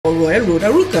Royal Road,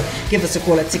 Arouca. Give us a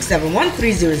call at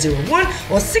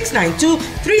 671-3001 or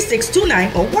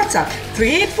 692-3629 or WhatsApp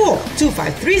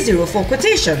 384-2530 for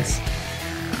quotations.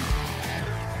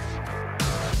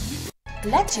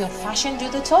 Let your fashion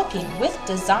do the talking with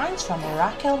designs from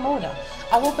Raquel Moda.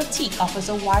 Our boutique offers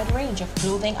a wide range of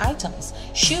clothing items,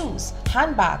 shoes,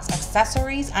 handbags,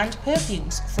 accessories, and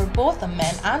perfumes for both the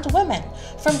men and women.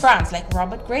 From brands like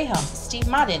Robert Graham, Steve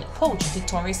Madden, Coach,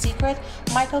 Victoria's Secret,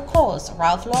 Michael Kors,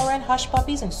 Ralph Lauren, Hush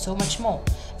Puppies, and so much more.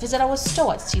 Visit our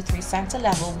store at C3 Center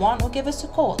Level 1 or give us a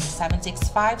call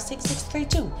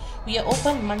 765-6632. We are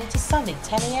open Monday to Sunday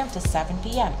 10 a.m. to 7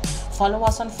 p.m. Follow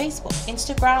us on Facebook,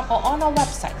 Instagram, or on our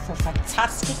website for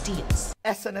fantastic deals.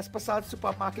 SNS Passage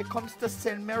Supermarket comes to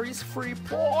St. Mary's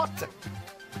Freeport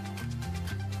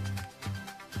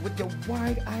with the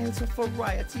wide aisles of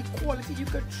variety, quality you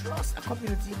can trust, a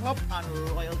community hub, and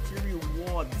loyalty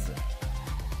rewards.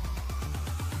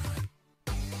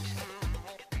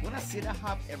 When I say they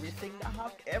have everything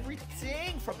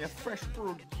from your fresh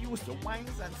produce, your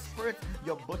wines and spirits,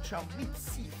 your butcher meat,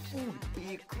 seafood,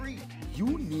 bakery,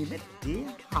 you name it, they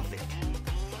have it.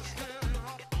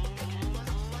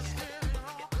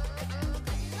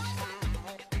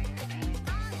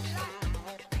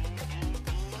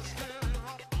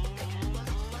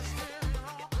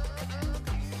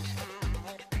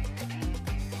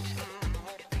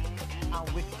 And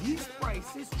with these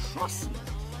prices, trust me,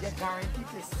 you're guaranteed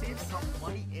to save some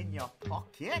money in your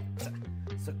pocket.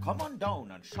 So come on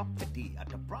down and shop today at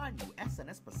the brand new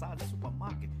SNS Passage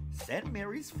Supermarket, St.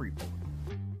 Mary's Freeport.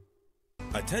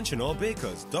 Attention all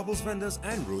bakers, doubles vendors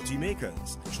and roti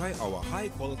makers. Try our high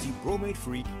quality bromate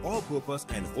free, all purpose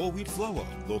and whole wheat flour.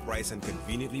 Low price and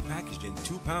conveniently packaged in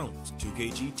 2 pounds, 2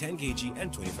 kg, 10 kg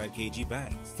and 25 kg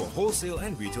bags. For wholesale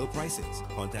and retail prices,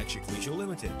 contact Shiklisho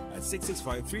Limited at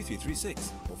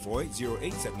 665-3336 or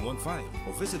 4808715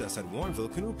 or visit us at Warrenville,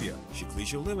 Canupia.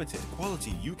 Shiklisho Limited,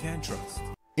 quality you can trust.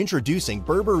 Introducing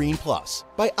Berberine Plus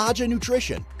by Aja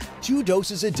Nutrition. 2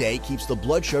 doses a day keeps the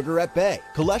blood sugar at bay,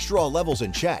 cholesterol levels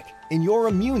in check, and your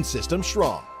immune system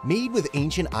strong. Made with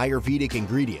ancient Ayurvedic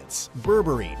ingredients,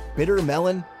 berberine, bitter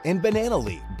melon, and banana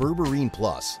leaf, Berberine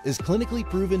Plus is clinically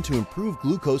proven to improve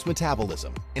glucose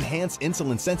metabolism, enhance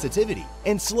insulin sensitivity,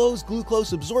 and slows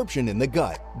glucose absorption in the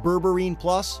gut. Berberine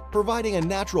Plus, providing a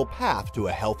natural path to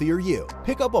a healthier you.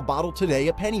 Pick up a bottle today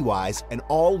at Pennywise and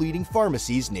all leading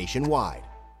pharmacies nationwide.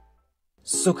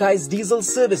 Sukai's Diesel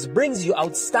Service brings you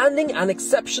outstanding and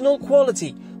exceptional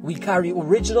quality. We carry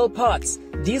original parts,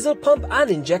 diesel pump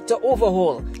and injector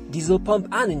overhaul, diesel pump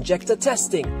and injector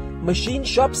testing, machine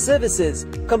shop services,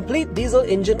 complete diesel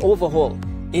engine overhaul,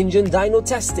 engine dyno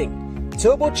testing,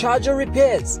 turbocharger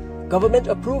repairs, government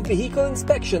approved vehicle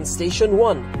inspection station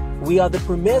 1. We are the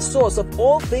premier source of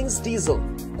all things diesel.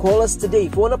 Call us today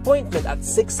for an appointment at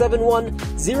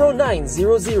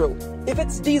 671-0900. If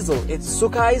it's diesel, it's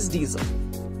Sukai's Diesel.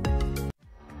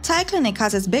 Tire Clinic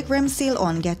has its big rim sale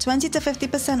on. Get 20 to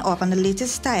 50% off on the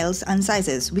latest styles and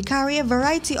sizes. We carry a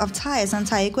variety of tires and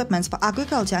tire equipment for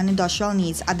agriculture and industrial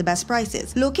needs at the best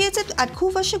prices. Located at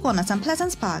Couva, Chaguanas and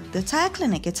Pleasance Park, the Tire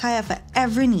Clinic, a tire for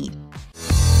every need.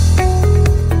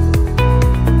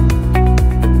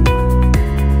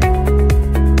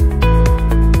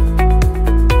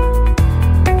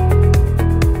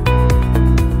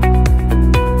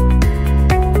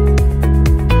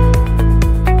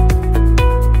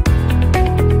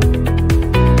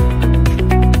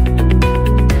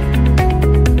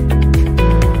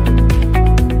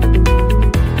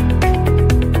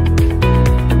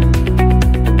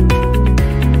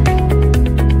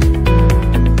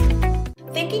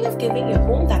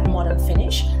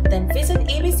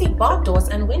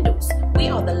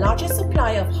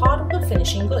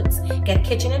 Get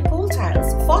kitchen and pool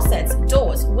tiles, faucets,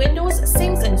 doors, windows,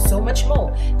 sinks, and so much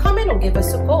more. Come in or give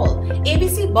us a call.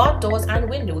 ABC Bar Doors and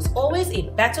Windows, always a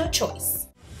better choice.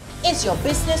 Is your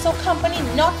business or company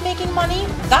not making money?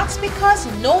 That's because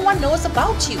no one knows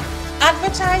about you.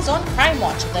 Advertise on Crime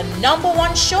Watch, the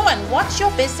 #1 show, and watch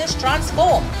your business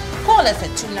transform. Call us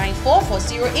at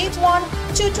 294-4081,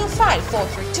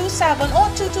 225-4327 or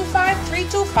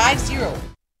 225-3250.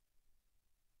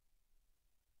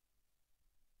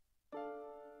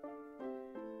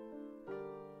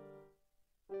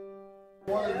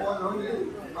 Morning. Well,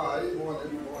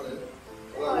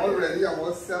 I'm all ready, I'm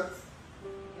all set.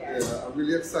 Yeah, I'm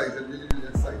really excited, really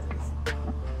excited.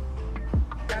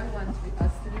 Frank wants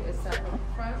us to do a set from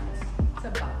front to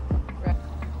back. Right.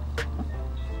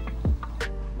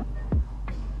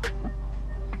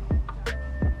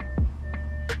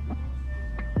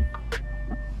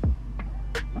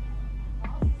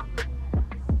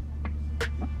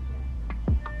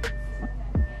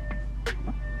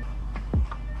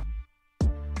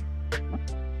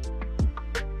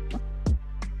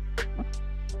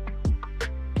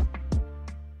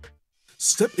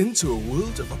 Step into a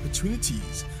world of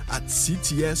opportunities at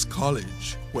CTS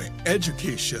College, where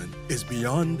education is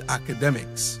beyond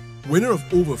academics. Winner of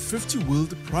over 50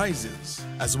 world prizes,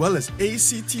 as well as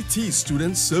ACTT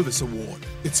Student Service Award.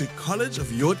 It's a college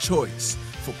of your choice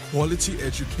for quality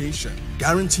education,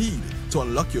 guaranteed to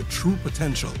unlock your true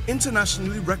potential.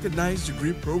 Internationally recognized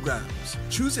degree programs.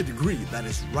 Choose a degree that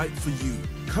is right for you.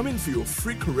 Come in for your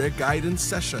free career guidance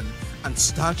session and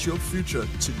start your future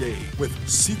today with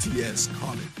CTS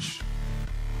College.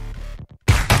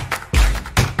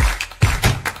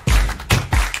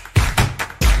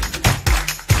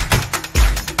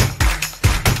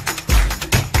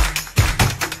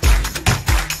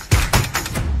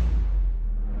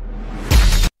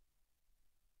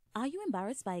 Are you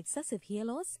embarrassed by excessive hair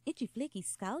loss, itchy flaky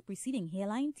scalp, receding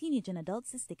hairline, teenage and adult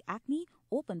cystic acne,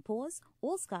 open pores,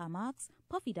 all scar marks,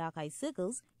 puffy dark eye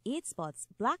circles, age spots,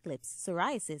 black lips,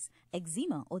 psoriasis,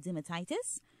 eczema or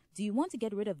dermatitis? Do you want to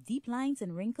get rid of deep lines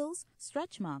and wrinkles,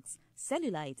 stretch marks,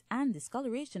 cellulite and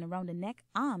discoloration around the neck,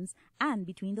 arms and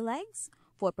between the legs?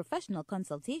 For a professional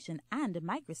consultation and a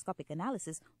microscopic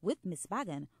analysis with Miss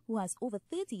Bagan, who has over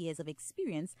 30 years of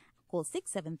experience, call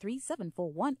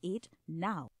 673-7418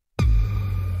 now.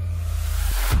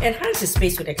 Enhance your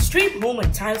space with Extreme Home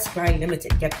and Tile Supply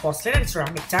Limited. Get porcelain and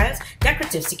ceramic tiles,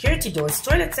 decorative security doors,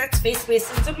 toilet sets, face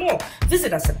basins, and more.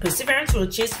 Visit us at Perseverance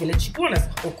Road, Chase Village, Bonus,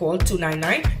 or call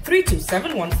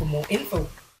 299-3271 for more info.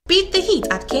 Beat the heat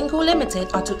at Kinko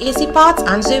Limited Auto AC Parts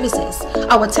and Services.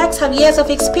 Our techs have years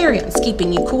of experience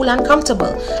keeping you cool and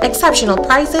comfortable. Exceptional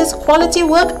prices, quality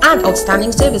work, and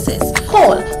outstanding services.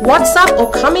 Call, WhatsApp, or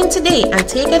come in today and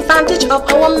take advantage of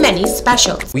our many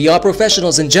specials. We are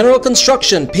professionals in general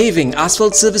construction, paving,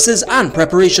 asphalt services, and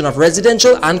preparation of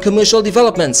residential and commercial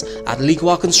developments. At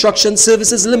Liqua Construction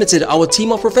Services Limited, our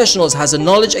team of professionals has the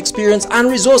knowledge, experience, and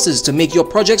resources to make your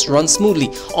projects run smoothly,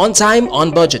 on time,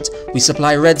 on budget. We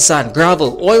supply red sand,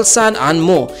 gravel, oil sand, and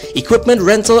more. Equipment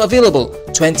rental available.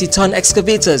 20-ton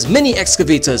excavators, mini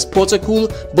excavators, portacool,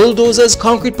 bulldozers,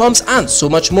 concrete pumps, and so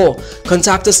much more.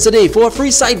 Contact us today for a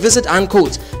free site visit and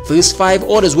quote. First 5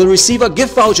 orders will receive a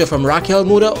gift voucher from Raquel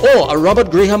Moda or a Robert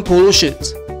Graham polo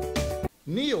shirt.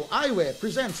 Neo Eyewear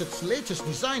presents its latest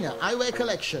designer eyewear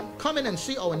collection. Come in and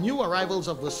see our new arrivals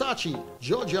of Versace,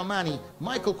 Giorgio Armani,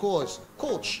 Michael Kors,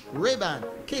 Coach, Ray-Ban,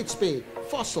 Kate Spade,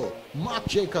 Fossil, Marc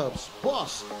Jacobs,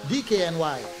 Boss,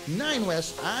 DKNY, Nine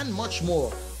West, and much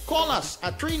more. Call us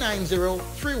at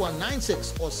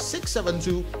 390-3196 or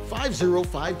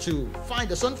 672-5052. Find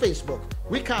us on Facebook.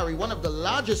 We carry one of the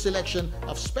largest selection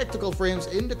of spectacle frames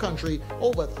in the country,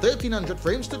 over 1,300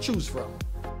 frames to choose from.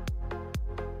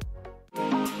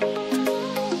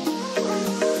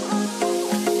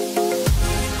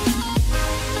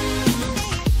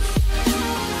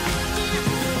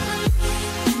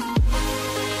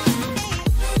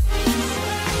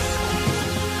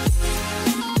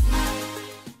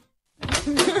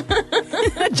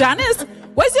 Janice,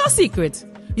 what's your secret?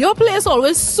 Your place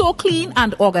always so clean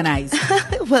and organized.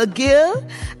 Well, Gil,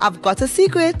 I've got a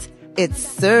secret. It's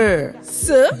Sir.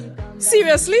 Sir?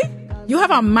 Seriously? You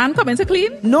have a man coming to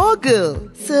clean? No, girl.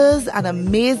 Sir's an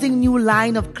amazing new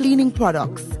line of cleaning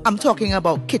products. I'm talking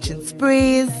about kitchen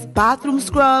sprays, bathroom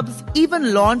scrubs,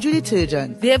 even laundry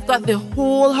detergent. They've got the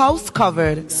whole house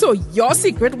covered. So your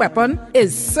secret weapon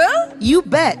is Sir? You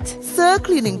bet. Sir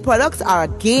cleaning products are a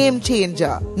game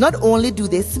changer. Not only do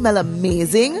they smell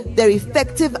amazing, they're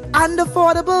effective and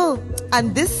affordable.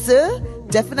 And this Sir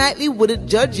definitely wouldn't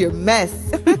judge your mess.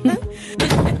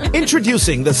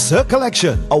 Introducing the Sir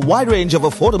Collection, a wide range of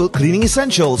affordable cleaning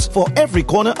essentials for every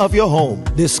corner of your home.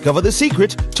 Discover the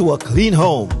secret to a clean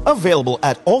home. Available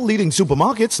at all leading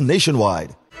supermarkets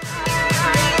nationwide.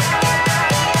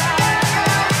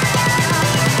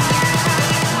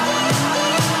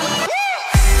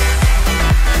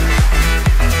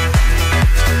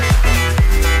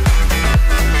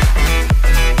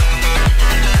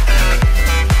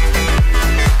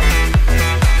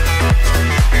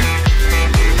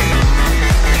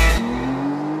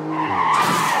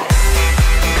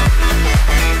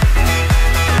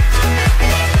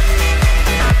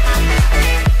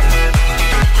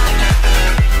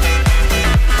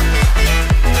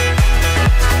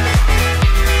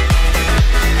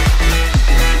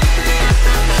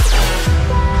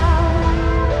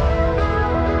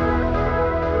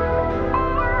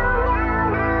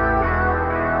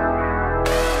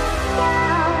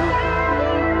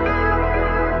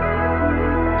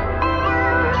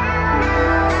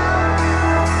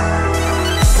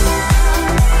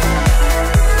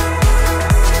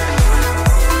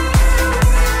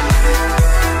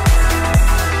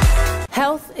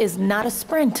 Is not a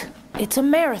sprint, it's a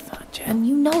marathon, and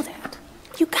you know that.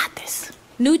 You got this.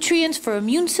 Nutrients for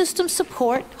immune system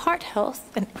support, heart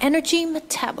health, and energy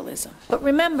metabolism. But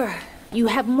remember, you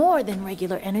have more than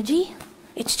regular energy.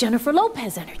 It's Jennifer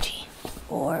Lopez energy.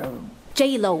 Or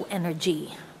J-Lo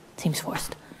energy. Seems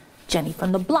forced. Jenny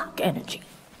from the Block energy.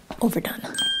 Overdone.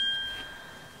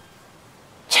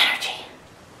 Genergy.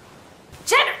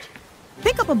 Genergy!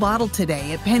 Pick up a bottle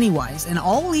today at Pennywise and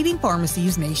all leading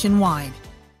pharmacies nationwide.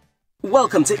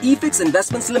 Welcome to eFix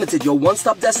Investments Limited, your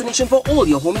one-stop destination for all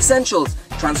your home essentials.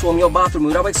 Transform your bathroom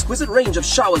with our exquisite range of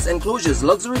showers, enclosures,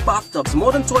 luxury bathtubs,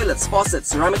 modern toilets, faucets,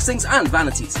 ceramic sinks, and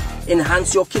vanities.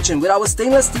 Enhance your kitchen with our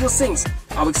stainless steel sinks.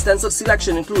 Our extensive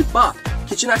selection includes bath,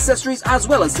 kitchen accessories, as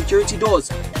well as security doors.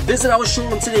 Visit our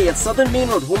showroom today at Southern Main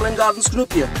Road, Homeland Gardens,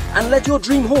 Curepe, and let your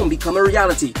dream home become a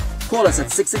reality. Call us at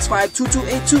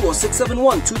 665-2282 or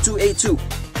 671-2282.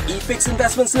 eFix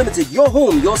Investments Limited, your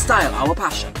home, your style, our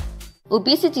passion.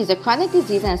 Obesity is a chronic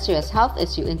disease and serious health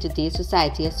issue in today's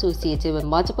society associated with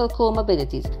multiple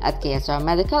comorbidities. At KSR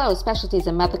Medical, our specialty is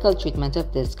the medical treatment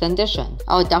of this condition.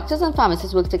 Our doctors and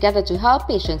pharmacists work together to help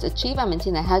patients achieve and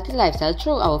maintain a healthy lifestyle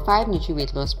through our 5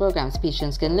 Nutri-Weight Loss programs.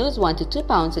 Patients can lose 1 to 2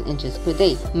 pounds in inches per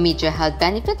day. Major health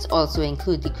benefits also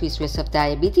include decreased risk of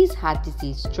diabetes, heart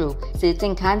disease, stroke,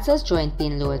 certain cancers, joint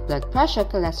pain, lowered blood pressure,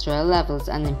 cholesterol levels,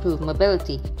 and improved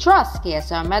mobility. Trust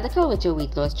KSR Medical with your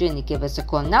weight loss journey. Give us a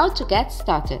call now to get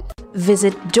started.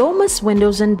 Visit Domus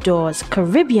Windows and Doors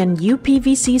Caribbean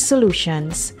UPVC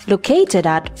Solutions, located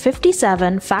at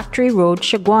 57 Factory Road,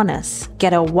 Chaguanas.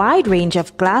 Get a wide range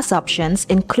of glass options,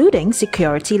 including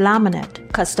security laminate.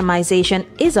 Customization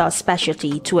is our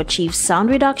specialty to achieve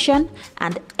sound reduction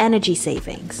and energy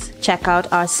savings. Check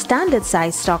out our standard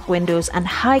size stock windows and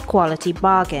high quality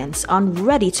bargains on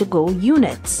ready-to-go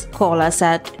units. Call us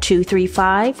at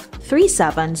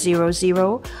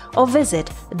 235-3700 or visit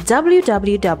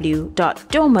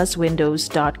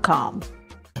www.domuswindows.com.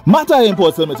 Mata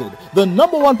Imports Limited, the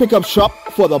 #1 pickup shop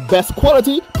for the best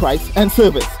quality, price, and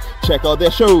service. Check out their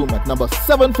showroom at number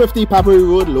 750 Papari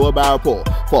Road, Lower Barrapore,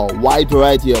 for a wide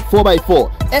variety of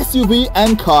 4x4, SUV,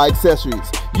 and car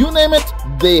accessories. You name it,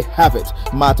 they have it.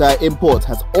 Mata Imports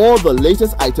has all the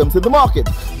latest items in the market.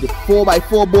 The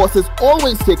 4x4 boss is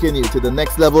always taking you to the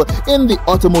next level in the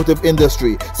automotive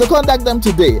industry. So contact them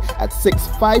today at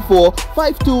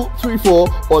 654-5234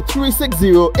 or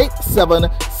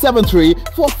 360-8773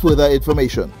 for further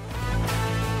information.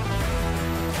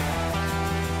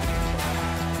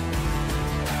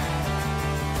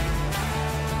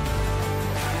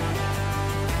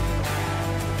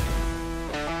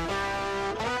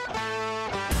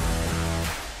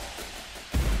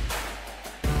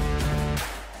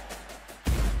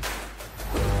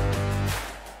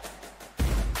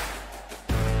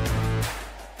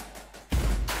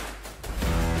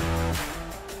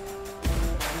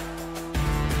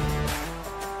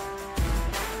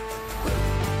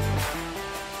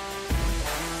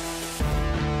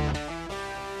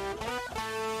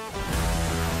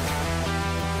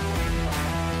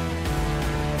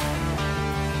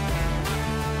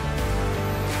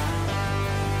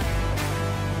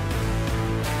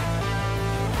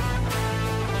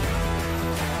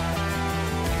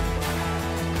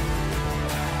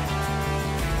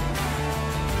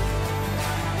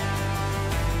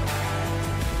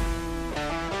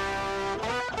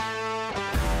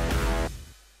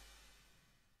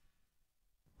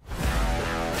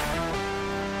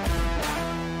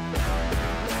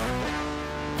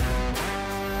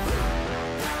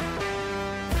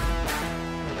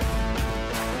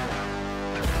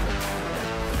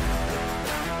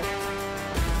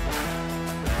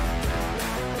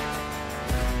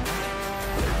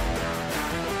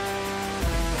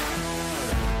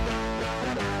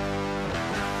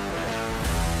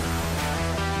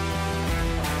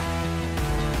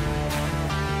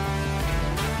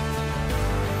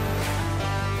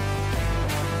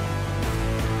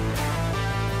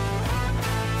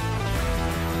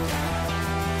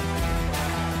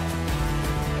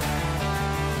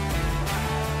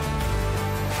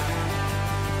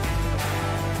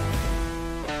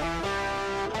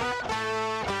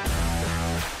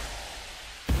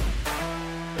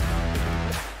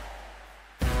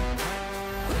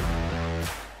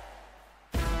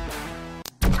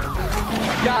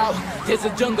 Yo, there's a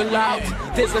jungle out.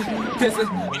 There's a jungle out.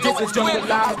 There's a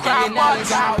jungle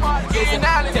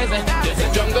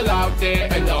out there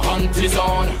and the hunt is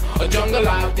on. A jungle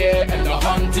out there and the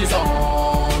hunt is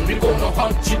on. We're gonna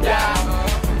hunt you down.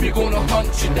 We're gonna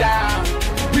hunt you down.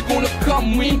 We gonna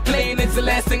come, we ain't playing, it's the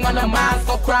last thing on our minds.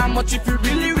 Stop crime much if you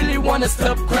really, really wanna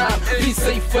stop crime. Be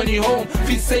safe when you're home,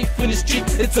 be safe in the street.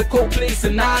 It's a cold place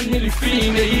and I'm really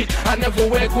feeling the heat. I never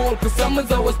wear gold cause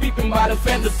someone's always peeping by the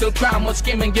fender. Still crime much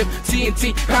came and give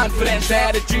TNT confidence. I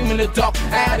had a dream in the dark,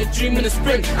 I had a dream in the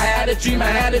spring. I had a dream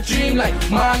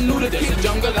like man knew that there's a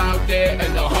jungle out there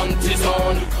and the hunt is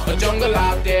on. A jungle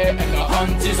out there and the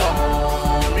hunt is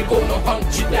on. We gonna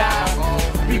hunt you down,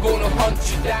 we gonna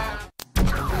hunt you down.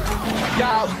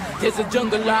 Yo, there's a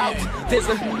jungle out, there's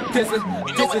a jungle out, there's a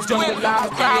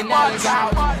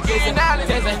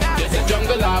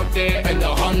jungle out there and the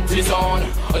hunt is on.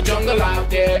 A jungle out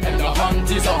there and the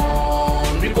hunt is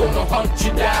on. We gonna hunt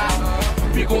you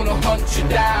down, we gonna hunt you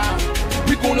down.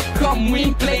 We gonna come, we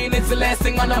ain't playing, it's the last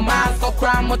thing on our minds. Stop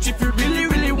crime much if you really,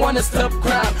 really wanna stop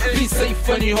crime. Be safe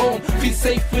when you're home, be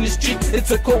safe in the street.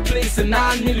 It's a cold place and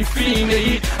I'm really feeling the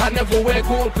heat. I never wear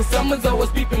gold cause someone's always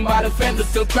peeping by the fender.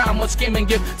 Still crime much came and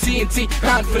give TNT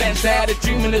confidence. I had a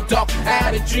dream in the dark, I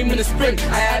had a dream in the spring.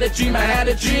 I had a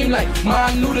dream like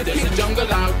man knew that there's a jungle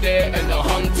out there and the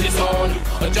hunt is on.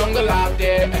 A jungle out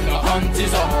there and the hunt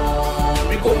is on.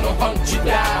 We gonna hunt you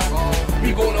down,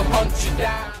 we gonna hunt you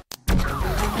down.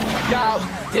 Yo,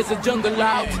 there's a jungle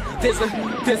out, there's a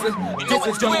jungle out, there's a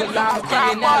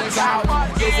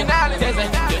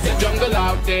jungle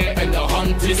out there and the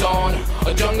hunt is on.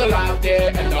 A jungle out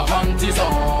there and the hunt is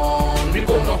on. We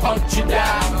gonna hunt you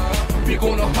down, we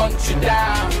gonna hunt you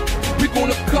down. We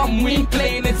gonna come, we ain't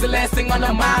playing, it's the last thing on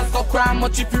our minds. Stop crime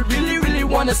much if you really, really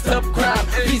wanna stop crime.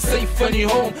 Be safe when you're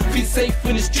home, be safe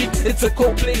in the street. It's a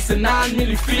cold place and I'm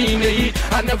really feeling the heat.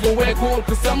 I never wear gold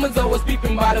cause someone's always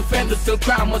peeping by the fender. Still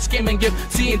crime much came and give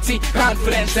TNT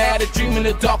confidence. I had a dream in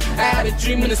the dark, I had a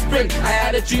dream in the spring. I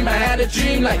had a dream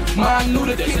like man knew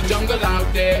that there's a jungle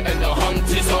out there and the hunt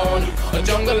is on. A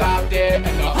jungle out there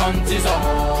and the hunt is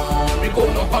on. We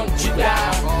gonna hunt you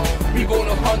down, we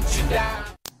gonna hunt you down.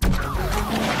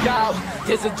 Yo,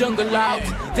 there's a jungle out,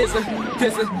 there's a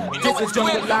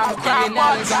jungle out,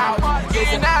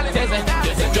 there's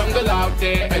a jungle out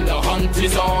there and the hunt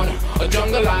is on. A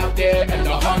jungle out there and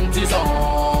the hunt is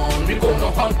on. We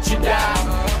gonna hunt you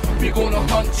down, we gonna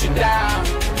hunt you down.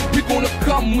 We gonna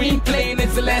come, we ain't playing,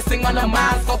 it's the last thing on our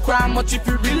minds. Stop crime much if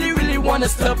you really, really wanna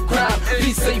stop crime.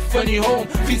 Be safe when you're home,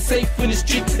 be safe in the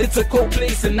street. It's a cold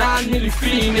place and I'm really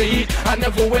feeling the heat. I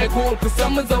never wear gold cause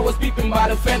someone's always peeping by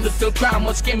the fender. Still crime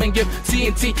much came and give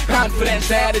TNT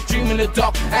confidence. I had a dream in the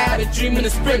dark, I had a dream in the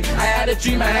spring. I had a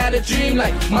dream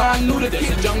like man knew that there's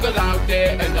a jungle out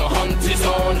there and the hunt is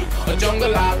on. A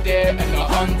jungle out there and the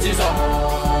hunt is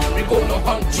on. We gonna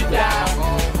hunt you down,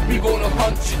 we gonna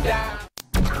hunt you down.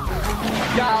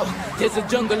 Yo, there's a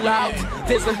jungle out,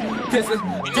 there's a jungle out, there's a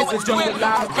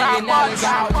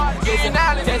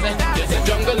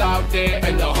jungle out there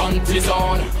and the hunt is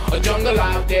on. A jungle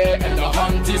out there and the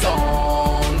hunt is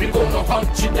on. We gonna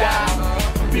hunt you down,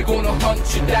 we gonna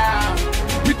hunt you down.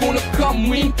 We gonna come,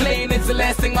 we ain't playing, it's the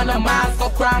last thing on our minds.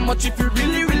 Stop crime much if you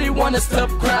really, really wanna stop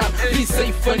crime. Be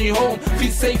safe when you're home, be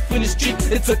safe in the street.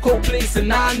 It's a cold place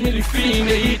and I'm really feeling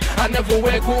the heat. I never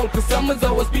wear gold cause someone's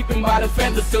always peeping by the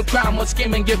fender. Still crime much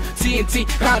came and give TNT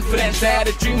confidence. I had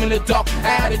a dream in the dark,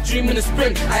 I had a dream in the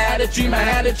spring. I had a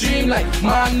dream like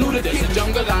man knew that there's a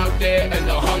jungle out there and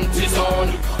the hunt is on.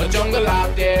 A jungle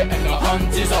out there and the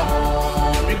hunt is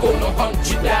on. We gonna hunt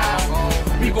you down,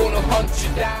 we gonna hunt you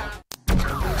down.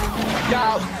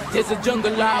 Yo, there's a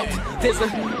jungle out, there's a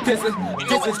jungle out, there's a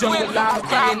jungle out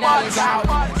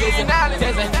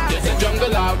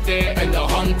there and the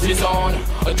hunt is on.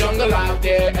 A jungle out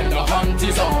there and the hunt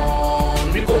is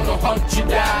on. We gonna hunt you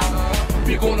down,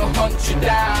 we gonna hunt you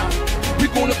down. We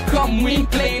gonna come, we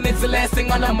ain't playing, it's the last thing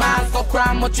on our minds. Stop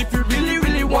crime much if you really,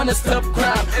 really wanna stop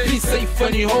crime. Be safe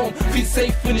when you're home, be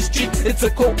safe in the street. It's a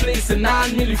cold place and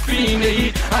I'm really feeling the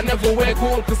heat. I never wear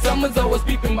gold cause someone's always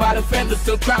peeping by the fender.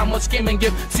 Still crime much came and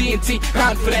give TNT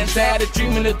confidence. I had a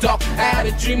dream in the dark, I had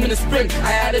a dream in the spring.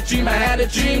 I had a dream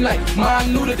like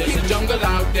man knew that there's a jungle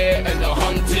out there and the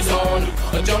hunt is on.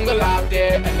 A jungle out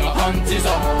there and the hunt is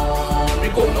on. We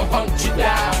gonna hunt you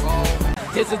down.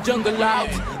 There's a jungle out,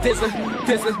 there's a jungle out,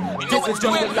 there's a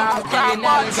jungle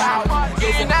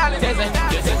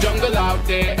out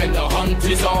there and the hunt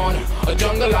is on. A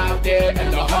jungle out there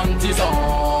and the hunt is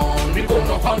on. We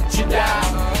gonna hunt you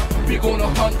down, we gonna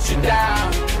hunt you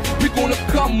down. We gonna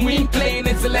come, we ain't playing,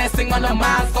 it's the last thing on our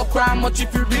minds. Don't cry much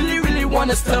if you really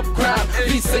wanna stop crime.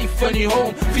 Be safe in your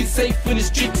home, be safe in the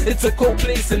streets. It's a cold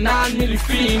place and I'm really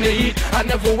feeling the heat. I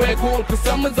never wear gold cause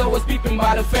someone's always peeping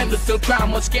by the fender. Still cry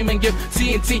much, came and give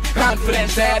TNT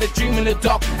confidence. I had a dream in the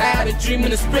dark, I had a dream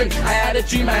in the spring. I had a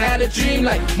dream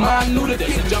like man knew that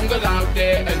there's a jungle out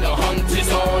there and the hunt is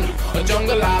on. A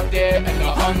jungle out there and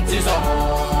the hunt is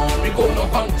on. We gonna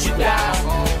hunt you down,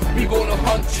 we gonna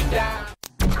hunt you down.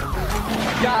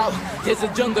 Yo, there's a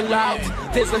jungle out,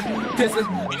 there's a jungle out,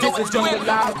 there's a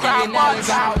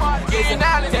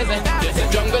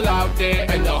jungle out there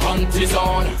and the hunt is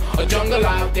on. A jungle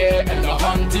out there and the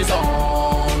hunt is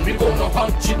on. We gonna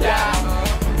hunt you down,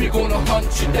 we gonna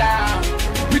hunt you down.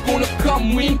 We gonna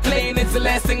come, we ain't playing, it's the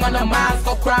last thing on our minds.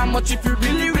 Don't cry much if you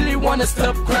really wanna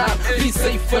stop crime. Be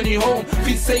safe in your home,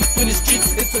 be safe in the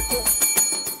streets. It's a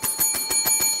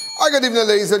Hi, good evening,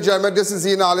 ladies and gentlemen. This is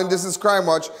Ian Alleyne. This is Crime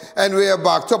Watch, and we are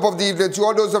back. Top of the evening to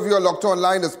all those of you who are locked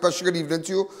online. A special good evening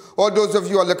to you. All those of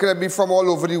you who are looking at me from all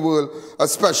over the world. A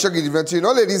special good evening to you.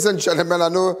 Know, ladies and gentlemen, I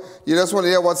know you just want to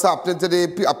hear what's happening today.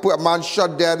 A man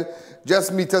shot dead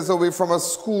just meters away from a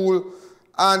school,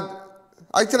 and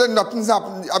I tell you, nothing's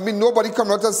happened. I mean, nobody come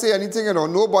out to say anything, you know.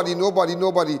 Nobody.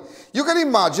 You can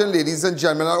imagine, ladies and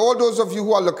gentlemen, and all those of you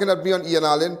who are looking at me on Ian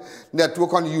Alleyne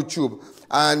Network on YouTube,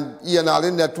 and Ian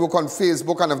Alleyne Network on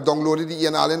Facebook, and have downloaded the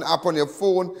Ian Alleyne app on your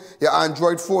phone, your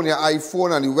Android phone, your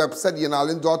iPhone, and the website,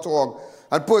 ianalleyne.org.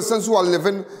 And persons who are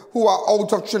living, who are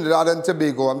out of Trinidad and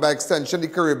Tobago, and by extension the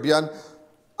Caribbean,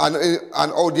 and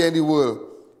out there in the world.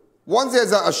 Once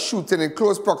there's a shooting in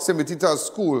close proximity to a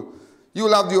school, you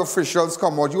will have the officials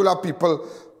come out, you will have people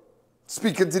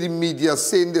speaking to the media,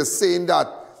 saying this, saying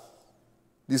that.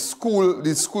 The school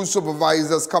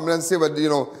supervisors come in and say, well, you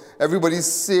know, everybody's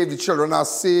safe, the children are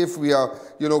safe. We are,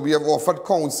 you know, we have offered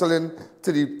counseling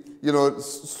to the, you know,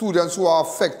 students who are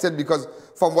affected, because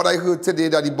from what I heard today,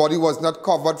 that the body was not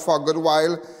covered for a good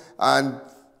while and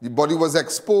the body was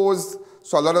exposed.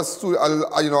 So a lot of students,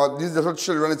 you know, these little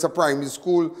children, it's a primary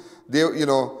school, they, you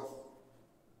know,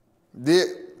 they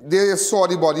saw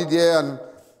the body there, and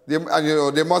you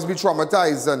know, they must be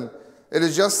traumatized, and it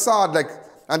is just sad, like.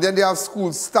 And then they have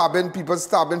schools stabbing people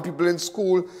in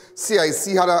school.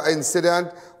 CIC had an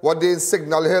incident one day in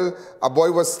Signal Hill. A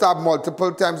boy was stabbed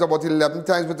multiple times, about 11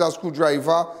 times with a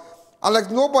screwdriver. And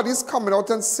like, nobody's coming out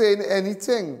and saying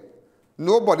anything.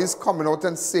 Nobody's coming out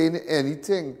and saying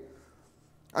anything.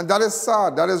 And that is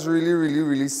sad. That is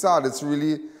really sad. It's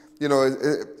really, you know,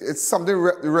 it's something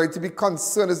right to be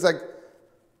concerned. It's like,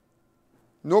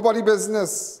 nobody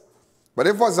business. But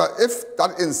if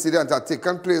that incident had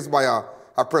taken place by a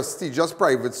prestigious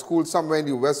private school somewhere in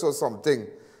the West or something,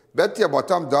 bet your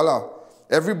bottom dollar,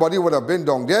 everybody would have been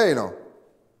down there, you know.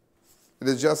 It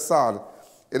is just sad.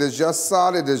 It is just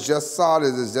sad. It is just sad.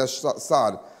 It is just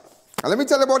sad. And let me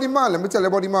tell you about the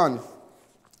man.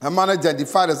 A man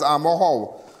identified as Amore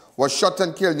Howe was shot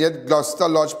and killed near Gloster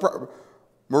Lodge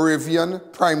Moravian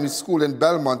Primary School in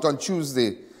Belmont on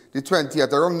Tuesday, the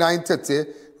 20th. Around 9:30,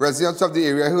 residents of the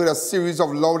area heard a series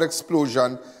of loud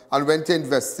explosions and went to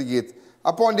investigate.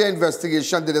 Upon their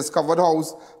investigation, they discovered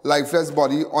Howe's lifeless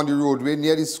body on the roadway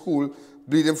near the school,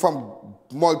 bleeding from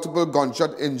multiple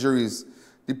gunshot injuries.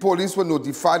 The police were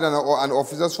notified, and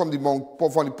officers from the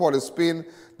Port of Spain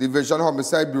Division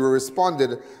Homicide Bureau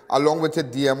responded, along with a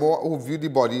DMO who viewed the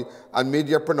body and made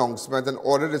their pronouncement and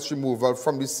ordered its removal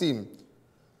from the scene.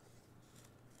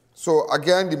 So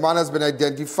again, the man has been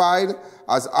identified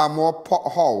as Amore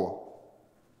Howe.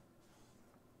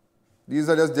 These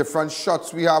are just different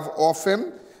shots we have of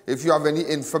him, if you have any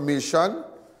information.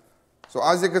 So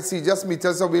as you can see, just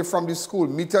meters away from the school,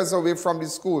 Look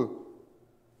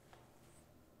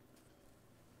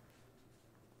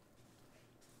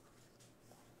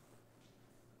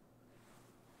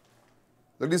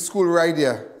at the school right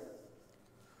there.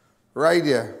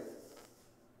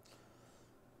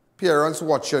 Parents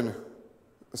watching.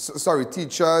 Sorry,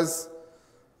 teachers,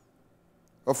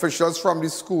 officials from the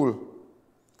school.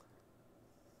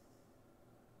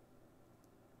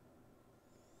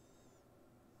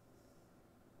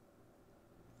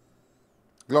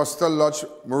 Gloster Lodge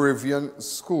Moravian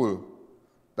School.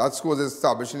 That school was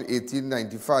established in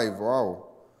 1895. Wow.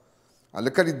 And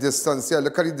look at the distance here.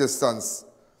 Look at the distance.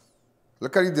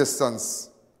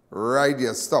 Right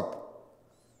there. Stop.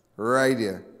 Right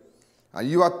there. And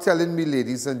you are telling me,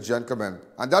 ladies and gentlemen,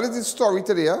 and that is the story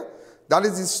today. Huh? That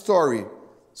is the story.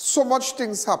 So much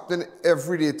things happening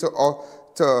every day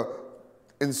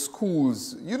in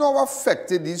schools. You know how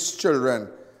affected these children.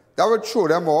 That would throw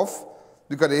them off.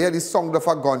 Because they hear the sound of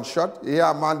a gunshot. You hear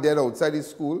a man dead outside the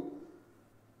school.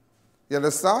 You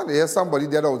understand? There's somebody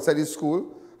there outside the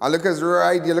school. And look at the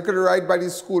right there. Look at the right by the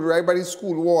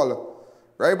school wall.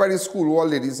 Right by the school wall,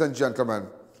 ladies and gentlemen.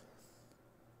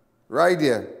 Right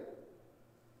there.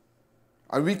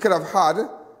 And we could have had,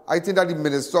 I think that the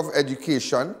Minister of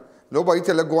Education, nobody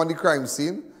tell her go on the crime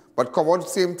scene, but come out at the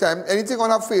same time. Anything on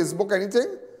her Facebook,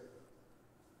 anything?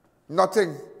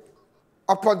 Nothing.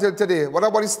 Up until today. What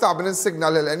about the stabbing in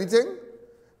Signal Hill? Anything?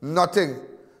 Nothing.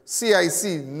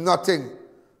 CIC, nothing.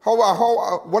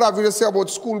 What have you to say about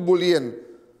school bullying?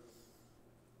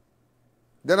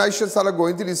 Then I should start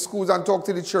going to the schools and talk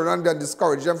to the children and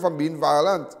discourage them from being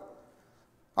violent.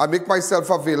 I make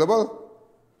myself available.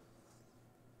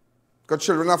 Because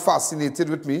children are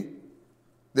fascinated with me.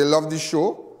 They love the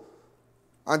show.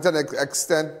 And to an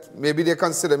extent, maybe they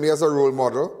consider me as a role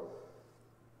model.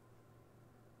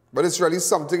 But it's really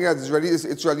something else.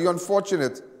 It's really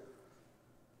unfortunate.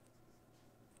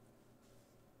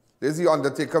 There's the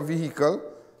Undertaker vehicle.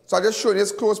 So I just showed you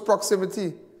its close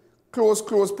proximity. Close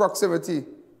proximity.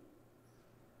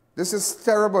 This is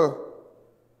terrible.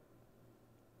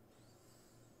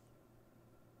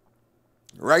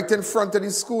 Right in front of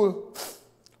the school.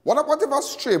 What about if a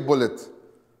stray bullet?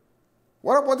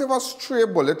 What about if a stray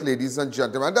bullet, ladies and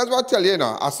gentlemen? That's what I tell you,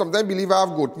 I sometimes believe I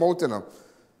have goat mouth,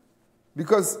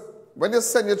 Because when you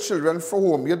send your children for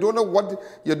home, you don't know what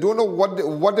they're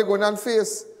going to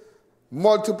face.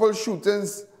 Multiple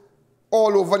shootings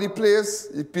all over the place.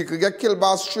 People get killed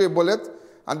by a stray bullet.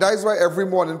 And that is why every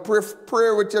morning,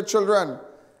 pray with your children.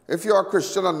 If you're a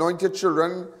Christian, anoint your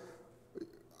children.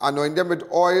 Anoint them with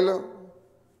oil.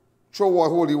 Throw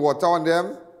holy water on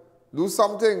them. Do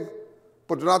something.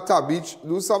 Put on a tabbage.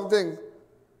 Do something.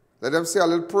 Let them say a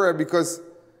little prayer because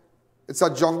it's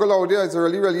a jungle out there. It's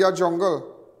really a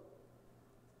jungle.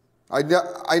 I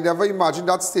never imagined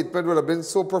that statement would have been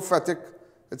so prophetic.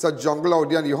 It's a jungle out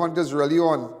there and the hunt is really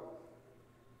on.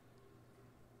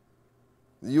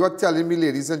 You are telling me,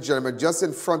 ladies and gentlemen, just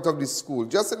in front of the school,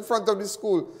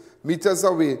 meters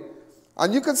away.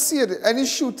 And you can see it, any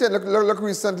shooting, look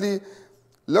recently,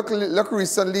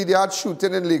 they had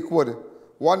shooting in Lakewood.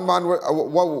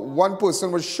 One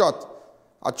person was shot.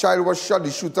 A child was shot,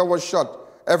 the shooter was shot.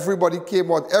 Everybody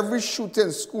came out. Every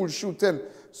shooting, school shooting,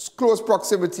 close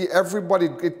proximity, everybody,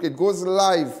 it goes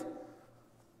live.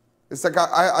 It's like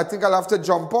I think I'll have to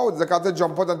jump out. It's like I have to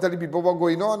jump out and tell the people what's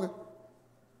going on.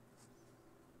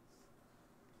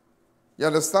 You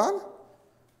understand?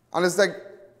 And it's like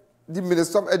the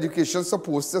Minister of Education is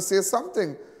supposed to say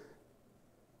something.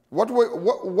 What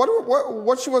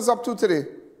she was up to today?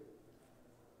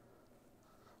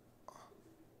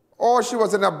 Oh, she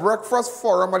was in a breakfast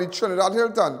forum at the Trinidad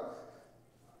Hilton.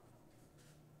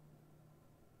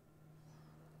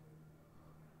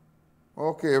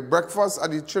 Okay, breakfast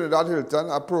at the Trinidad Hilton,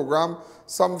 a program,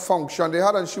 some function they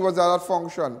had, and she was at that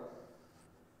function.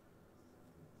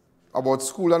 About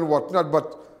school and whatnot,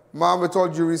 but ma'am, with all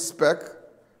due respect,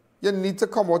 you need to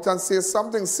come out and say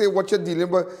something, say what you're dealing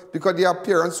with, because there are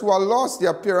parents who are lost, there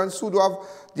are parents who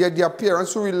there are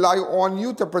parents who rely on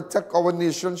you to protect our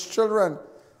nation's children.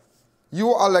 You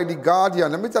are like the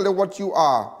guardian. Let me tell you what you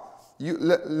are.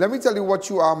 Let me tell you what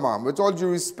you are, ma'am, with all due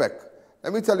respect.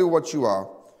 Let me tell you what you are.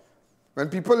 When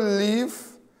people leave,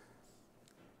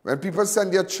 when people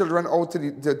send their children out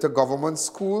to government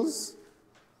schools,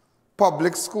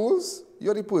 public schools,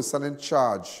 you're the person in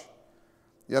charge.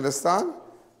 You understand?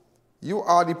 You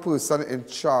are the person in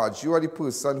charge. You are the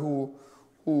person who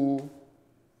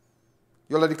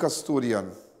you're like the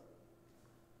custodian.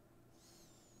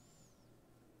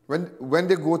 When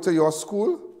they go to your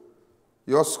schools,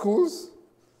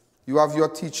 you have your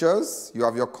teachers, you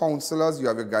have your counselors, you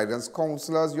have your guidance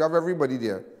counselors, you have everybody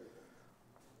there.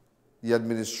 The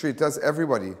administrators,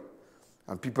 everybody.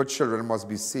 And children must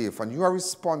be safe. And you are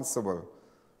responsible.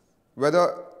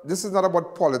 Whether, this is not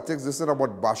about politics, this is not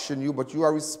about bashing you, but you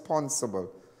are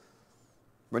responsible.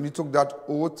 When you took that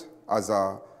oath as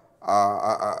a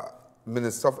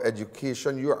Minister of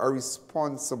Education, you are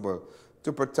responsible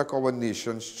to protect our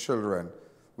nation's children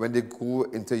when they go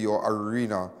into your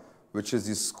arena, which is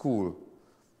the school,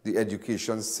 the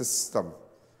education system.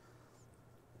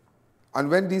 And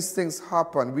when these things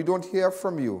happen, we don't hear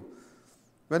from you.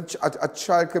 When a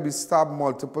child can be stabbed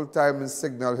multiple times in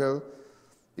Signal Hill,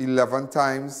 11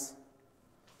 times,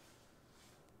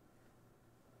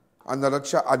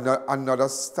 another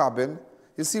stabbing.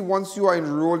 You see, once you are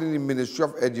enrolled in the Ministry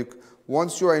of Education,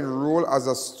 once you are enrolled as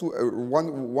a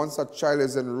once a child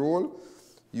is enrolled,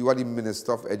 you are the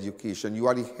Minister of Education. You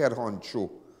are the head honcho.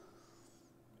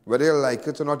 Whether you like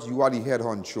it or not, you are the head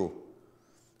honcho.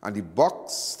 And the buck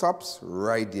stops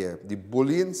right there. The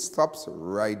bullying stops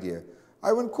right there.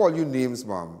 I won't call you names,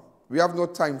 ma'am. We have no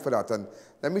time for that. And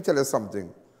let me tell you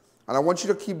something. And I want you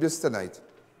to keep this tonight.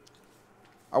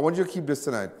 I want you to keep this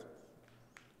tonight.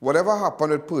 Whatever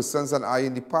happened with persons and I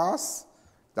in the past,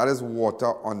 that is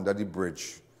water under the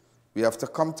bridge. We have to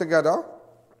come together.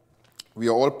 We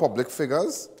are all public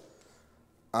figures.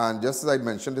 And just as I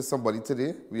mentioned to somebody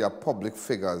today, we are public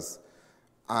figures.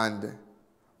 And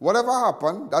whatever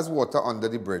happened, that's water under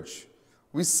the bridge.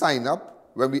 We sign up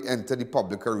when we enter the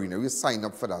public arena. We sign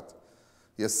up for that.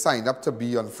 You sign up to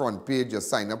be on front page. You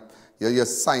sign up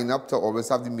to always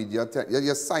have the media.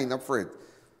 You sign up for it.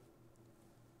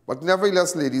 But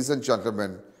nevertheless, ladies and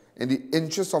gentlemen, in the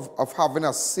interest of having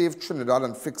a safe Trinidad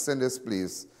and fixing this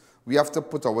place, we have to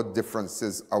put our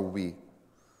differences away.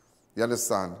 You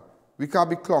understand? We can't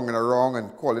be clonging around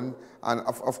and calling, and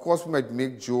of course we might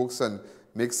make jokes and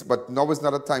mix, but now is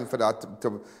not a time for that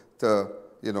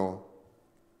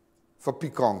for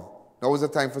picong. Now is a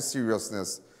time for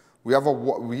seriousness. We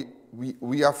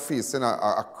are facing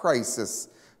a crisis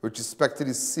with respect to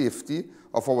the safety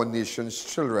of our nation's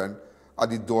children at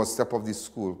the doorstep of the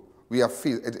school. We are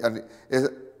and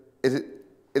it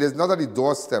is not at the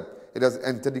doorstep, it has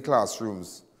entered the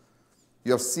classrooms.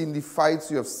 You have seen the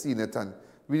fights, you have seen it, and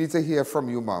we need to hear from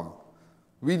you, ma'am.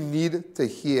 We need to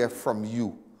hear from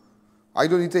you. I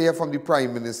don't need to hear from the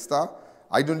Prime Minister.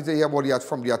 I don't need to hear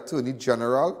from the Attorney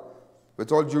General.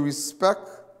 With all due respect,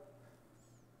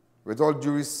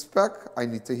 I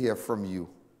need to hear from you.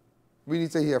 We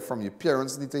need to hear from you.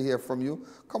 Parents need to hear from you.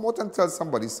 Come out and tell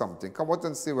somebody something. Come out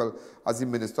and say, well, as the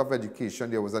Minister of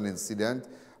Education, there was an incident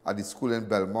at the school in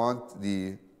Belmont,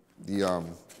 the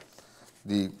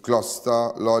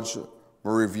Gloster Lodge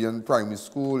Moravian Primary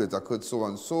School. It occurred so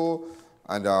and so,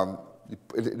 and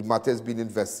the matter is being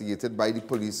investigated by the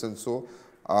police and so.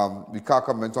 We can't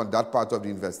comment on that part of the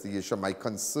investigation. My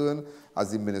concern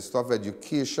as the Minister of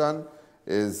Education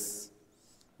is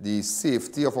the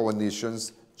safety of our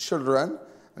nation's children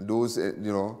and those,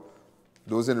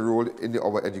 those enrolled in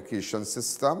our education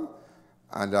system.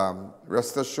 And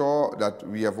rest assured that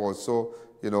we have also,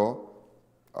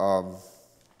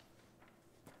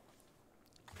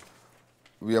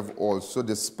 we have also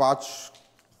dispatched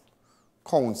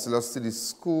counselors to the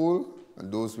school,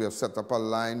 and those we have set up a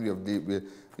line. We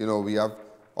have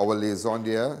our liaison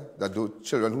there, that those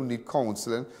children who need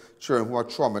counseling, children who are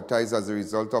traumatized as a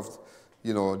result of,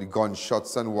 the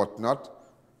gunshots and whatnot,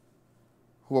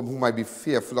 who might be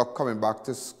fearful of coming back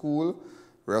to school.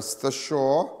 Rest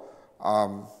assured,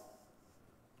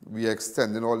 we are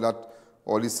extending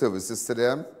all these services to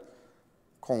them,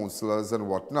 counselors and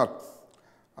whatnot.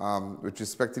 With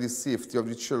respect to the safety of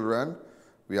the children,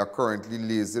 we are currently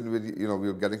liaising with,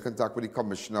 we're getting in contact with the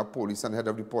Commissioner of Police and head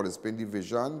of the Police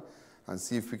Division and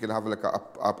see if we can have like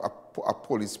a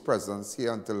police presence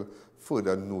here until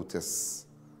further notice.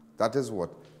 That is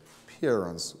what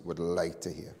parents would like to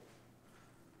hear.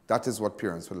 That is what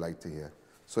parents would like to hear.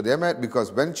 So they might, because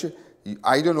when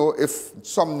I don't know if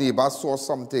some neighbor saw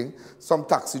something, some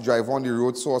taxi driver on the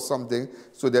road saw something,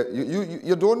 so that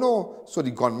you don't know. So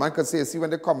the gunman can say, see, when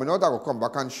they're coming out, I will come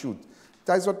back and shoot.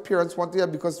 That is what parents want to hear,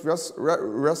 because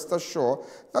rest assured,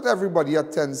 not everybody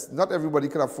attends, not everybody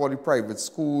can afford the private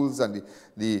schools and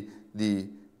the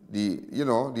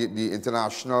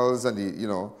internationals and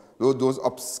those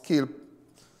upscale,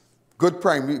 good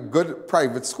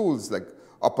private schools like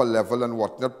upper level and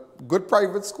whatnot. Good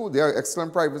private school, they are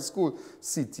excellent private school,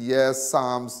 CTS,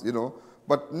 SAMS,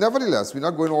 But nevertheless, we're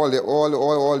not going all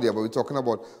there, but we're talking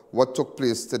about what took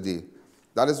place today.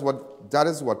 That is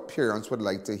what parents would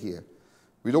like to hear.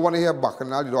 We don't want to hear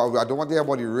bacchanal. I don't want to hear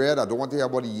about the red. I don't want to hear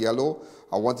about the yellow.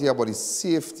 I want to hear about the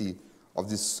safety of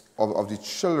the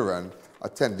children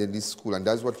attending this school, and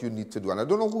that's what you need to do. And I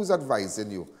don't know who's advising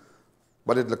you,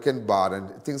 but it's looking bad,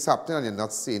 and things happening, and you're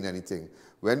not saying anything.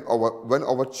 When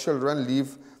our children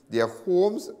leave their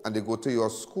homes and they go to your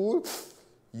school,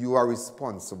 you are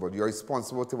responsible. You're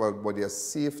responsible about their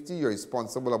safety. You're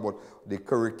responsible about the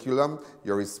curriculum.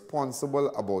 You're responsible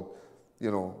about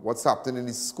what's happening in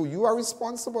the school. You are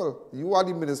responsible. You are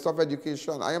the Minister of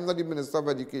Education. I am not the Minister of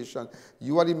Education.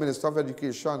 You are the Minister of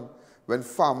Education. When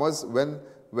farmers, when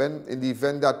in the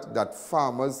event that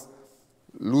farmers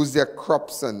lose their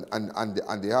crops and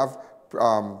they have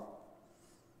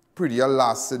pretty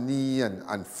larceny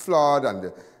and flood,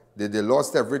 and they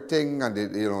lost everything, and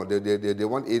they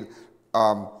want aid,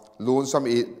 loans from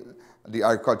the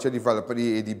Agriculture Development,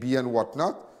 the ADB and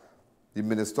whatnot. The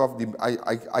Minister of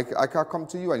I can't come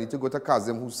to you. I need to go to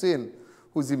Kazim Hussein,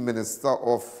 who's the Minister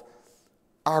of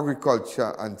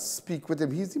Agriculture, and speak with him.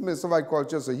 He's the Minister of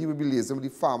Agriculture, so he will be liaising with the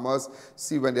farmers,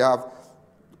 see when they have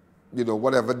you know,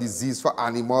 whatever disease for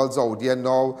animals out there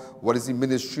now. What is the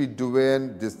ministry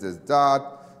doing? This,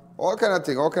 that. All kind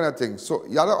of thing. So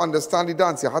you have to understand the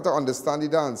dance. You have to understand the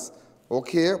dance.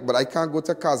 Okay? But I can't go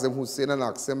to Kazim Hussein and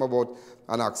ask him about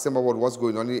what's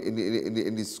going on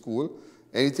in the school.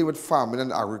 Anything with farming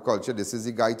and agriculture, this is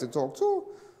the guy to talk to.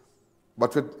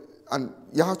 And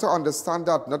you have to understand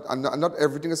that not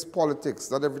everything is politics.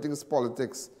 Not everything is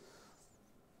politics.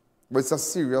 But it's a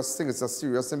serious thing. It's a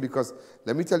serious thing because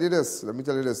let me tell you this.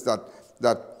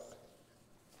 That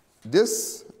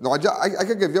this, no, I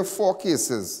can give you 4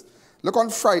 cases. Look on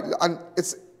Friday, and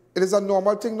it is a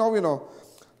normal thing now, you know.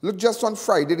 Look just on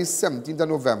Friday, the 17th of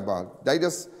November. That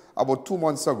is about 2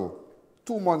 months ago.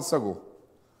 2 months ago.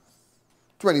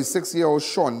 26-year-old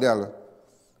Shondell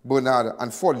Bernard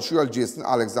and 43-year-old Jason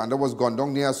Alexander was gunned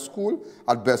down near a school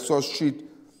at Besseau Street,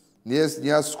 near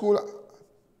a school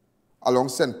along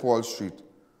St. Paul Street.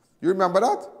 You remember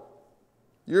that?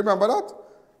 You remember that?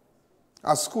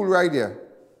 A school right there.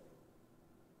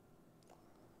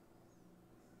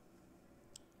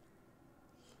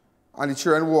 And the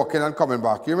children walking and coming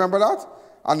back. You remember that?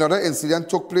 Another incident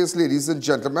took place, ladies and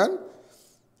gentlemen,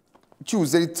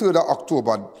 Tuesday, the 3rd of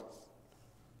October.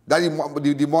 That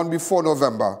the month before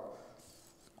November.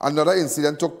 Another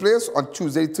incident took place on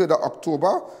Tuesday, 3rd of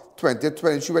October,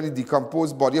 2023, when the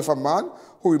decomposed body of a man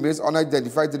who remains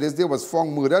unidentified to this day was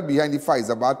found murdered behind the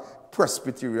Faizabad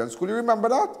Presbyterian School. You remember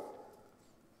that?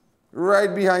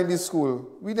 Right behind the school.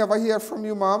 We never hear from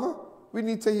you, Mama. We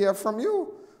need to hear from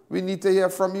you. We need to hear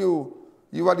from you.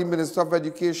 You are the Minister of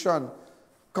Education.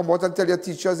 Come out and tell your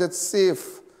teachers it's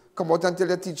safe. Come out and tell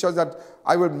your teachers that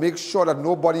I will make sure that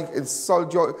nobody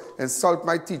insult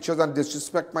my teachers and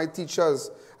disrespect my teachers.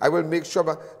 I will make sure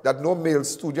that no male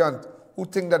student who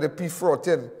think that they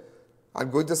P14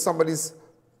 and going to somebody's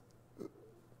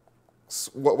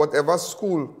whatever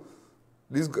school,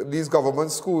 these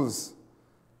government schools,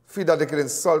 feel that they can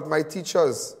insult my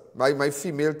teachers, my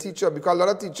female teacher, because a lot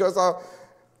of teachers are,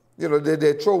 you know,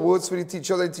 they throw words for the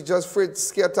teachers and the teachers afraid,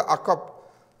 scared to act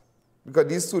up because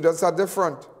these students are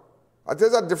different.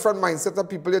 There's a different mindset of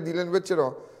people you're dealing with, you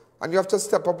know, and you have to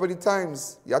step up with the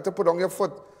times. You have to put down your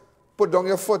foot. Put down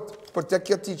your foot. Protect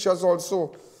your teachers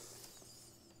also.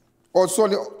 Also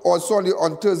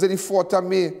on Thursday, the 4th of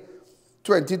May,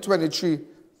 2023,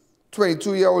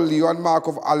 22-year-old Leon Mark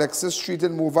of Alexis Street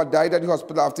in Mova died at the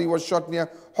hospital after he was shot near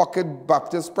Hockett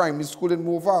Baptist Primary School in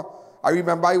Mova. I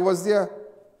remember I was there.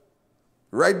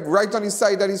 Right on the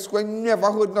side of the school. I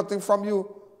never heard nothing from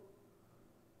you.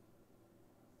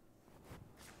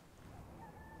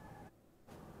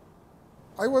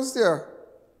 I was there.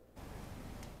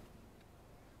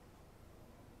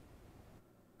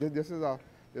 This is a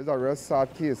real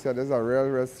sad case here. This is a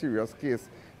real serious case.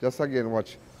 Just again,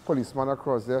 watch policemen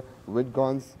across there with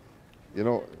guns. You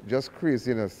know, just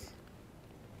craziness.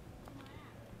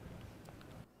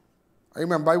 I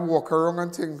remember I walk around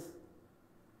and think,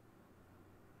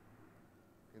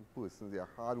 in person, they are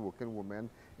hard-working women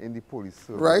in the police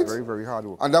service. Right? Very, very hard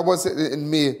work. And that was in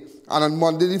May. And on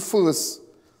Monday the 1st,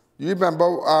 you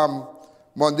remember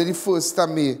Monday the 1st of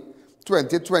May,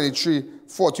 2023,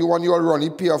 41-year-old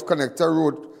Ronnie P. of Connector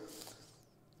Road,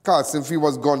 Carlson Fee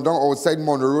was gunned down outside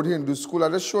Monroe Road Hindu School. I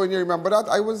just showing you, remember that?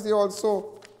 I was there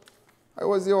also.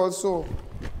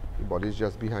 The body's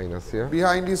just behind us here.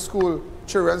 Behind the school,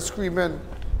 children screaming.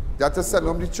 They had to send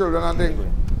home the children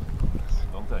and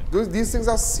these things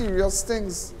are serious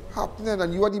things happening,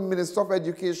 and you are the Minister of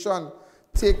Education.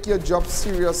 Take your job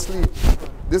seriously.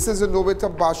 This is no way to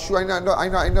bash you.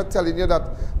 I'm not telling you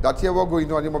that here we're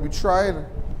going on. You must be trying.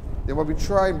 You must be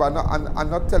trying, but I'm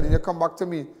not telling you, come back to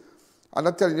me. I'm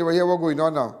not telling you here we're going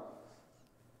on now.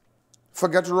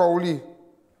 Forget Rawle.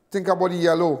 Think about the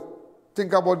yellow.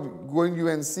 Think about going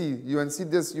UNC. UNC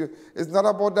this. It's not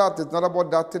about that. It's not about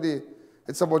that today.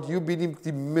 It's about you being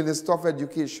the Minister of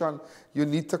Education. You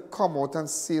need to come out and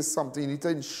say something. You need to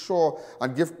ensure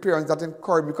and give parents that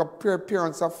encouragement, because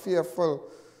parents are fearful.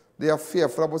 They are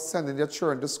fearful about sending their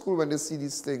children to school when they see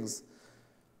these things.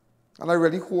 And I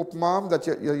really hope, Mom, that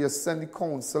you send the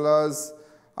counselors.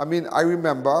 I mean, I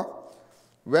remember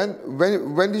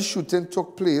when the shooting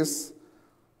took place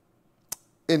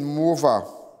in Mova,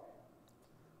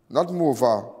 not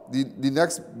Mova, the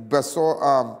next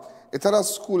Besseau, it had a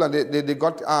school, and they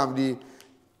got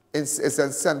it's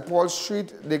in St. Paul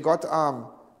Street. They got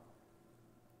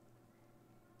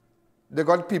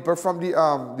people from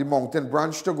the mountain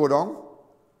branch to go down.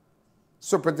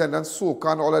 Superintendent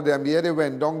Soka and all of them, they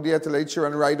went down there to let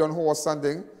children ride on horse and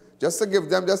thing, just to give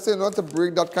them, just not to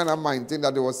break that kind of mind thing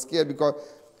that they were scared, because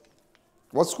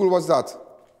what school was that?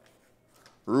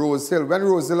 Rose Hill. When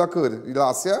Rose Hill occurred?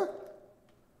 Last year?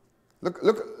 Look,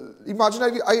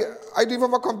 imagine I do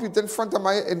have a computer in front of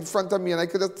me and I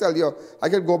could just tell you, I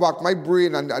could go back my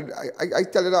brain and I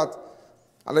tell you that.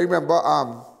 And I remember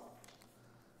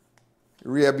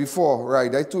year before,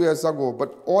 right, 2 years ago,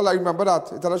 but all I remember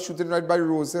that, it had a shooting right by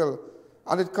Rose Hill.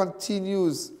 And it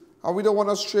continues. And we don't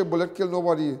want a stray bullet kill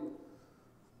nobody. You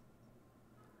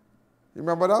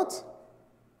remember that?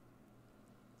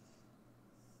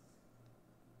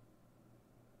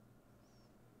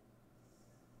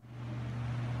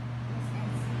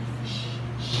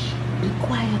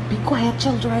 Be quiet,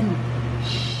 children.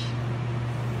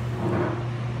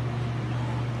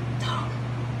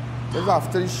 Just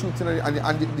after the shooting,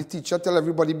 and the teacher tell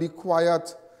everybody be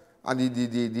quiet, and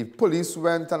the police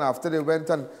went, and after they went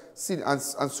and seen and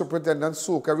Superintendent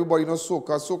Soka, everybody knows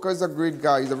Soka. Soka is a great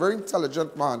guy. He's a very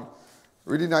intelligent man,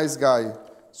 really nice guy,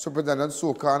 Superintendent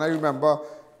Soka. And I remember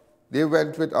they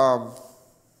went with a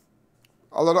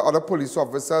lot of other police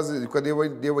officers because they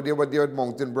were there at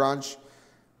Mountain Branch.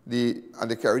 And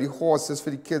they carried the horses for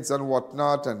the kids and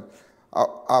whatnot. And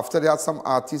after they had some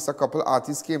artists, a couple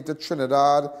artists came to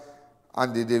Trinidad,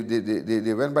 and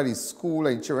they went by the school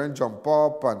and children jump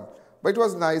up. But it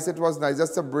was nice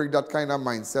just to break that kind of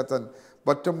mindset.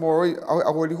 But tomorrow,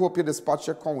 I really hope you dispatch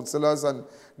your counselors and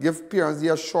give parents the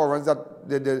assurance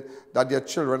that their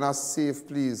children are safe,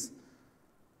 please.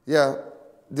 Yeah,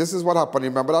 this is what happened.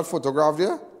 Remember that photograph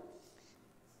there?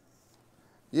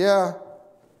 Yeah.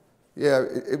 Yeah,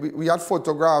 we had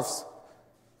photographs.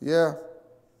 Yeah.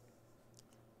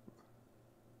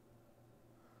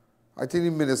 I think the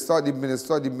minister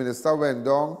went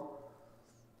down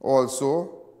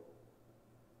also.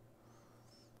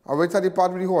 I went at the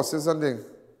part with the horses and things.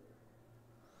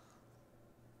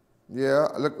 Yeah,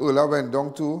 look, Ola went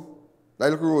down too.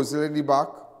 Like look, Rosie in the back.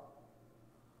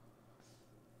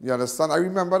 You understand? I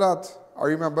remember that.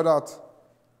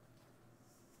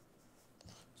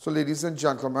 So, ladies and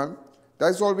gentlemen,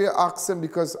 that's all we're asking,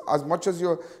 because as much as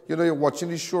you're watching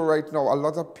the show right now, a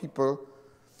lot of people,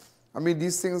 I mean,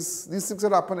 these things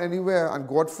that happen anywhere, and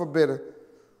God forbid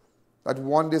that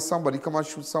one day somebody come and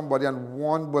shoot somebody and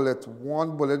one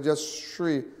bullet just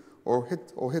stray or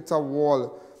hit a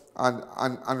wall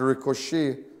and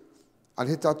ricochet and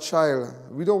hit a child.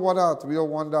 We don't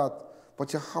want that.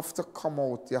 But you have to come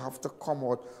out.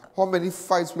 How many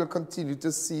fights we'll continue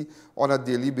to see on a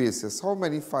daily basis? How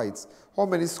many fights? How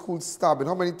many school stabbing?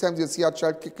 How many times you see a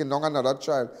child kicking down another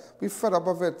child? We're fed up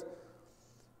of it.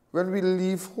 When we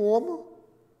leave home,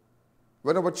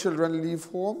 when our children leave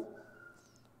home,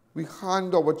 we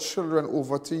hand our children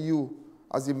over to you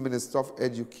as the Minister of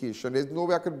Education. There's no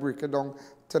way I could break it down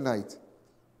tonight.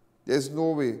 There's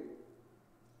no way.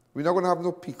 We're not going to have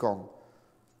no peacock.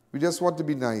 We just want to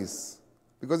be nice.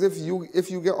 Because if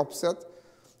you get upset,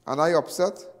 and I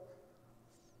upset,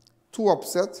 too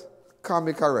upset can't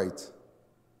make a right.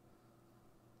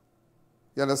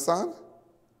 You understand?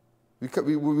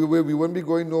 We won't be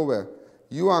going nowhere.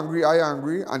 You angry, I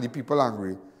angry, and the people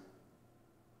angry.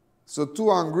 So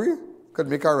too angry could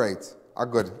make a right. A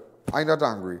good. I'm not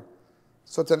angry.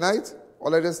 So tonight,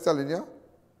 all I'm just telling you,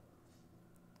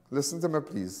 listen to me,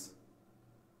 please.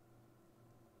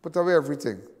 Put away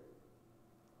everything.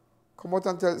 Come out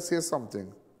and say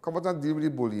something. Come out and deal with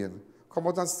the bullying. Come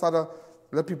out and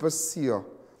let people see you.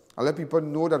 And let people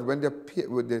know that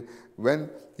when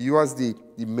you as the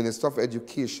Minister of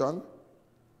Education,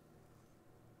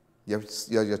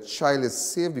 your child is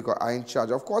safe because I'm in charge.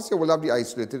 Of course, you will have the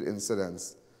isolated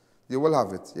incidents. You will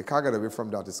have it. You can't get away from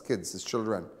that. It's kids, it's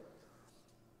children,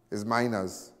 it's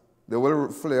minors. They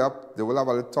will flare up. They will have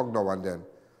a little talk now and then.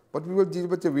 But we will deal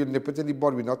with it. We'll nip it in the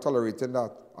bud. We're not tolerating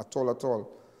that at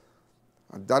all.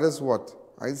 And that is what.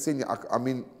 I ain't saying, I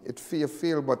mean, it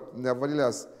fail, but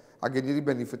nevertheless, I give you the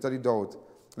benefit of the doubt.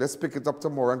 Let's pick it up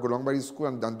tomorrow and go along by the school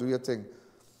and do your thing.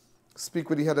 Speak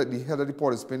with the head of the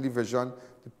Port-of-Spain division,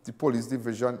 the police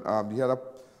division, the head of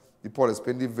the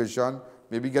Port-of-Spain division.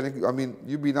 Maybe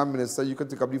you being a minister, you can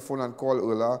take up the phone and call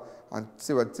Ola and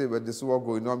say what this is what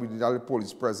going on. We need all the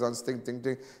police presence, thing.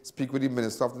 Speak with the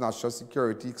Minister of National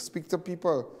Security. Speak to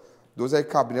people. Those are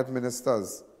cabinet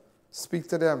ministers. Speak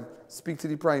to them. Speak to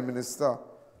the Prime Minister.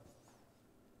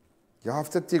 You have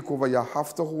to take over. You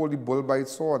have to hold the bull by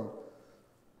its horn.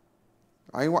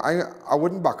 I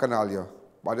wouldn't bacchanal you,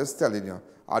 but I'm just telling you.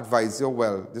 I advise you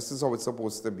well. This is how it's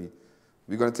supposed to be.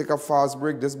 We're going to take a fast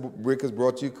break. This break is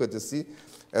brought to you courtesy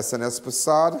SNS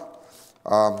Passad,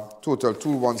 Total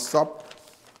Tool One Stop,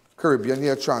 Caribbean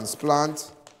Hair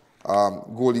Transplant,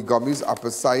 Goldie Gummies,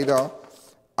 Apple Cider,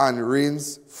 and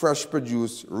Rain's Fresh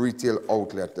Produce Retail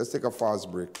Outlet. Let's take a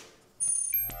fast break.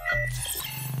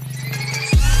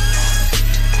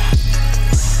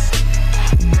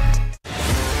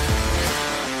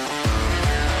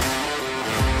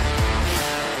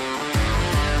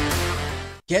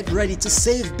 Get ready to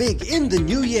save big in the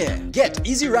new year. Get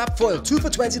Easy Wrap Foil 2 for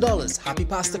 $20, Happy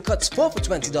Pasta Cuts 4 for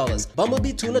 $20,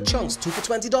 Bumblebee Tuna Chunks 2 for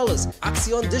 $20,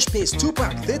 Axion Dish Paste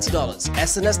 2-pack $30,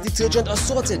 SNS Detergent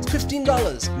Assorted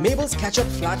 $15, Mabel's Ketchup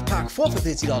Flat Pack 4 for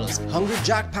 $30, Hungry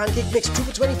Jack Pancake Mix 2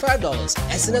 for $25,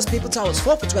 SNS Paper Towels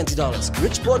 4 for $20,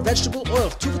 Richboard Vegetable Oil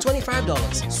 2 for $25,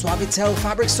 Suavitel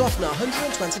Fabric Softener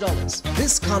 $120.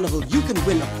 This carnival you can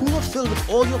win a cooler filled with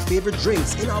all your favorite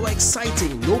drinks in our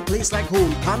exciting No Place Like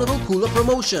Home Carnival Cooler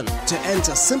promotion. To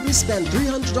enter, simply spend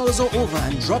 $300 or over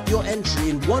and drop your entry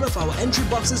in one of our entry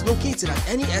boxes located at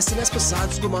any SNS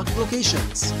Passage supermarket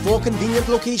locations. 4 convenient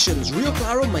locations: Rio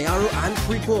Claro, Mayaro and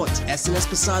Freeport. SNS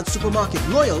Passage Supermarket,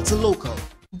 loyal to local.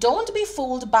 Don't be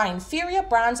fooled by inferior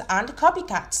brands and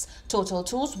copycats. Total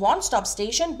Tools One-Stop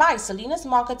Station by Salinas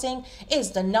Marketing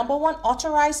is the #1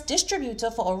 authorized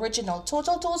distributor for original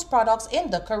Total Tools products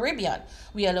in the Caribbean.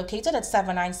 We are located at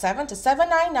 797 to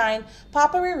 799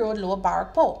 Palmyra Road, Lower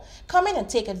Barrackport. Come in and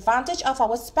take advantage of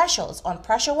our specials on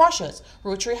pressure washers,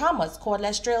 rotary hammers,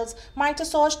 cordless drills, miter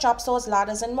saws, chop saws,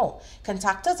 ladders, and more.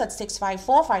 Contact us at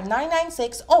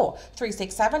 654-5996 or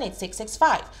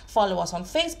 367-8665. Follow us on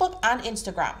Facebook and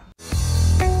Instagram.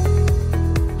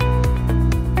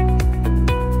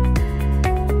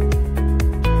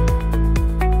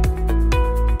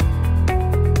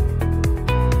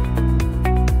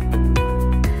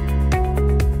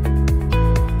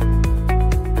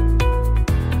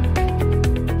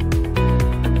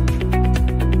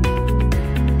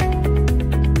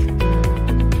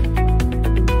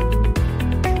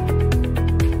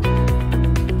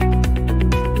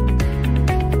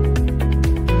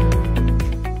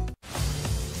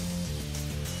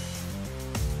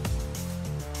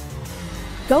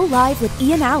 Go live with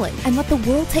Ian Allen and let the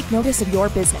world take notice of your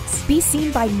business. Be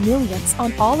seen by millions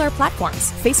on all our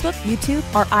platforms: Facebook, YouTube,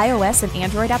 our iOS and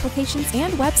Android applications,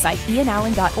 and website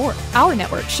ianallen.org. Our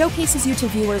network showcases you to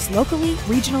viewers locally,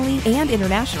 regionally, and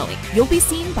internationally. You'll be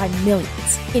seen by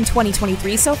millions. In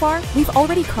 2023 so far, we've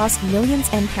already crossed millions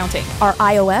and counting. Our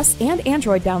iOS and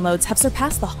Android downloads have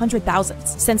surpassed the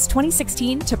 100,000s. Since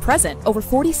 2016 to present, over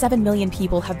 47 million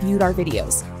people have viewed our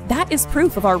videos. That is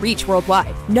proof of our reach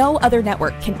worldwide. No other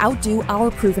network can outdo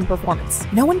our proven performance.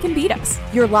 No one can beat us.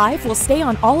 Your live will stay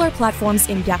on all our platforms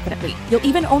indefinitely. You'll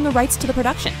even own the rights to the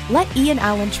production. Let Ian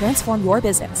Allen transform your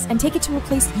business and take it to a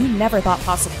place you never thought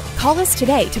possible. Call us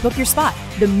today to book your spot.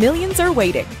 The millions are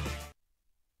waiting.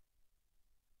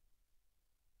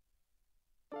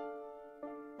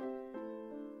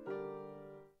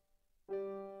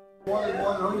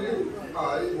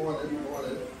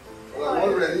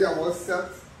 Already, I'm all set.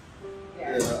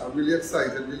 Yeah, I'm really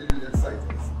excited, really excited.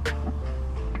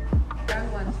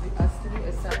 Dan wants us to do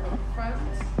a set from front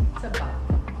to back.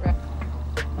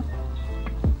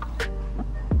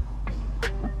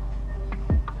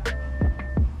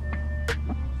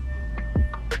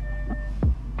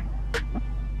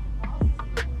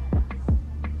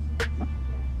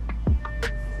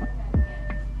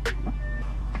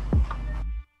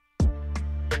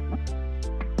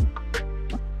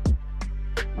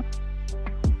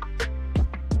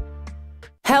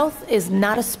 Health is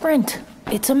not a sprint,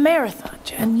 it's a marathon,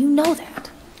 and you know that.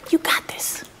 You got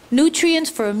this. Nutrients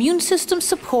for immune system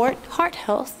support, heart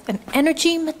health, and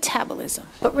energy metabolism.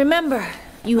 But remember,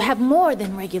 you have more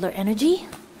than regular energy.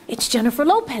 It's Jennifer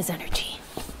Lopez energy.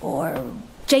 Or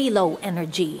J-Lo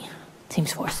energy.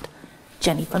 Seems forced.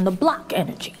 Jenny from the Block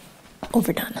energy.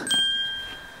 Overdone.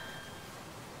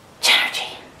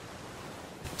 Jenergy.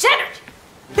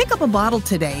 Pick up a bottle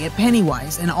today at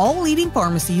Pennywise and all leading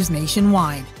pharmacies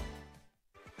nationwide.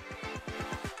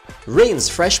 Rain's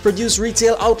Fresh Produce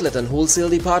Retail Outlet and Wholesale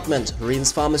Department,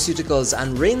 Rain's Pharmaceuticals,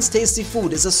 and Rain's Tasty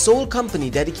Food is a sole company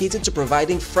dedicated to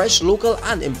providing fresh, local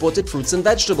and imported fruits and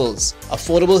vegetables.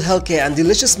 Affordable healthcare and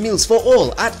delicious meals for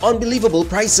all at unbelievable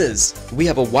prices. We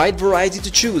have a wide variety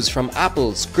to choose from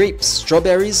apples, grapes,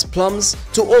 strawberries, plums,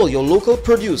 to all your local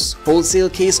produce. Wholesale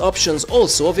case options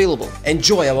also available.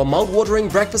 Enjoy our mouth-watering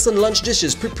breakfast and lunch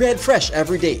dishes prepared fresh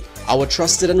every day. Our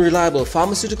trusted and reliable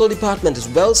pharmaceutical department is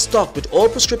well stocked with all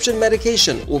prescription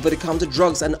medication, over-the-counter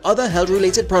drugs and other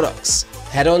health-related products.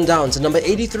 Head on down to number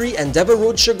 83 Endeavour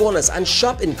Road, Chaguanas and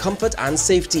shop in comfort and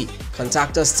safety.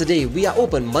 Contact us today. We are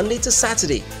open Monday to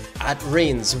Saturday. At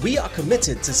Rains, we are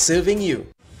committed to serving you.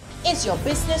 Is your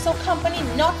business or company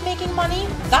not making money?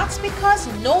 That's because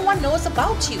no one knows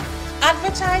about you.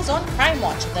 Advertise on Crime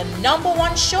Watch, the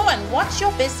 #1 show, and watch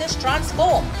your business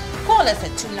transform. Call us at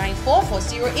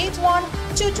 294-4081,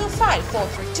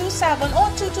 225-4327 or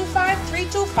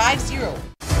 225-3250.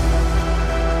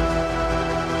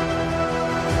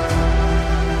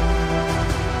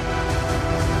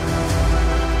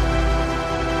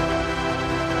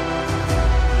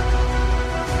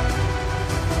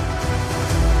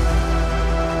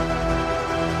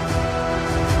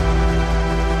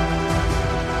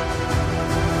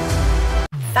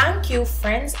 Thank you,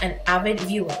 friends and avid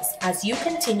viewers, as you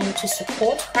continue to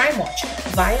support Crime Watch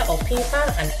via our PayPal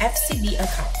and FCB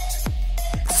account.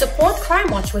 Support Crime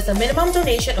Watch with a minimum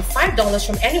donation of $5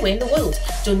 from anywhere in the world.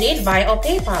 Donate via our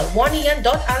PayPal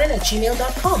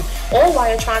 1ian.allen@gmail.com or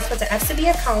wire transfer to FCB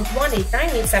account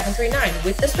 1898739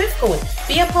 with the SWIFT code.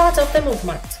 Be a part of the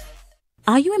movement.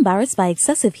 Are you embarrassed by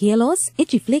excessive hair loss,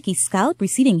 itchy flaky scalp,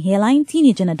 receding hairline,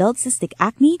 teenage and adult cystic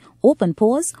acne, open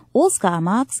pores, all scar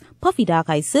marks, puffy dark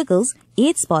eye circles,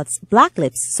 age spots, black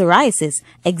lips, psoriasis,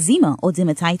 eczema or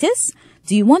dermatitis?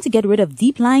 Do you want to get rid of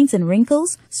deep lines and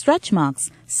wrinkles, stretch marks,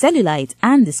 cellulite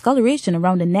and discoloration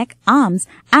around the neck, arms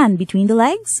and between the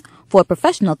legs? For a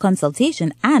professional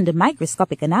consultation and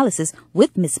microscopic analysis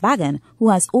with Miss Bagan, who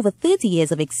has over 30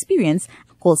 years of experience,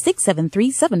 call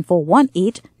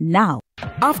 673-7418 now.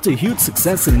 After huge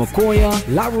success in Mokoya,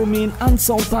 La Romaine and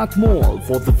South Park Mall,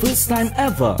 for the first time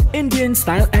ever, Indian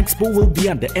Style Expo will be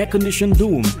at the air-conditioned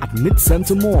dome at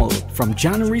Mid-Center Mall from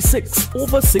January 6th.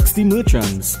 Over 60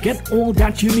 merchants. Get all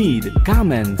that you need: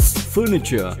 garments,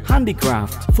 furniture,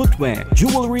 handicraft, footwear,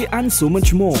 jewelry and so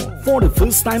much more. For the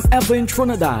first time ever in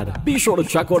Trinidad, be sure to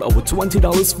check out our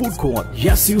 $20 food court.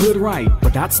 Yes, you heard right,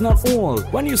 but that's not all.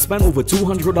 When you spend over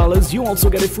 $200, you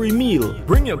also get a free meal.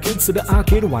 Bring your kids to the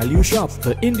arcade while you shop.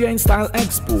 The Indian Style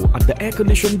Expo at the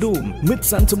air-conditioned dome,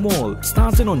 Mid-Center Mall,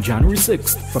 starting on January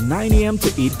 6th from 9 a.m. to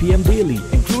 8 p.m. daily,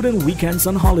 including weekends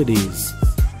and holidays.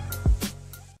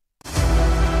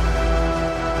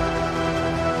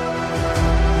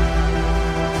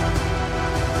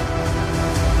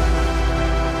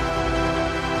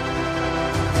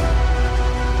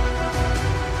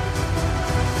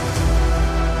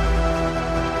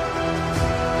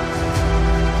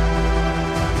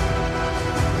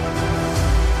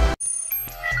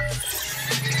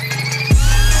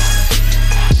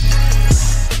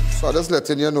 I'm just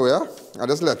letting you know, yeah? I'm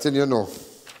just letting you know.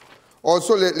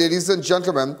 Also, ladies and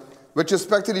gentlemen, with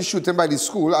respect to the shooting by the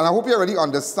school, and I hope you already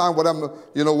understand what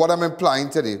I'm implying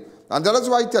today. And that is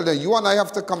why I tell them, you and I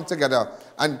have to come together,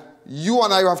 and you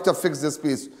and I have to fix this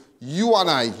place. You and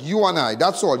I,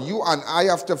 that's all. You and I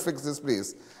have to fix this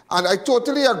place. And I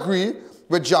totally agree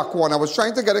with Jack Warner. I was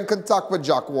trying to get in contact with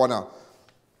Jack Warner.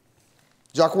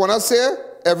 Jack Warner say,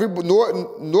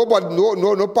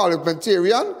 no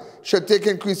parliamentarian should take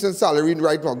increase in salary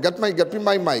right now. Get me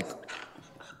my mic.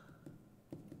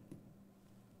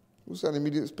 Who's sending me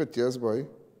these pictures, boy?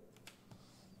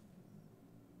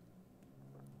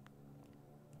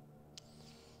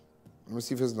 Let me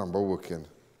see if his number working.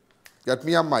 Get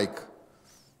me a mic.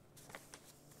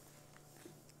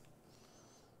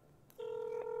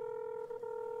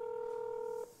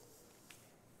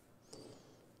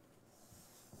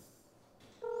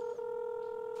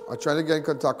 I'm trying to get in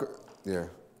contact. Yeah.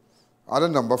 I had a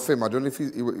number for him. I don't know if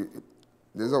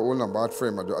there's an old number I had for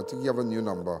him. I think you have a new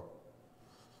number.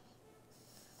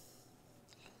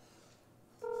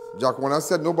 Jack Warner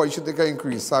said nobody should take an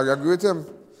increase. I agree with him.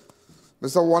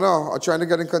 Mr. Warner, I'm trying to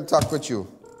get in contact with you.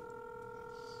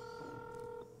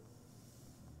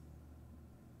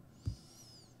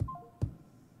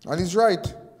 And he's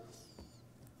right.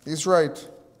 He's right.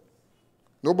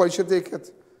 Nobody should take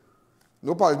it.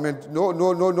 No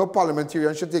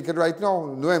parliamentarian should take it right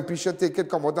now. No MP should take it.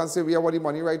 Come out and say we have all the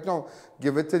money right now.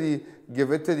 Give it to the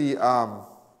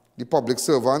public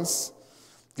servants.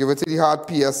 Give it to the hard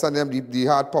PS and them, the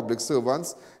hard public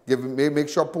servants. Make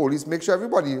sure police, make sure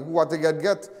everybody who want to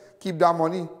get. Keep that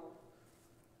money.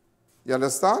 You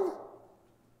understand?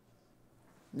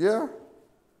 Yeah.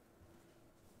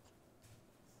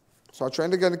 So I'm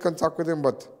trying to get in contact with him,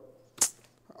 but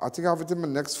I think I have it in my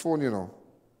next phone, you know.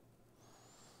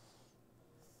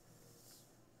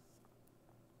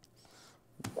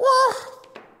 What?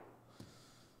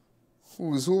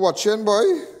 Who watching,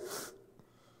 boy?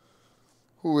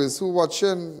 Who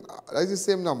watching? That's the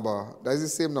same number. That's the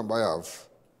same number I have.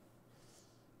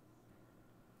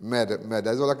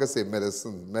 That's all I can say.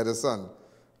 Medicine.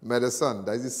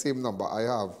 That's the same number I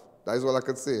have. That's all I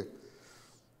can say.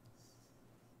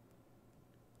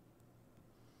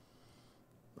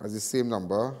 That's the same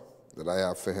number that I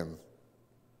have for him.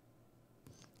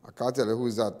 I can't tell you who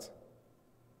is that.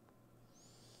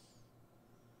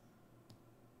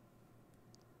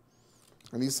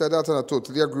 And he said that, and I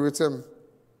totally agree with him.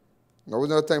 Now was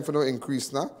not time for no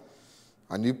increase now.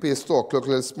 And you pay store clerk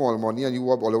little small money, and you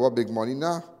have all over big money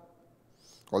now.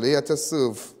 All you have to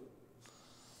serve.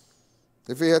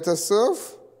 If he had to serve,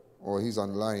 oh, he's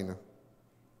online.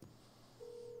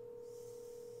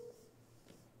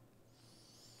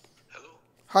 Hello.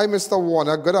 Hi, Mr.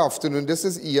 Warner. Good afternoon. This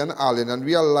is Ian Alleyne, and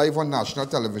we are live on national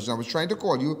television. I was trying to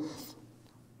call you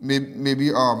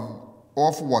maybe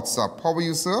Off WhatsApp. How are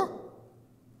you, sir?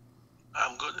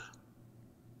 I'm good.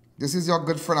 This is your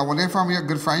good friend. I wonder if I'm your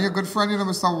good friend. Your good friend, you know,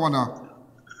 Mr. Warner.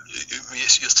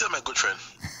 You're still my good friend.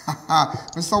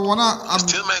 Mr. Warner, You're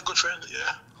still my good friend,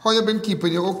 yeah. How you been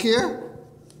keeping? You okay?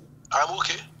 I'm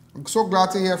okay. I'm so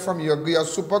glad to hear from you. You're a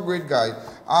super great guy.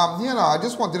 You know, I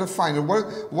just wanted to find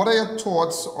out what are your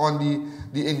thoughts on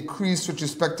the increase with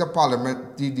respect to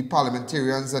Parliament, the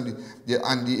parliamentarians and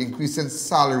the increase in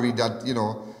salary that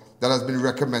that has been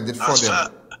recommended for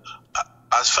them.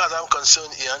 As far as I'm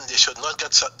concerned, Ian, they should not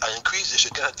get an increase, they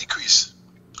should get a decrease.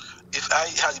 If I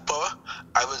had the power,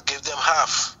 I would give them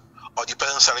half of the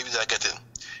present salary they are getting.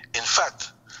 In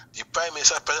fact, the Prime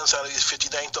Minister's present salary is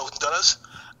 $59,000.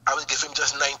 I will give him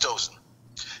just $9,000.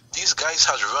 These guys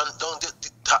have run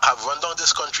down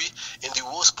this country in the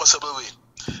worst possible way.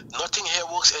 Nothing here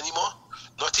works anymore.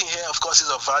 Nothing here, of course, is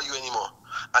of value anymore.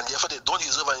 And therefore, they don't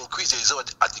deserve an increase, they deserve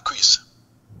a decrease.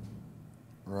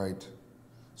 Right.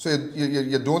 So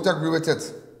you don't agree with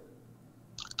it?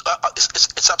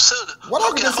 It's absurd. What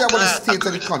have you to say about the state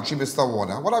of the country, Mr.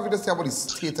 Warner? What have you to say about the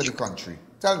state of the country?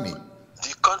 Tell me.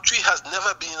 The country has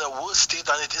never been in a worse state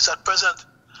than it is at present.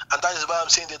 And that is why I'm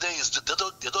saying they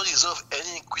don't deserve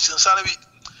any increase in salary.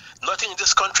 Nothing in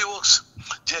this country works.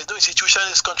 There is no institution in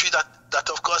this country that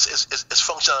of course, is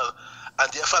functional.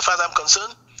 And therefore, as far as I'm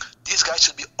concerned, these guys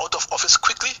should be out of office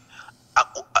quickly,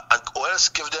 or else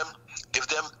give them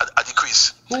a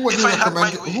decrease. Who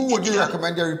would you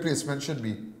recommend their replacement should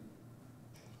be?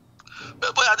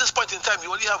 But at this point in time,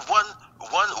 you only have one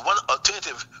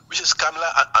alternative, which is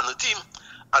Kamala and the team.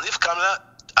 And if Kamala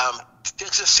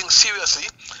takes this thing seriously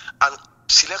and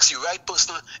selects the right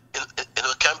person in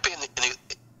her campaign in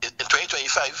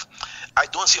 2025, I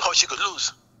don't see how she could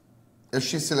lose. If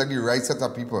she selects the right set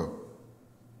of people?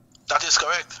 That is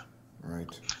correct. Right.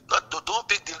 Don't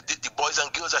pick the boys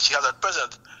and girls that she has at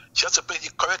present. She has to pick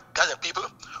the correct kind of people.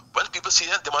 When people see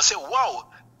them, they must say,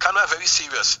 wow, Kamala very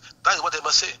serious. That is what they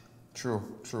must say. True.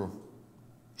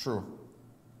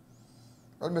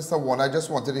 Well, Mr. Warner, I just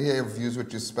wanted to hear your views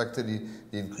with respect to the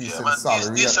increase in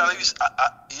salary. These salaries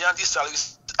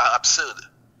are absurd.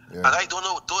 Yeah. And I don't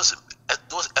know, those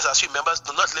SSU members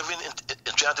are not living in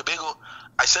Trinidad and Tobago.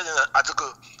 I said in an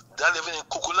article, they are living in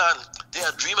Kukulan. They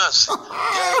are dreamers.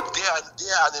 they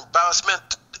are an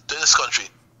embarrassment to this country.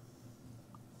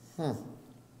 Well,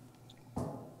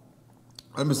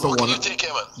 Mr. Warner, you take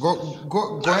care, man.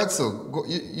 Go ahead, sir.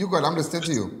 You go ahead. I'm listening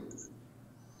to you.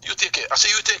 You take care. I say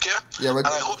you take care. Yeah, and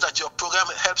I hope that your program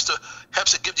helps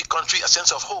to give the country a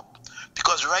sense of hope.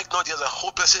 Because right now there's a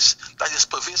hopelessness that is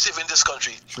pervasive in this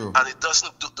country. True. And it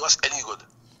doesn't do us any good.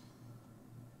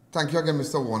 Thank you again,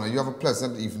 Mr. Warner. You have a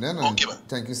pleasant evening. And okay, man.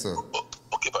 Thank you, sir.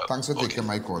 Okay, man. Thanks for taking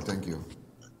my call. Thank you.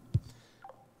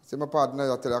 See, my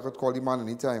partner, I tell you, I could call the man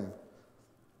anytime.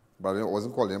 But I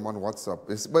wasn't calling him on WhatsApp.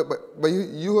 But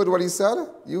you heard what he said?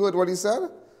 You heard what he said?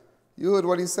 You heard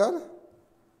what he said?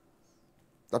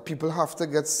 That people have to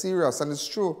get serious, and it's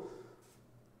true.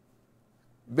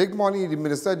 Big money, the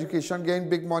Minister of Education getting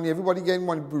big money, everybody getting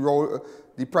money.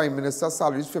 The Prime Minister's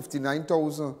salary is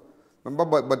 $59,000.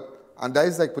 Remember, and that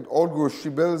is like with all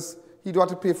grocery bills. He don't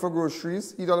have to pay for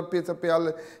groceries. He don't have to pay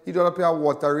a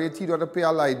water rate. He don't have to pay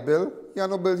a light bill. He has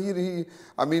no bill.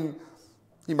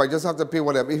 He might just have to pay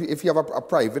whatever. If you have a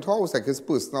private house, like his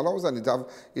personal house, and it have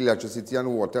electricity and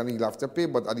water, and he'll have to pay.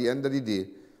 But at the end of the day,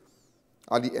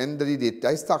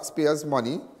 that's taxpayers'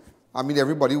 money.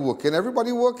 Everybody working.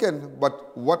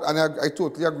 But what, and I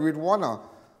totally agree with Warner.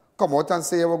 Come out and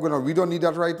say, we don't need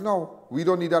that right now. We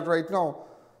don't need that right now.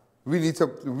 We need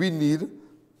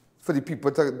for the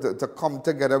people to come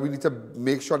together. We need to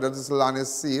make sure that this land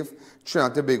is safe.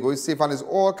 Trinidad and Tobago is safe. And it's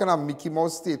all kind of Mickey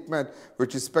Mouse statement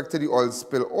with respect to the oil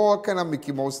spill. All kind of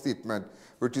Mickey Mouse statement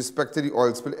with respect to the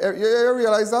oil spill. You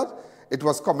realize that? It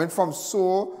was coming from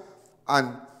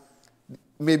and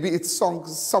maybe it sunk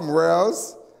somewhere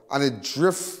else, and it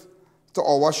drift to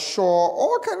our shore,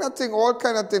 all kind of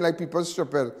thing, like people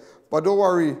stupid. But don't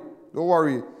worry.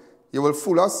 You will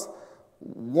fool us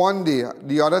one day,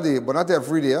 the other day, but not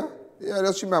every day. Yeah,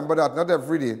 just remember that, not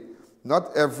every day.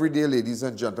 Not every day, ladies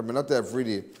and gentlemen, not every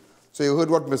day. So you heard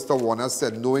what Mr. Warner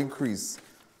said, no increase.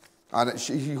 And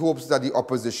he hopes that the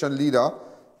opposition leader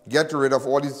get rid of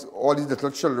all these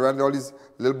little children, all these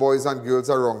little boys and girls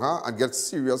around her, and get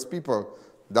serious people.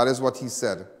 That is what he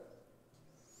said.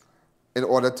 In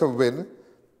order to win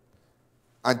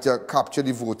and to capture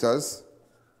the voters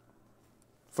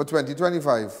for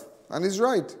 2025. And he's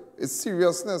right. It's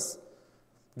seriousness.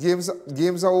 Games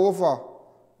are over.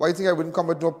 Why do you think I wouldn't come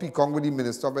with no peacock with the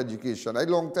Minister of Education? A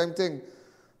long time thing.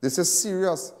 This is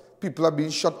serious. people are being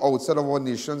shot outside of our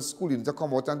nation's school. You need to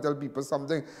come out and tell people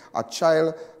something. A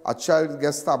child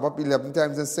gets stabbed up 11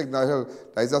 times in Signal Hill.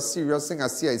 That is a serious thing, a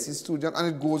CIC student,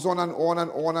 and it goes on and on and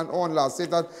on and on. Last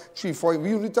night at 3, 4,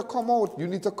 you need to come out. You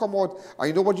need to come out. And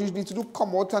you know what you need to do?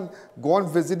 Come out and go and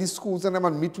visit the schools and them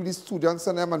and meet with the students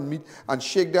and them and meet and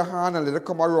shake their hand and let them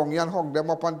come around you and hug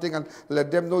them up and thing and let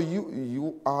them know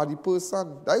you are the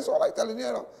person. That is all I'm telling you.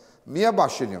 You know? Me a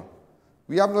bashing you.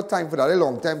 We have no time for that. A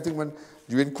long time thing when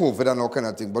during COVID and all kind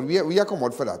of thing. But we are come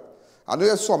out for that. I know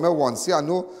you saw me once. Yeah,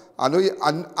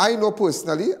 I know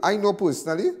personally,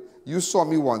 you saw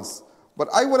me once. But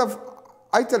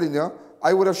I telling you,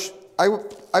 I would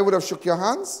have shook your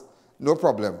hands, no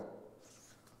problem.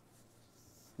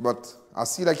 But I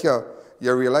see like you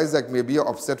realize like maybe you're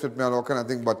upset with me and all kind of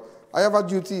thing. But I have a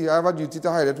duty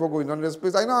to highlight what's going on in this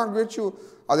place. I know I'm angry at you.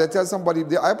 As I tell somebody,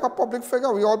 I'm a public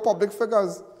figure. We all public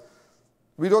figures.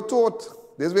 We don't tote.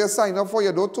 There's where you sign up for.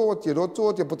 You don't tote.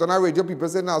 You put on a radio, people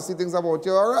say nasty things about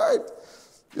you. All right.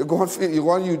 You go on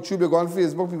YouTube, you go on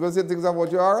Facebook, people say things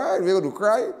about you. All right. We're going to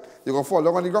cry. You're going to fall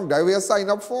down on the ground. That's where you sign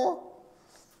up for.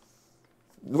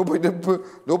 Nobody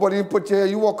put you here.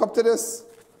 You walk up to this.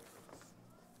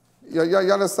 You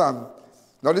understand?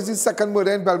 Now this is second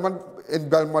murder in Belmont.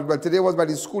 Well, today was by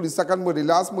the school. The second murder, the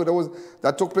last murder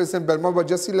that took place in Belmont, but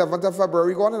just 11th of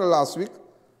February, gone in the last week.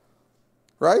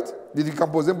 Right? The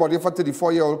decomposing body of a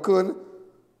 34-year-old Kern,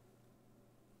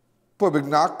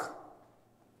 Perbignac,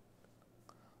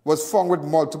 was found with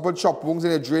multiple chop wounds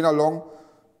in a drain along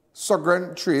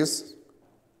Sogren Trace.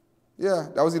 Yeah,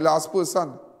 that was the last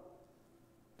person.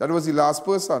 That was the last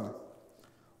person.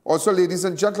 Also, ladies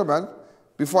and gentlemen,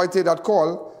 before I take that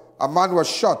call, a man was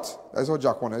shot. That's how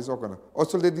Jack wanted.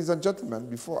 Also, ladies and gentlemen,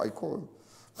 before I call.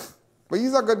 But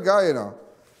he's a good guy, you know.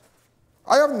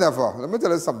 I have never, let me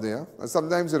tell you something, yeah? And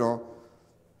sometimes, you know,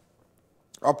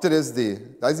 up to this day,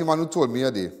 that's the man who told me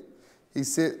a day. He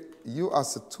said, you are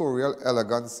sartorial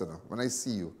elegance, you know, when I see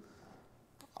you.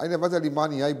 I never tell the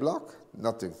man he eye black,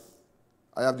 nothing.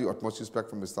 I have the utmost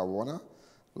respect for Mr. Warner,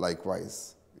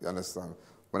 likewise. You understand?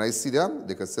 When I see them,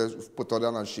 they can say, put out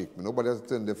down and shake me. Nobody has to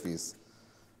turn their face.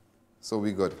 So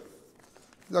we good.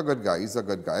 He's a good guy. He's a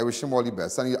good guy. I wish him all the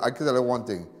best. And I can tell you one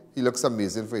thing. He looks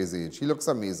amazing for his age. He looks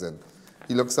amazing.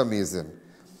 He looks amazing.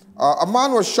 A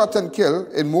man was shot and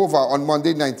killed in Morvant on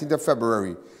Monday, 19th of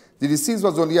February. The deceased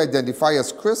was only identified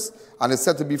as Chris and is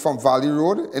said to be from Valley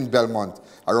Road in Belmont.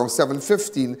 Around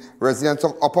 7:15, residents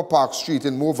of Upper Park Street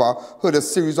in Morvant heard a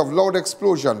series of loud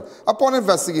explosions. Upon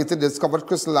investigating, they discovered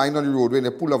Chris lying on the roadway in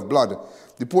a pool of blood.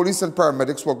 The police and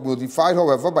paramedics were notified.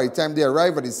 However, by the time they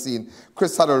arrived at the scene,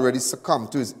 Chris had already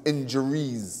succumbed to his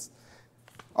injuries.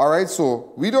 All right,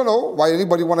 so we don't know why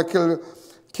anybody want to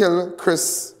kill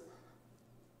Chris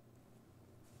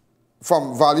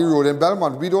from Valley Road in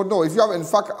Belmont. We don't know. If you have, in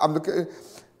fact, I'm looking,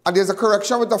 and there's a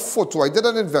correction with the photo. I did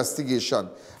an investigation.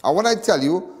 And when I tell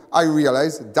you, I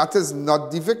realized that is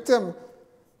not the victim.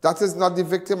 That is not the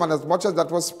victim. And as much as that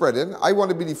was spreading, I want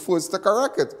to be the first to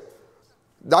correct it.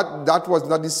 That was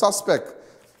not the suspect.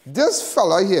 This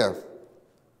fella here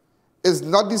is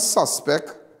not the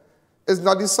suspect. Is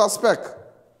not the suspect.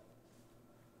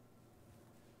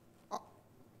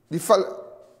 The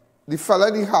fella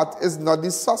in the hat is not the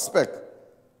suspect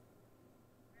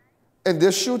in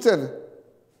this shooting.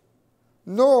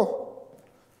 No,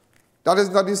 that is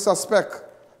not the suspect.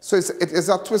 So it is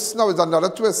a twist now. It's another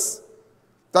twist.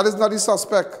 That is not the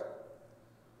suspect.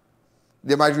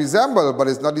 They might resemble, but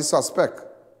it's not the suspect.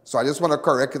 So I just want to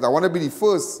correct it. I want to be the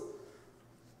first.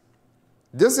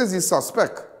 This is the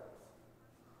suspect.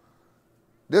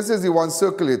 This is the one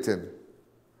circulating.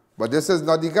 But this is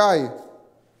not the guy.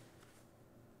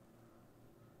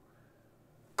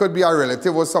 Could be a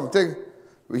relative or something.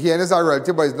 Here is a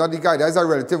relative, but it's not the guy. That is a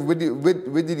relative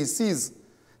with the deceased.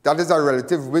 That is a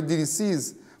relative with the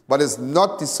deceased. But it's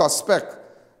not the suspect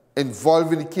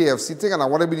involved in the KFC thing, and I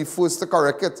want to be the first to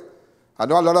correct it. I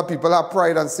know a lot of people have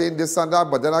pride and saying this and that,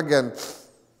 but then again,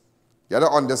 you have to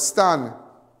understand.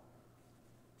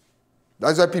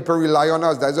 That's why people rely on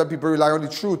us. That's why people rely on the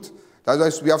truth. That's why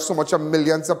we have so much of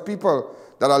millions of people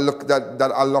that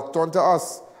are locked onto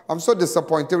us. I'm so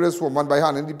disappointed with this woman by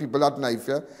handing the people that knife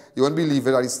here. You won't believe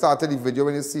it. I started the video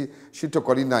when you see she took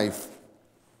out the knife.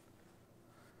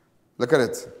 Look at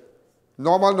it.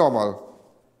 Normal, normal.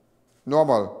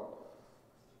 Normal.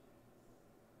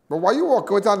 But why you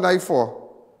walking with a knife for?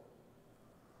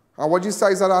 And what you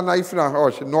size of that knife now?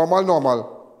 Watch. Normal,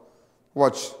 normal.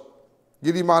 Watch.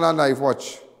 Give the man a knife,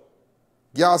 watch.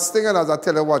 Gas stinging as I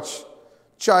tell you, watch.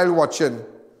 Child watching.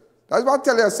 That's what I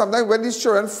tell you. Sometimes when these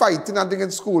children fighting and things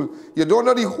in school, you don't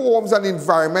know the homes and the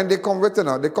environment they come with,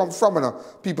 they come from,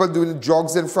 People doing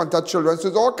drugs in front of children. So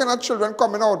it's all kind of children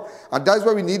coming out. And that's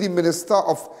why we need the Minister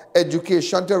of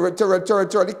Education to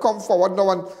really come forward now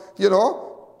and,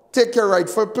 take your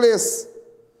rightful place.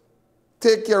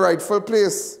 Take your rightful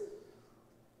place.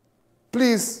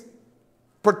 Please,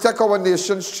 protect our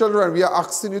nation's children. We are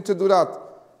asking you to do that.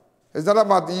 It's not a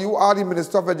matter. You are the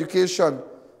Minister of Education.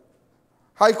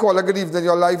 Hi, caller. Good evening.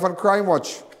 You're live on Crime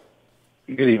Watch.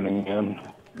 Good evening, Ian.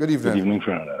 Good evening. Good evening,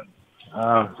 Trinidad.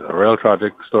 It's a real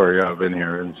tragic story I've been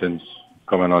hearing since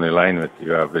coming on the line with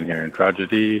you. I've been hearing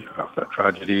tragedy after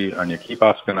tragedy, and you keep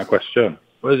asking a question.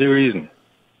 What is the reason?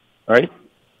 Right?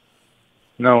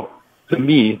 Now, to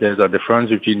me, there's a difference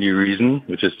between the reason,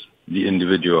 which is the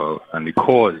individual, and the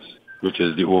cause, which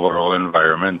is the overall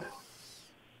environment.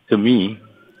 To me,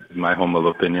 in my humble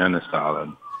opinion, Mr.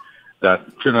 Allen,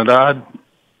 that Trinidad,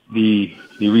 the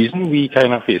reason we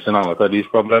kind of facing a lot of these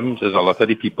problems is a lot of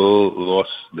the people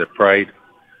lost their pride,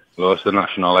 lost their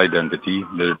national identity.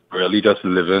 They're really just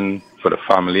living for the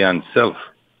family and self.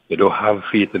 They don't have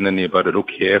faith in the neighbor. They don't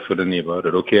care for the neighbor.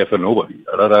 They don't care for nobody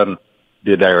other than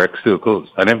their direct circles.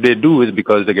 And if they do, it's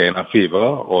because they're getting a favor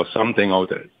or something out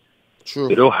there. True.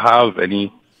 They don't have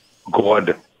any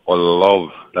God or love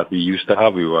that we used to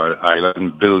have. We were an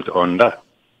island built on that.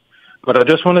 But I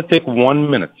just want to take 1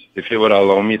 minute, if you would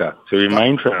allow me that, to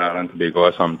remind Trinidad and Tobago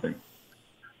or something.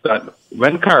 That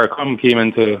when CARICOM came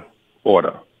into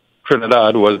order,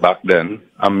 Trinidad was back then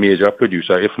a major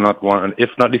producer, if not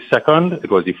the second. It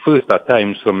was the first at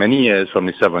times for many years from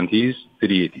the 70s to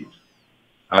the 80s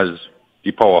as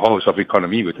the powerhouse of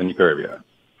economy within the Caribbean.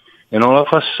 And all of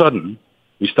a sudden,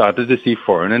 we started to see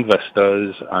foreign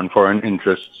investors and foreign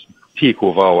interests take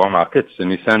over our markets in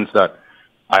the sense that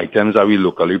items that we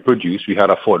locally produce, we had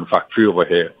a Ford factory over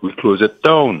here. We closed it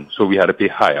down, so we had to pay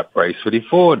higher price for the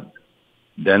Ford.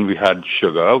 Then we had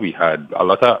sugar, we had a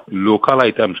lot of local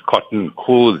items, cotton,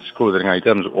 clothes, clothing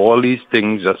items, all these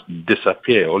things just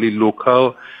disappear. All the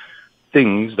local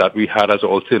things that we had as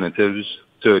alternatives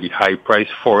to the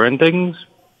high-priced foreign things,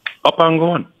 up and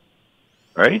gone,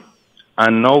 right?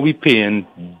 And now we're paying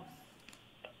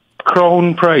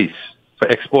crown price for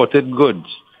exported goods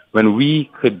when we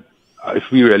could,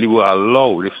 if we really were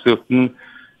allowed, if certain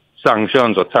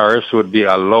sanctions or tariffs would be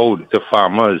allowed to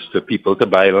farmers, to people to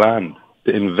buy land,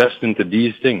 to invest into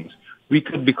these things, we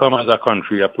could become as a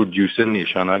country a producing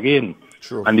nation again.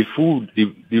 True. And the food,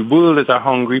 the world is a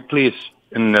hungry place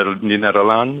in the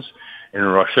Netherlands, in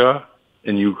Russia,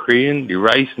 in Ukraine. The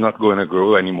rice not going to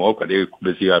grow anymore because they're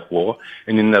busy at war.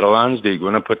 In the Netherlands, they're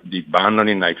going to put the ban on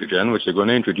the nitrogen, which they're going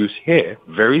to introduce here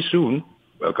very soon.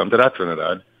 Welcome to that,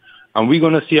 Trinidad. And we're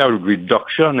going to see a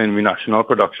reduction in the national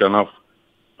production of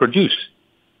produce.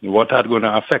 What that's going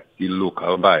to affect the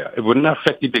local buyer. It wouldn't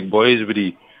affect the big boys with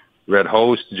the Red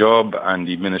House job and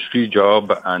the ministry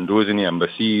job and those in the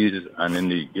embassies and in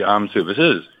the armed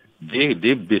services. They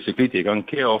basically taken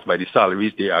care of by the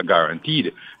salaries they are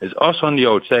guaranteed. It's us on the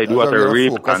outside who have to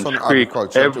rape and scrape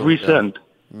every cent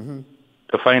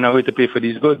to find a way to pay for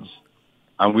these goods.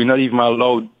 And we're not even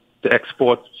allowed to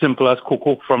export simple as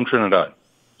cocoa from Trinidad.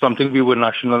 Something we were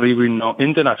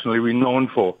internationally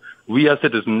renowned for. We as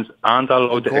citizens aren't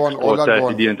allowed to export that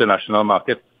to the international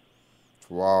market.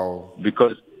 Wow.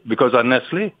 Because of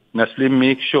Nestle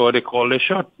make sure they call their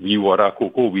shot. We want our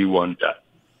cocoa, we want that.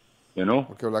 You know?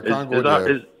 Okay, well, I can't go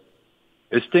there.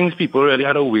 It's things people really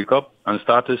had to wake up and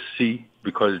start to see,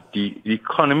 because the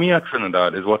economy of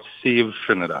Trinidad is what saves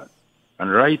Trinidad.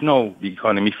 And right now, the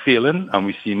economy failing, and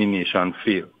we see the nation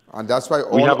fail. And that's why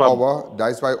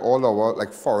all our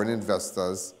like foreign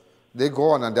investors, they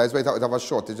go on, and that's why we have a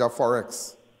shortage of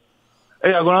forex.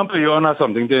 Hey, I'm going to put you on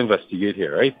something to investigate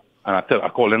here, right? And I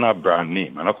call in a brand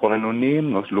name. I'm not calling no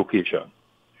name, no location.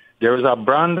 There is a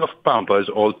brand of Pampers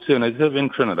alternative in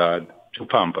Trinidad to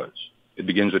Pampers. It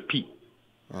begins with P.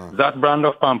 That brand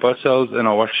of Pampers sells in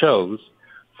our shelves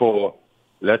for,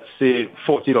 let's say,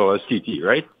 $40 TT,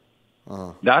 right?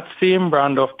 That same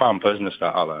brand of Pampers,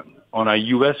 Mr. Allen, on a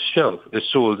U.S. shelf is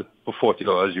sold for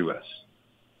 $40 U.S.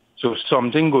 So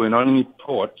something going on in the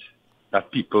port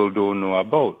that people don't know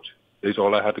about is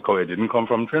all I had to cover. It didn't come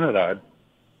from Trinidad.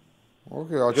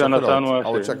 Okay, I'll check it out. I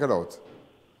will check it out.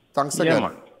 Thanks again.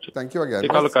 Man. Thank you again.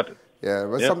 Take a look at it. Yeah,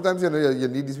 but sometimes you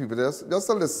need these people. Just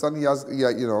to listen. He has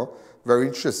very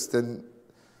interesting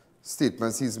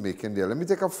statements he's making there. Let me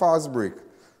take a fast break.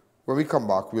 When we come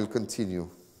back, we'll continue.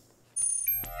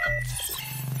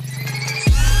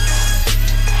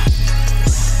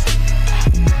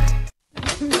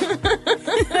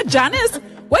 Janice,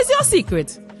 where's your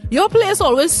secret? Your place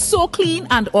always so clean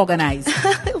and organized.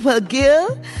 Well,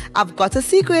 girl, I've got a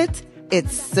secret.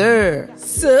 It's Sir.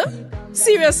 Sir?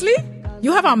 Seriously?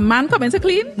 You have a man coming to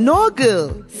clean? No,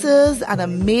 girl. Sir's an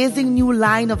amazing new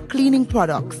line of cleaning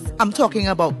products. I'm talking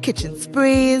about kitchen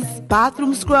sprays,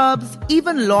 bathroom scrubs,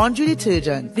 even laundry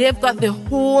detergent. They've got the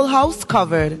whole house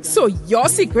covered. So your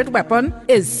secret weapon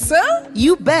is Sir?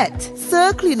 You bet.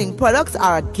 Sir cleaning products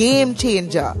are a game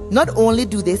changer. Not only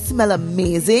do they smell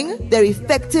amazing, they're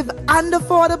effective and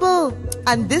affordable.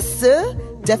 And this Sir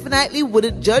definitely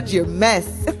wouldn't judge your mess.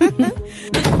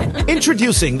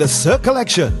 Introducing the Sir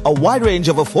Collection, a wide range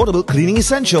of affordable cleaning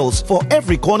essentials for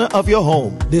every corner of your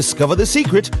home. Discover the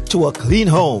secret to a clean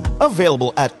home.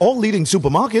 Available at all leading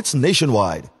supermarkets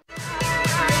nationwide.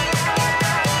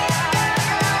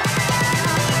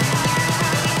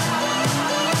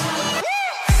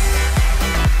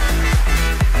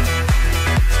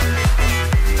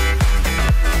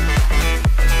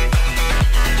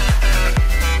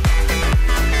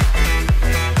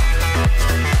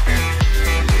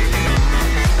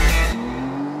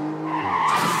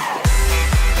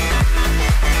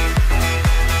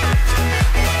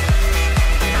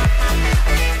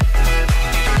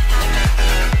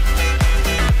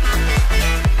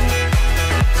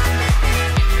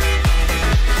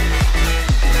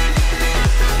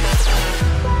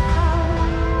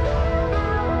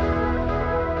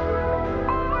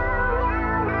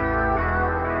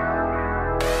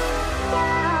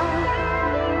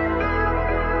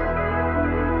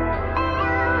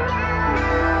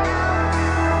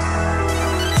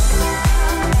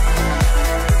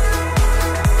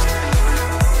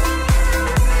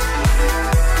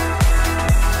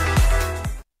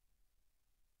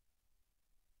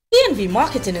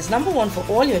 Marketing is #1 for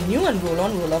all your new and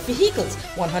roll-on roll-off vehicles.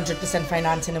 100%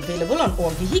 financing available on all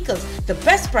vehicles. The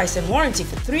best price and warranty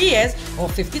for 3 years or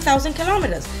 50,000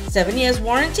 kilometers. 7 years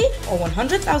warranty or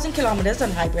 100,000 kilometers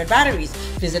on hybrid batteries.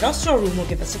 Visit our showroom or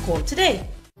give us a call today.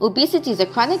 Obesity is a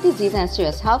chronic disease and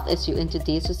serious health issue in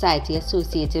today's society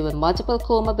associated with multiple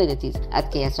comorbidities.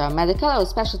 At KSR Medical, our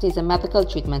specialty is the medical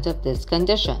treatment of this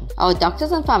condition. Our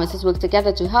doctors and pharmacists work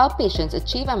together to help patients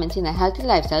achieve and maintain a healthy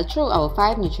lifestyle through our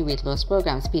 5 Nutri-Weight Loss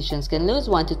programs. Patients can lose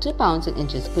 1 to 2 pounds in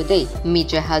inches per day.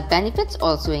 Major health benefits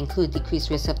also include decreased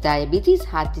risk of diabetes,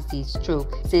 heart disease,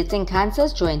 stroke, certain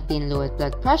cancers, joint pain, lowered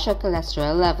blood pressure,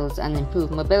 cholesterol levels, and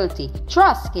improved mobility.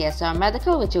 Trust KSR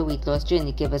Medical with your weight loss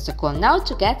journey. Give us a call now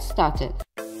to get started.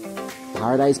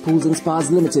 Paradise Pools and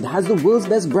Spas Limited has the world's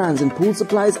best brands in pool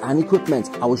supplies and equipment.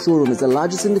 Our showroom is the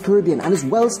largest in the Caribbean and is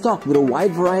well stocked with a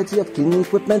wide variety of cleaning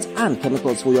equipment and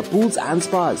chemicals for your pools and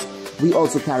spas. We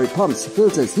also carry pumps,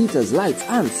 filters, heaters, lights,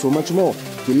 and so much more.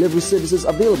 Delivery services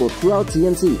available throughout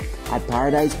TNT. At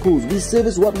Paradise Pools, we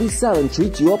service what we sell and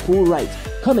treat your pool right.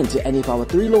 Come into any of our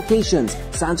 3 locations,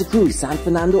 Santa Cruz, San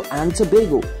Fernando, and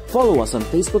Tobago. Follow us on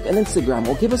Facebook and Instagram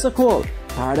or give us a call.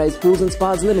 Paradise Pools and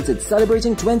Spas Limited,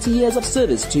 celebrating 20 years of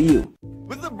service to you.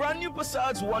 With the brand new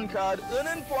Passage One card,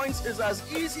 earning points is as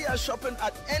easy as shopping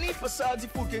at any Passage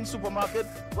Food King supermarket,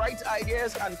 Bright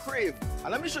Ideas and Crave.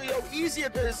 And let me show you how easy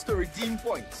it is to redeem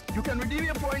points. You can redeem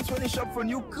your points when you shop for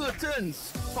new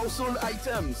curtains, household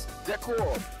items,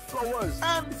 decor, flowers,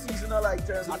 and seasonal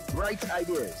items at Bright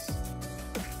Ideas.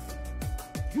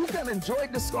 You can enjoy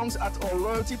discounts at our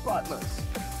loyalty partners.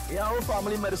 Our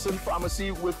Family Medicine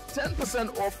Pharmacy with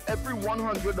 10% off every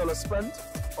 $100 spent.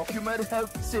 Ocumed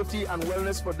Health, Safety and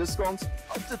Wellness for discounts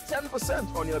up to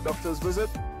 10% on your doctor's visit.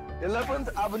 11th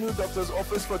Avenue Doctor's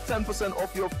Office for 10%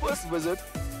 off your first visit.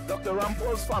 Dr.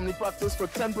 Rampol's Family Practice for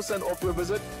 10% off your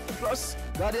visit. Plus,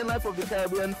 Guardian Life of the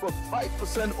Caribbean for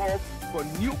 5% off for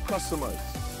new customers.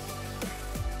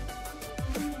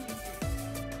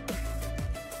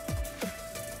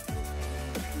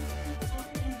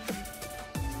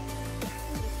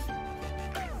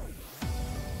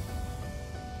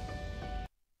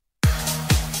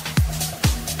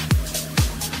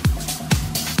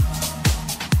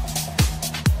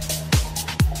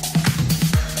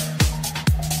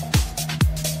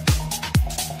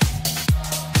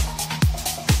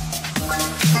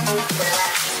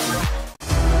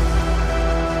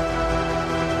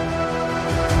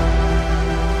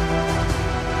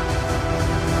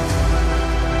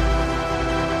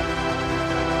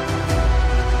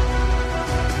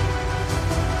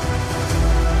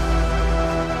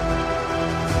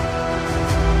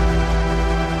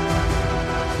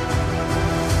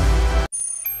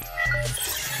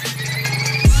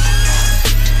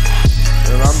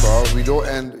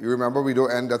 Remember, we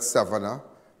don't end at 7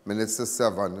 minutes to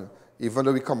 7. Even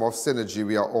though we come off Synergy,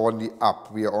 we are on the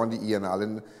app. We are on the Ian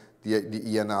Alleyne, the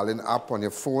Ian Alleyne app on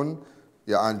your phone.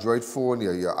 your Android phone,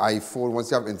 your iPhone.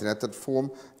 Once you have internet at home,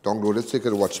 download it so you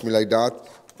can watch me like that.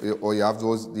 Or you have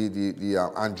those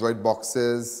the Android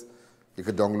boxes. You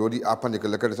can download the app and you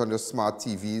can look at it on your smart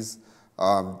TVs.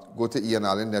 Go to Ian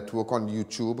Alleyne Network on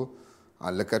YouTube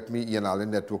and look at me, Ian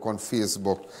Alleyne Network on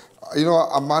Facebook. You know,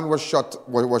 a man was shot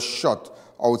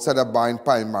outside a bar in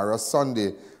Palmyra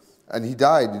Sunday, and he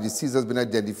died. The deceased has been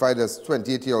identified as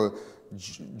 28-year-old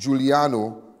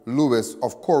Julieno Lewis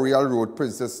of Corial Road,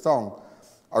 Princestown.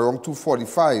 Around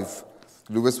 2:45,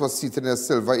 Lewis was seated in a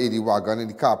silver 80 wagon in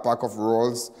the car park of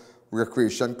Rawle's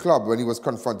Recreation Club when he was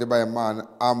confronted by a man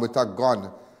armed with a gun.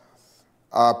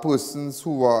 Persons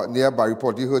who were nearby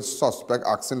reportedly heard suspect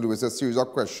asking Lewis a series of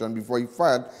questions before he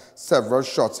fired several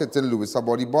shots, hitting Lewis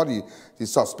about the body. The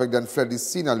suspect then fled the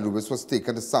scene and Lewis was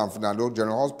taken to San Fernando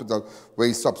General Hospital where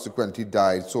he subsequently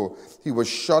died. So he was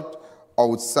shot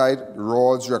outside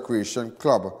Rawle's Recreation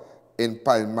Club in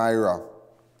Palmyra.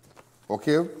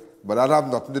 Okay? But that have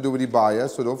nothing to do with the buyer,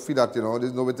 so don't feel that, you know,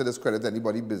 there's no way to discredit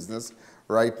anybody's business.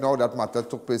 Right now, that matter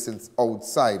took place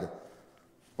outside.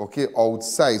 Okay,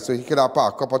 outside. So he could have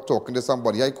parked up or talking to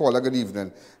somebody. Hi, caller, good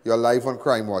evening. You're live on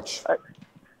Crime Watch.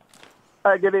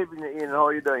 Hi, good evening, Ian. How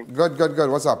are you doing? Good, good, good.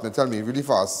 What's happening? Tell me, really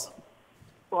fast.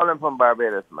 Calling from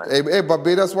Barbados, man. Hey,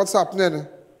 Barbados, what's happening?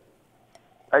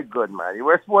 Hey, good, man. You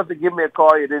were supposed to give me a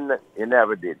call. You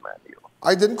never did, man.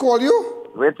 I didn't call you?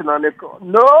 Waiting on the call.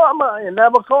 No, man, you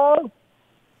never called.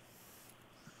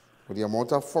 With the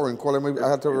amount of foreign calling I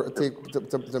had to take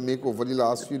to make over the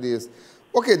last few days.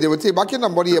 Okay, they will take back your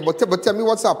number here, but tell me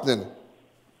what's happening.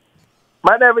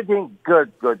 Man, everything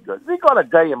good. We got a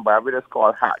guy in Barbados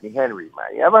called Harden Henry,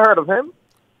 man. You ever heard of him?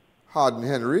 Harden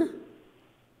Henry?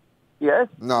 Yes.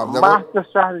 No, I've never. Master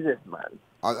strategist, man.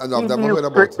 I've never heard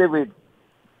about him.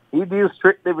 He deals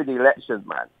strictly with elections,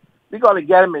 man. We got to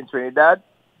get him in Trinidad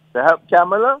to help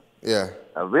Kamala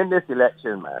and win this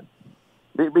election, man.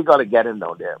 We got to get him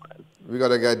down there, man. We got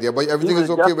to get there. But everything is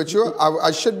okay with you?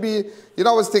 I should be, you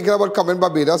know, I was thinking about coming to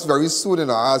Barbados very soon, you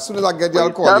know. As soon as I get there,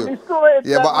 I'll call you.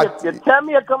 You tell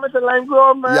me you're coming to Lime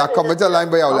Grove, man. Yeah, I'm coming to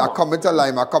Lime, but I'm coming to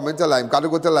Lime. Got to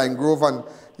go to Lime Grove and,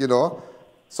 you know.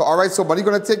 So, all right, so, but you're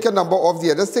going to take your number off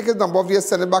there. Just take his number off there,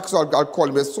 send it back, so I'll call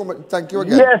him. So much, thank you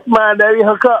again. Yes, man, there you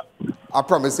hook up. I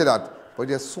promise you that. But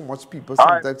there's so much people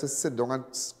sometimes to sit down and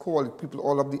call people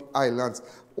all of the islands.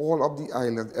 All of the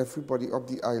islands, everybody of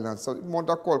the islands. So, you want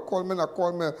to call me.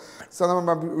 So,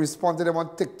 I respond to them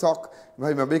on TikTok.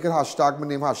 Remember, you can hashtag my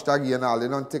name, hashtag Ian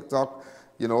Alleyne on TikTok.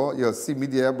 You know, you'll see me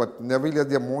there, but nevertheless,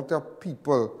 the amount of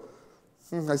people.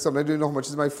 I sometimes don't know how much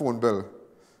is my phone bill.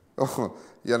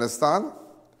 You understand?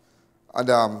 And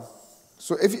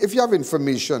so if you have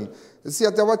information, you see, I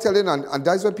was telling, and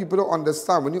that's what people don't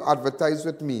understand. When you advertise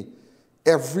with me,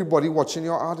 everybody watching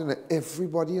your ad, and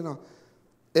everybody, you know,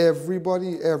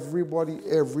 everybody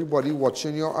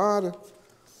watching your ad.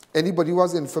 Anybody who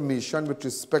has information with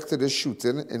respect to the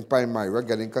shooting in Palmyra,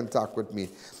 get in contact with me.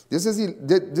 This is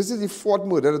the fourth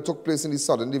murder that took place in the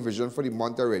Southern Division for the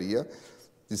month already, yeah?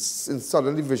 In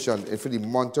Southern Division, for the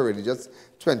month already, just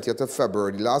 20th of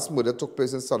February. The last murder took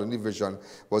place in Southern Division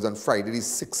was on Friday, the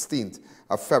 16th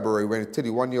of February, when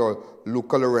 31-year-old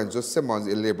Luca Lorenzo Simmons,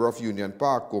 a laborer of Union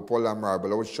Park, Gopal and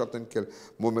Marble, was shot and killed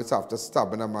moments after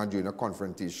stabbing a man during a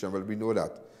confrontation. Well, we know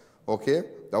that. Okay?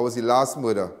 That was the last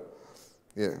murder.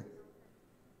 Yeah.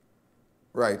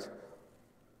 Right.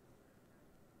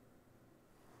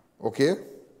 Okay?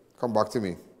 Come back to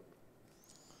me.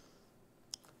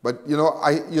 But you know,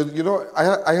 I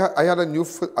had a new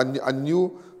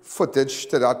footage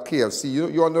to that KFC.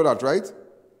 You all know that, right?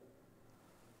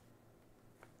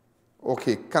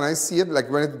 Okay, can I see it like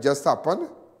when it just happened?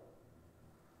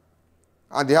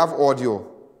 And they have audio.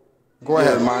 Go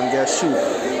ahead, man. Get shoot.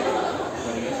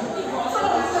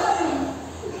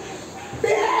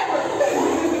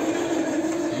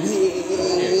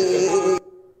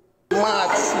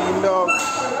 Mad scene, dog.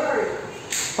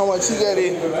 How much you get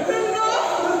it?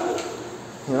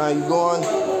 How you going?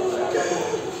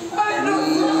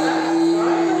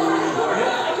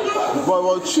 Boy,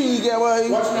 about three get away.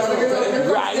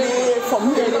 Right there,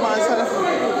 from here, the man said.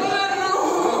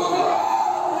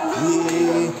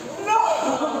 Yeah.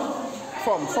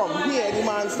 From here, the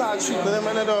man start shooting them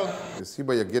in the dog. You see,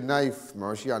 but you get knife,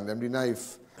 Marisha, and them the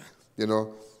knife. You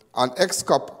know, an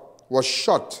ex-cop was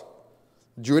shot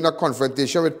during a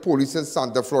confrontation with police in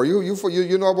Santa Flora.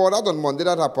 You know about that on Monday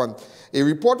that happened. A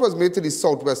report was made to the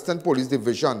Southwestern Police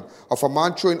Division of a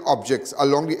man throwing objects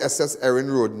along the SS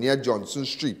Erin Road near Johnson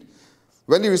Street.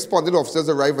 When the responding officers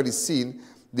arrived at the scene,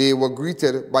 they were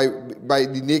greeted by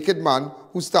the naked man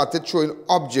who started throwing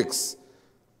objects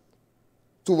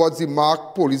towards the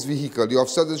marked police vehicle. The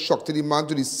officer instructed the man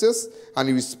to desist, and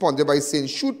he responded by saying,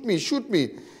 "Shoot me, shoot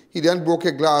me." He then broke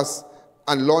a glass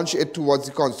and launched it towards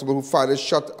the constable, who fired a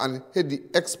shot and hit the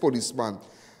ex-policeman.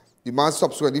 The man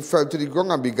subsequently fell to the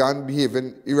ground and began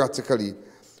behaving erratically.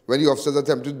 When the officers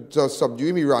attempted to subdue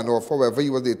him, he ran off. However, he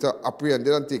was later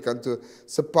apprehended and taken to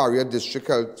Superior District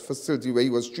Health Facility, where he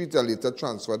was treated and later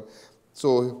transferred.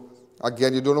 So,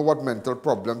 again, you don't know what mental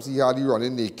problems he had. He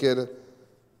running naked.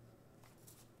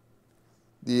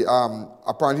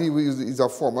 Apparently, he's a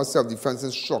former self-defense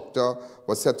instructor,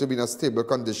 was said to be in a stable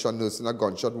condition, nursing a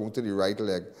gunshot wound to the right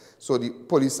leg. So the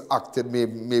police acted,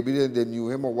 maybe they knew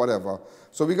him or whatever.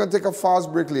 So we're going to take a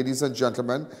fast break, ladies and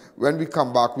gentlemen. When we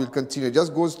come back, we'll continue. It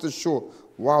just goes to show,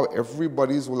 wow,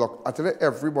 everybody's locked. I tell you,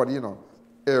 everybody,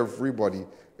 everybody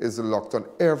is locked on.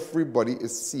 Everybody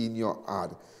is seeing your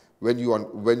ad when you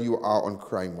are on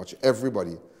Crime Watch.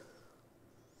 Everybody.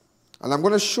 And I'm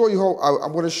going to show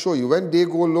you when they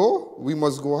go low, we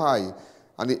must go high.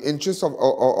 And the interest of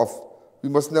we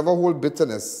must never hold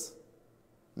bitterness.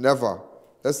 Never.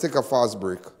 Let's take a fast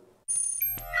break.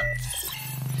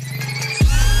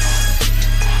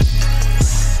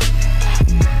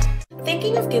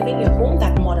 Thinking of giving your home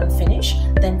that modern finish?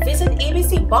 Then visit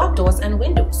ABC Bar Doors and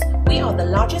Windows. We are the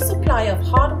largest supplier of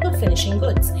hardwood finishing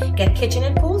goods. Get kitchen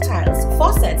and pool tiles,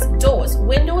 faucets, doors,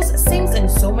 windows, sinks, and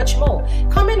so much more.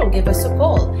 Come in or give us a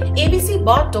call. ABC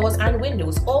Bar Doors and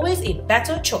Windows, always a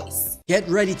better choice. Get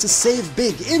ready to save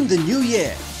big in the new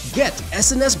year. Get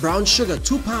SNS brown sugar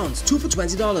 2 pounds, 2 for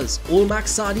 $20. Olmax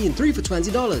sardine 3 for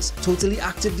 $20. Totally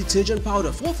active detergent powder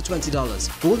 4 for $20.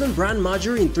 Golden brand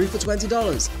margarine 3 for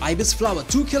 $20. Ibis flour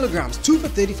 2 kilograms 2 for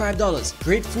 $35.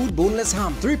 Great food boneless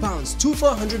ham 3 pounds 2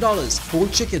 for $100. Whole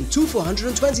chicken 2 for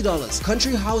 $120.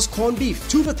 Country house corned beef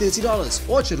 2 for $30.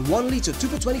 Orchard 1 liter 2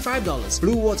 for $25.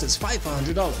 Blue waters 5 for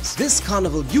 $100. This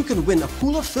carnival you can win a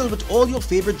cooler filled with all your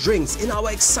favorite drinks in our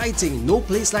exciting No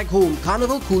Place Like Home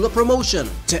Carnival Cooler promotion.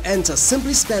 To enter,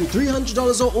 simply spend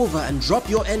 $300 or over and drop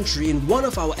your entry in one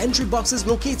of our entry boxes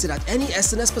located at any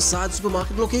SNS Passage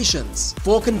supermarket locations.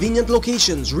 4 convenient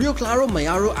locations: Rio Claro,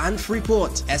 Mayaro, and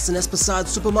Freeport. SNS Passage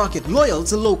supermarket, loyal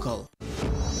to local.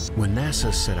 When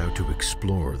NASA set out to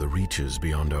explore the reaches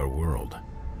beyond our world,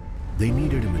 they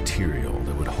needed a material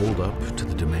that would hold up to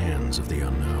the demands of the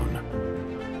unknown.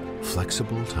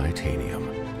 Flexible titanium.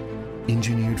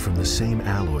 Engineered from the same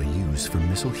alloy used for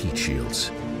missile heat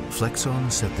shields, Flexon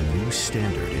set the new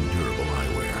standard in durable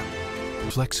eyewear.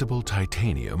 Flexible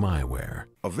titanium eyewear.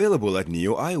 Available at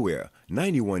Neo Eyewear,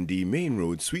 91D Main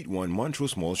Road, Suite 1,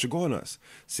 Montrose Mall, Chaguanas,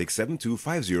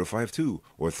 672-5052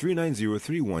 or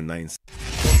 390-3196.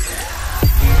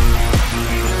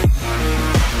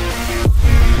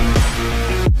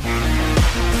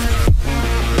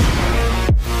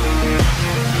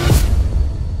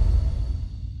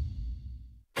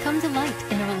 Come delight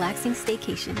in a relaxing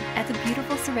staycation at the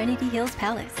beautiful Serenity Hills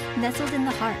Palace. Nestled in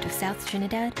the heart of South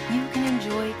Trinidad, you can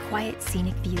enjoy quiet,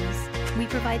 scenic views. We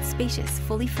provide spacious,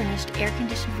 fully furnished,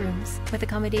 air-conditioned rooms with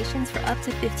accommodations for up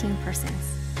to 15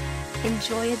 persons.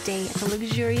 Enjoy a day at the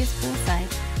luxurious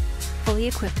poolside, fully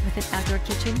equipped with an outdoor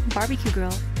kitchen, barbecue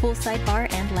grill, poolside bar,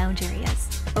 and lounge areas.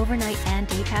 Overnight and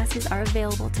day passes are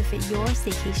available to fit your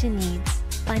staycation needs.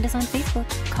 Find us on Facebook,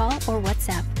 call or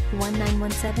WhatsApp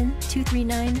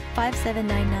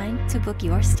 1917-239-5799 to book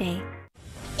your stay.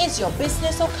 Is your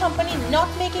business or company not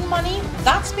making money?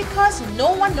 That's because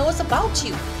no one knows about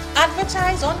you.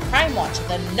 Advertise on Crime Watch,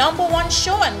 the #1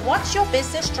 show, and watch your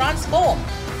business transform.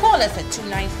 Call us at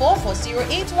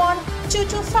 294-4081,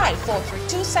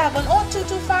 225-4327 or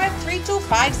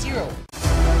 225-3250.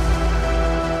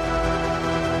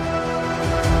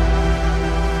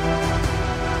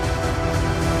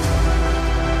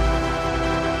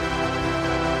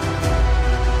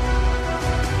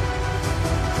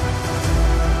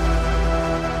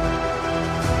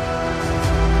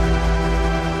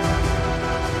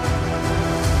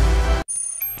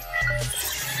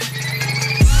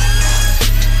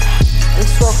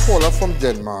 Caller from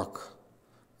Denmark.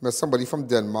 Somebody from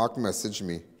Denmark messaged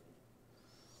me.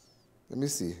 Let me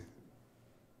see.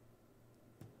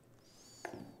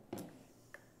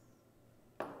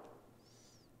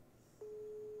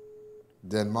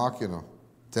 Denmark, you know.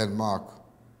 Denmark.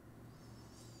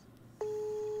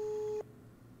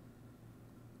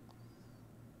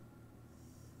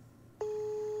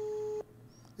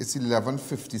 It's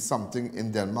 11:50 something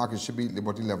in Denmark. It should be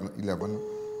about 11,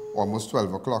 almost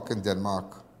 12 o'clock in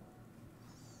Denmark.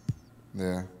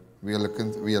 Yeah, we are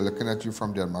looking at you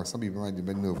from Denmark. Some people might be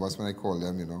nervous when I call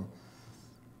them, you know.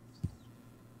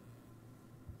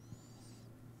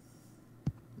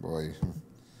 Boy.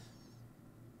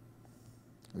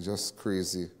 It's just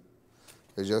crazy.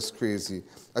 It's just crazy.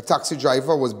 A taxi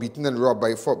driver was beaten and robbed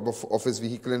of his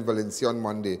vehicle in Valencia on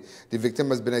Monday. The victim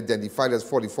has been identified as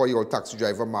 44-year-old taxi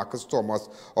driver Marcus Thomas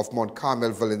of Mount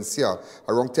Carmel, Valencia.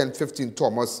 Around 10:15,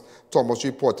 Thomas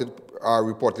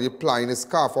reportedly plying his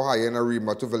car for hire in a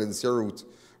Rima to Valencia route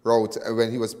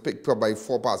when he was picked up by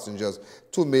 4 passengers,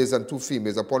 2 males and 2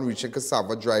 females. Upon reaching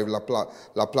Cassava Drive, La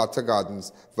Plata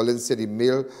Gardens, Valencia, the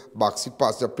male backseat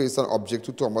passenger placed an object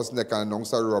to Thomas' neck and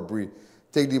announced a robbery.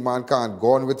 Take the man car and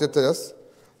go on with it, yes?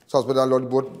 So hospital allowed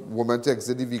both women to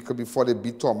exit the vehicle before they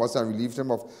beat Thomas and relieved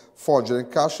him of $400 in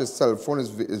cash, his cell phone, his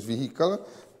vehicle.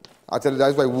 I tell you,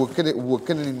 that's why working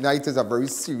in the night is a very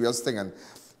serious thing. And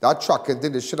that tracking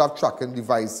thing, they should have tracking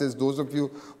devices. Those of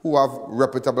you who have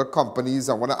reputable companies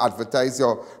and want to advertise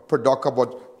your product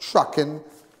about tracking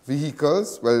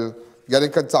vehicles, well, get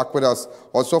in contact with us.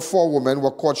 Also, 4 women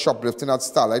were caught shoplifting at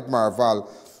Starlight Marval.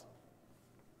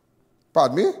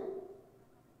 Pardon me?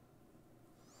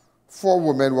 4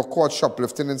 women were caught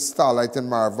shoplifting in Starlight in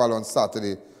Marval on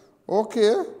Saturday.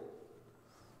 Okay.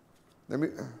 Let me...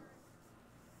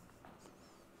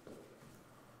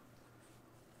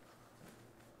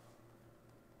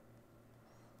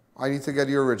 I need to get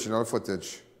the original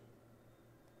footage.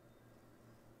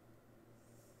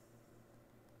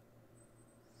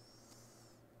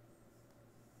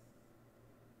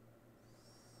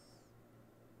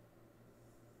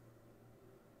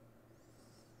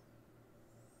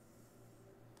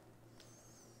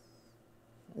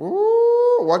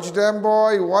 Ooh, watch them,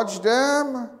 boy. Watch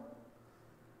them.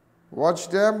 Watch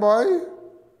them, boy.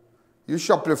 You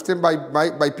shoplifting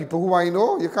by people who I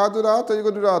know? You can't do that, or you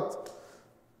going to do that?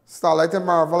 Starlight and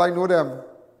Marvel, I know them.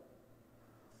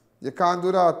 You can't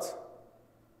do that.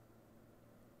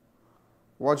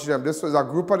 Watch them. This was a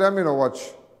group of them, you know, watch.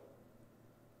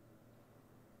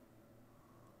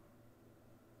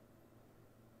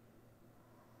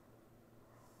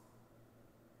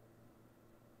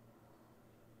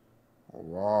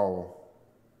 Wow.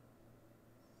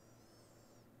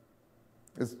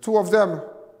 It's 2 of them.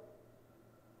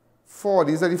 4.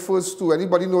 These are the first 2.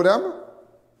 Anybody know them?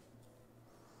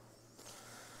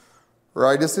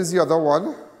 Right, this is the other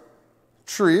one.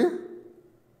 3.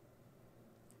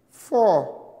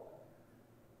 4.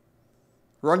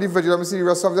 Run the video, let me see the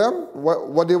rest of them.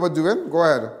 What they were doing. Go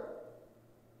ahead.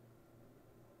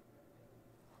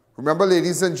 Remember,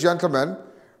 ladies and gentlemen,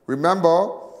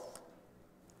 remember,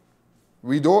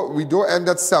 we don't end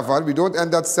at 7. We don't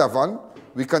end at 7.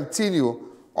 We continue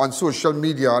on social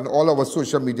media, on all our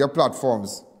social media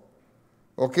platforms.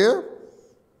 Okay?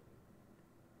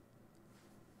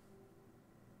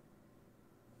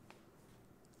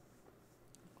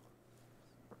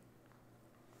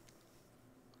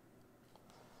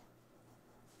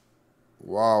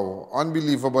 Wow,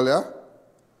 unbelievable, yeah?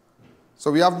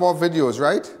 So we have more videos,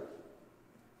 right?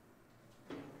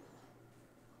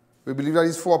 We believe that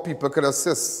these 4 people could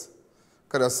assist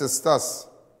us,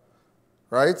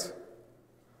 right?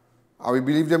 And we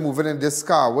believe they're moving in this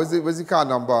car. Where's the car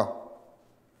number?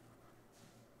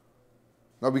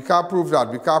 No, we can't prove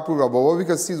that. We can't prove that. But what we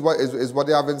can see is what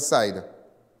they have inside.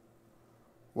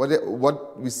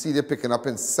 What we see they're picking up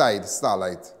inside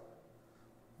Starlight.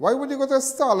 Why would you go to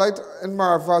Starlight in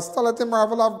Marvel? Starlight in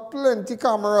Marvel have plenty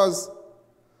cameras.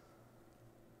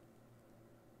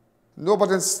 No, but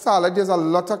in Starlight, there's a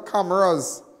lot of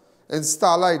cameras in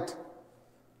Starlight.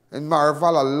 In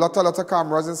Marvel, a lot of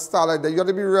cameras in Starlight. You got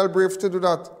to be real brave to do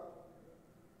that.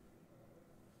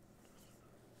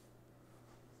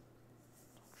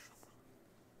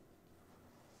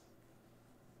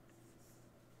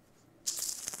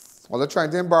 Well, they're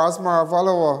trying to embarrass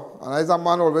Marvel, and there's a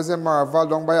man always in Marvel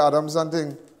down by Adams and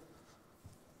thing.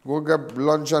 Go get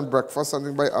lunch and breakfast and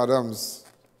thing by Adams.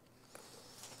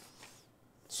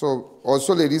 So,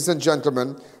 also, ladies and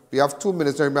gentlemen, we have 2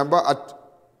 minutes. Now, remember, at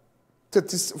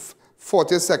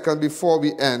 40 seconds before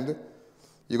we end,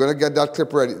 you're going to get that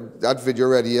clip ready, that video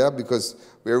ready here, because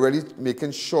we're really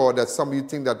making sure that some of you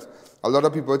think that a lot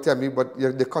of people tell me, but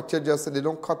they cut you just, and they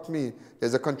don't cut me.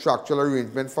 There's a contractual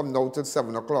arrangement from now till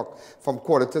 7 o'clock, from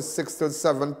 5:45 till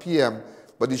 7 p.m.,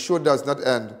 but the show does not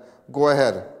end. Go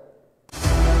ahead.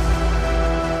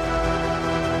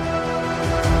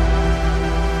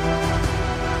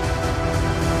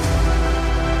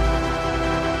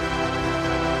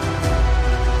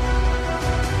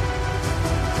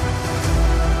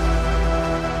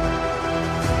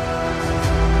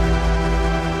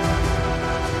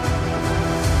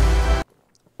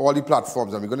 All the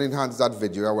platforms, and we're going to enhance that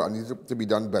video. I need it to be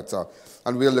done better.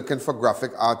 And we're looking for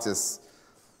graphic artists.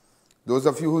 Those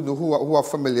of you who are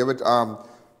familiar with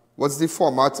what's the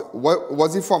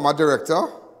format director?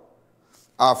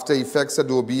 After Effects,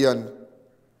 Adobe, and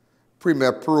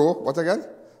Premiere Pro. What again?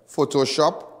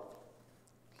 Photoshop.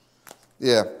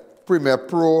 Yeah, Premiere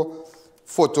Pro,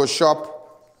 Photoshop,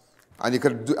 and you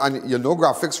can do, and you know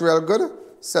graphics real good.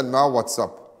 Send me a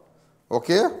WhatsApp,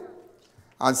 okay?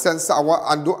 And send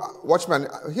and do, watch man.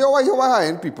 Here why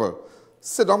hiring people.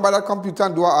 Sit down by that computer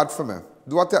and do an ad for me.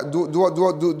 Do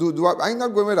what I ain't not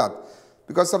going with that.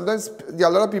 Because sometimes a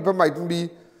lot of people mightn't be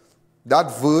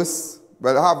that versed,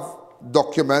 but have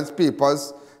documents,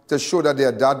 papers to show that they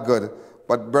are that good.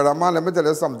 But brother man, let me tell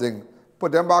you something.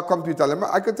 Put them by a computer.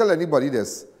 I can tell anybody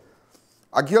this.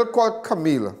 A girl called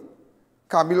Camille.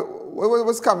 Camille, what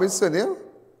was Camille's surname?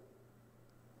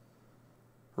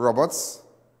 Roberts.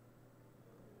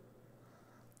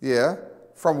 Yeah,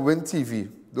 from Win TV.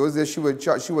 Those days she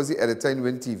was the editor in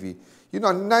Win TV. You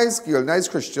know, nice girl, nice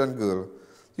Christian girl.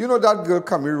 You know that girl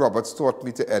Camille Roberts taught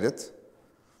me to edit?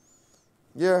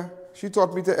 Yeah, she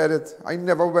taught me to edit. I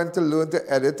never went to learn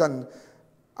to edit, and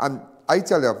I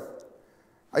tell you,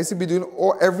 I used to be doing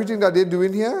everything that they're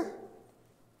doing here,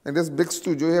 in this big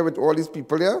studio here with all these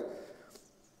people here.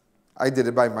 I did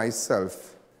it by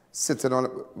myself, sitting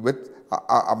on with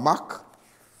a Mac,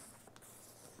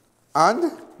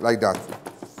 and like that.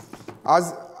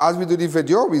 As we do the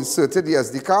video, we inserted the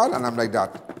SD card, and I'm like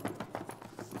that.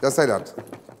 Just like that,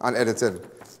 and editing.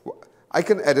 I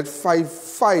can edit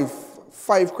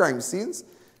five crime scenes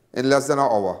in less than an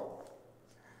hour.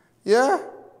 Yeah,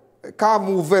 car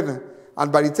moving,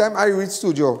 and by the time I reach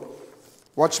studio,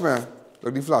 watch me,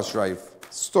 look the flash drive,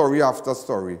 story after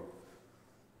story.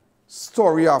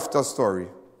 Story after story.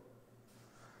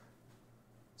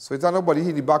 So it's nobody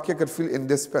in the back here could feel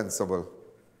indispensable.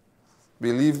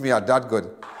 Believe me, I'm that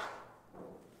good.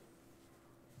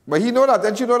 But he know that,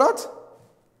 don't you know that?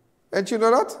 Don't you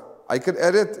know that? I could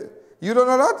edit. You don't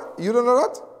know that? You don't know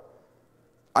that?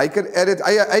 I could edit.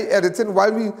 I editing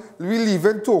while we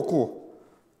leaving Toco.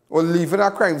 Or leaving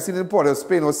a crime scene in Port of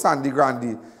Spain or Sandy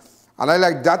Grande. And I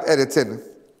like that editing.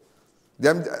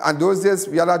 And those days,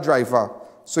 we had a driver.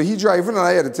 So he driving and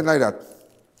I editing like that.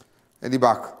 In the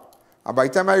back. And by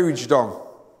the time I reach down,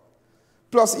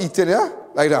 plus eating, yeah,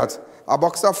 like that. A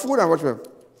box of food and watch me.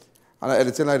 And I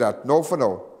editing like that. No for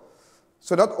now.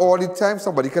 So not all the time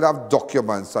somebody could have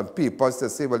documents and papers to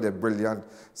say, well, they're brilliant.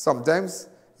 Sometimes,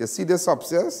 you see this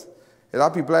upstairs? A lot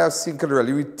of people I have seen can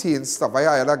really retain stuff. I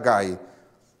hired a guy.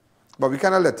 But we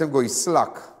cannot let him go. He's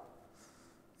slack.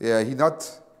 Yeah, he's not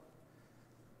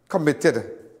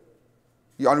committed.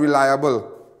 He's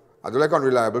unreliable. I don't like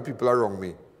unreliable people around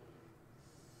me.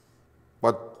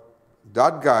 But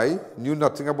that guy knew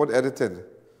nothing about editing.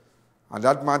 And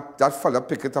that fella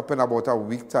picked it up in about a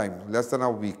week time, less than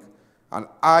a week. And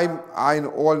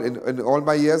in all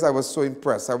my years, I was so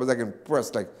impressed. I was like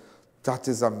impressed, like, that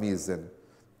is amazing.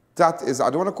 That is, I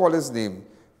don't want to call his name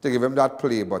to give him that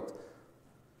play, but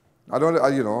I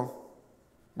don't, you know,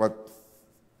 but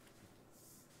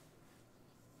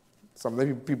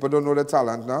sometimes people don't know the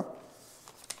talent now.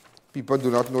 People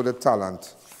do not know the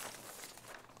talent.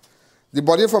 The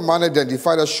body of a man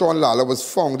identified as Sean Rawle was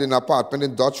found in an apartment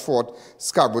in Dutch Fort,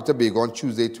 Scarborough, Tobago on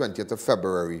Tuesday, 20th of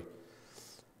February.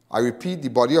 I repeat, the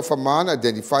body of a man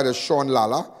identified as Sean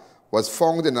Rawle was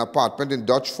found in an apartment in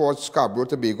Dutch Fort, Scarborough,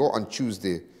 Tobago on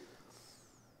Tuesday.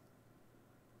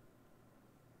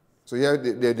 So yeah,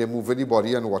 they're moving the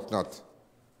body and whatnot.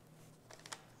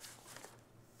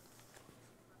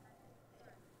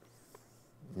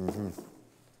 Mm-hmm.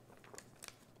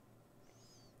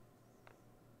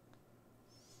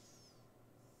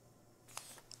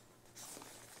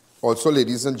 Also,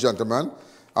 ladies and gentlemen,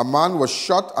 a man was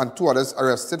shot and 2 others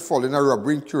arrested following a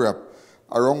robbery in Curepe.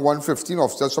 Around 1:15,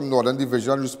 officers from Northern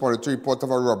Division responded to a report of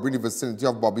a robbery in the vicinity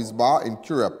of Bobby's Bar in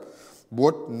Curepe.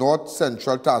 Both North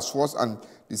Central Task Force and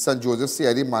the St. Joseph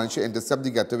CID managed to intercept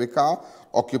the getaway car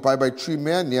occupied by 3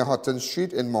 men near Hutton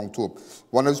Street in Mount Hope.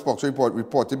 One of the spokesmen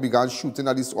reported began shooting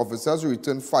at these officers who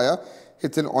returned fire,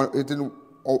 hitting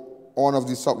one of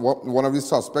the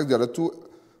suspects. The other 2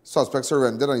 suspects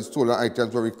surrendered and his stolen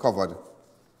items were recovered.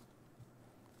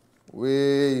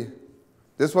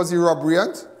 This was the robbery,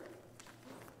 ain't?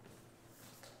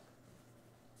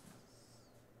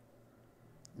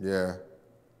 Yeah.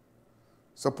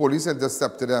 So police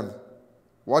intercepted them.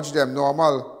 Watch them,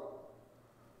 normal.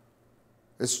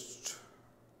 It's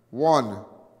 1.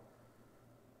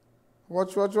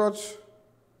 Watch. So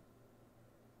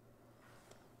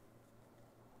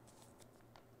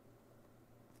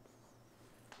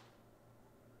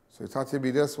it had to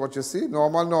be this, what you see?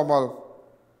 Normal.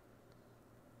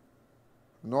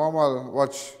 Normal,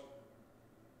 watch.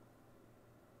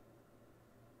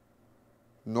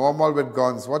 Normal with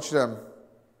guns, watch them.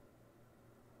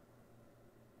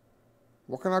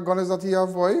 What kind of gun is that he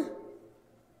have, boy?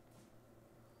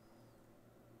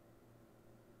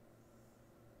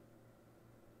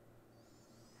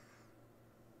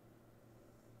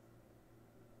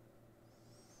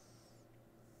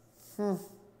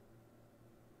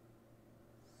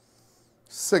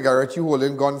 Cigarette you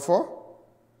holding gun for?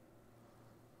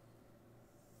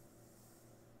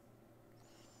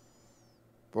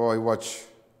 Boy, watch.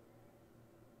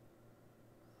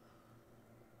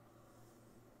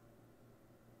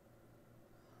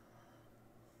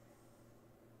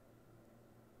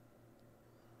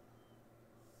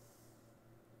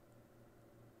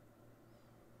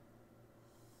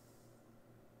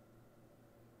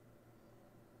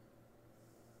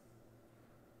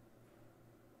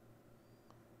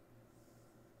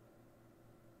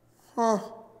 Huh.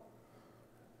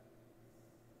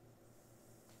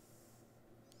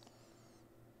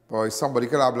 Boy, somebody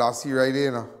could have blast you right there,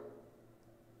 you know.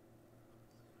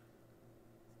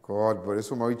 God, but this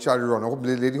woman with child run over.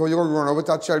 Lady, how you going to run over with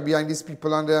that child behind these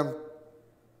people and them?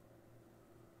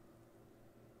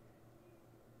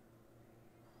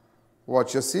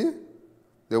 What you see?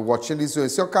 They're watching this. You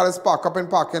see your car is parked up in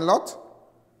parking lot?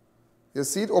 You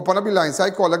see it? Open up the line. Say,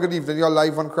 I call her good evening. You're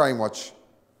live on Crime Watch.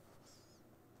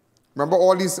 Remember,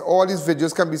 all these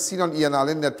videos can be seen on Ian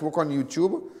Alleyne Network on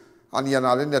YouTube and Ian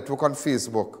Alleyne Network on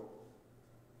Facebook.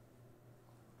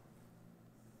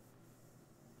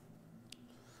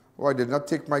 Oh, I did not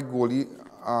take my goalie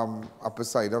apple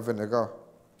cider vinegar.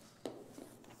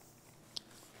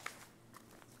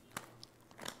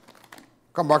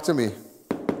 Come back to me.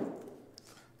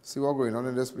 See what's going on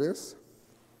in this place?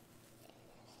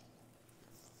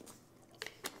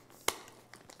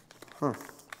 Huh.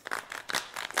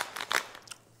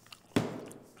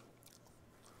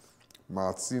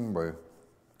 Martin, boy.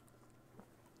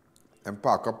 And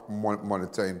park up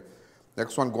monitoring.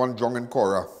 Next one gone drunk in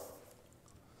Cora.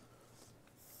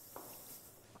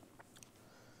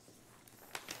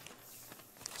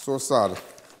 So sad.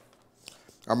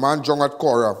 A man drunk at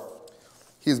Cora.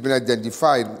 He's been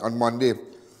identified on Monday.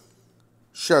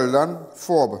 Sheldon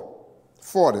Ford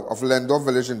of Lendor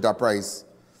Village in Enterprise.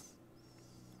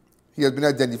 He has been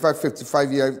identified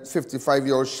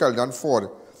 55-year-old Sheldon Ford.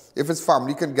 If his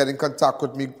family can get in contact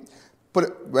with me,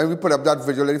 when we put up that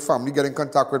video, let the family get in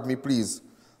contact with me, please.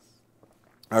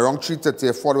 Around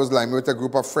 3:30, Ford was lying with a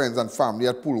group of friends and family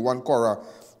at Pool 1 Cora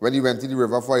when he went to the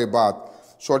river for a bath.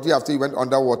 Shortly after he went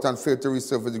underwater and failed to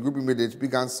resurface, the group immediately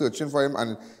began searching for him,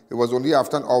 and it was only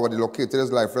after an hour they located his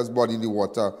lifeless body in the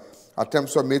water.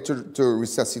 Attempts were made to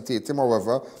resuscitate him,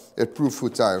 however, it proved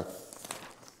futile.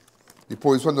 The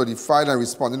police were notified and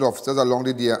responding officers along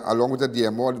with the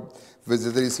DMO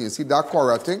visited the scene. See that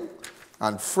Cora thing?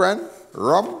 And friend,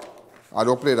 rum, I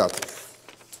don't play that.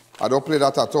 I don't play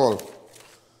that at all.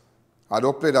 I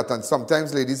don't play that. And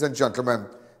sometimes, ladies and gentlemen,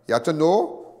 you have to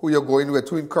know who you're going with,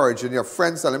 who encouraging your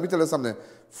friends. And let me tell you something.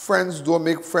 Friends don't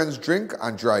make friends drink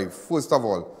and drive, first of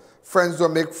all. Friends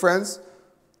don't make friends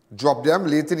drop them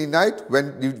late in the night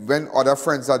when other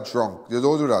friends are drunk. You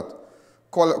don't do that.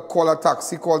 Call a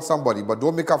taxi, call somebody. But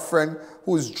don't make a friend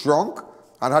who is drunk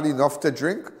and had enough to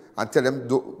drink and tell them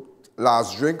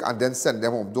last drink and then send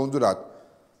them home. Don't do that.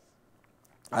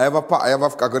 I have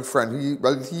a good friend.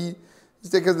 He's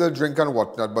taking a little drink and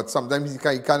whatnot, but sometimes he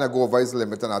kind of go over his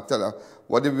limit, and I tell her,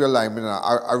 what if you're lying?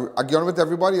 I get on with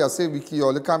everybody. I say, Vicky,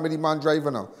 you can't be the man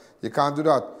driver now. You can't do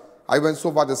that. I went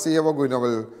so far to say, we're going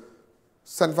to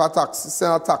send a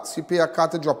taxi, pay a car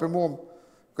to drop him home.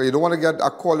 Because you don't want to get a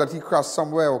call that he crashed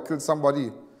somewhere or killed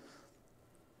somebody.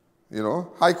 You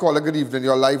know? Hi, caller, good evening.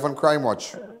 You're live on Crime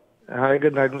Watch. Hi,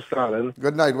 good night, Mr. Allen.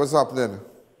 Good night. What's happening?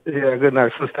 Yeah, good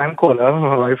night. First time caller.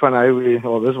 My wife and I, we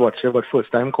always watch you, but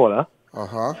first time caller.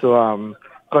 So,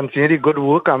 continue the good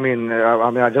work. I mean,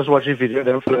 I just watched the video of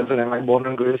them fellas, and I'm born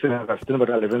and raised in Augustine, but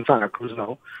I live in Santa Cruz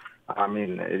now. I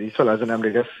mean, these fellas and them,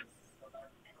 they just...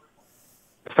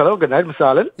 Hello, good night, Mr.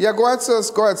 Allen. Yeah, go ahead, sir.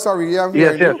 Go ahead. Sorry, yeah, I'm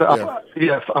yes.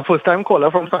 Yes, a first-time caller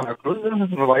from Santa Cruz.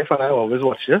 My wife and I always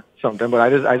watch you sometimes,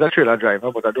 but I'm a trailer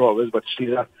driver, but I do always, but she's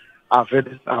an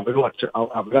avid watcher,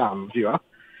 viewer.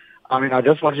 I mean, I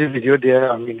just watched the video there.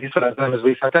 I mean, these fellas and them is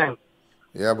waste of time.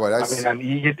 Yeah, but I mean, and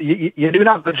you're doing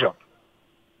a good job,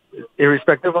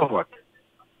 irrespective of what.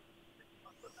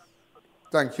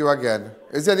 Thank you again.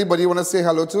 Is there anybody you want to say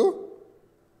hello to?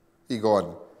 He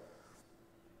gone.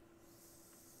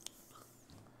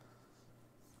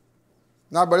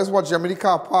 Nah, but let's watch them in the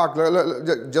car park.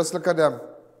 Just look at them.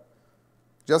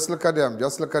 Just look at them.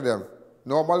 Just look at them.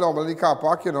 Normal in the car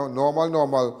park, you know.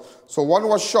 Normal. So one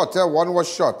was shot, yeah? One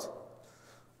was shot.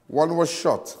 One was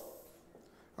shot.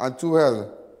 And two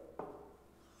held.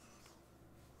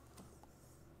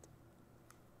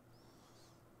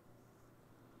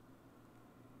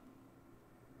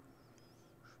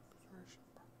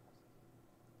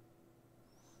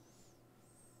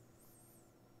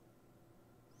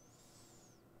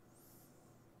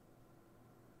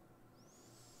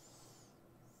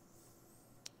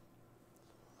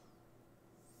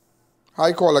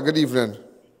 Hi, caller. Good evening.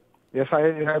 Yes,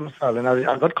 I'm Stalin.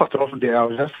 I got cut off there. I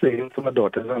was just saying to my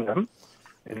daughters and them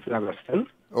in St. Augustine.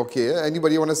 Okay.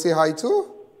 Anybody want to say hi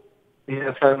to?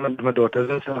 Yes, my daughter's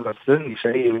in St. Augustine,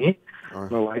 Isha Amy.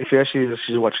 My wife here,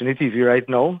 she's watching the TV right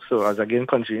now. So as again,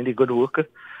 continuing the good work,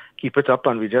 keep it up,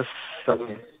 and we just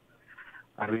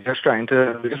trying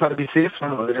to, we just want to be safe,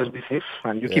 and just be safe,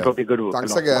 and you keep up the good work.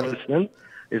 Thanks again. Listening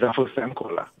is a first-time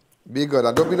caller. Be good,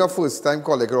 and don't be no first-time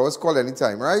caller. You can always call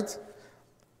anytime, right?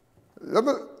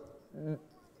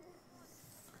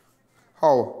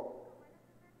 How?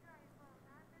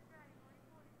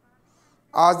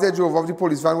 As they drove off, the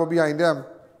police van were behind them.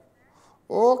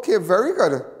 Okay, very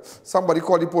good. Somebody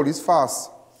called the police fast.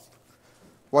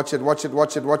 Watch it. But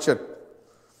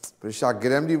shall get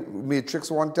them the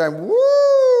matrix one time. Woo!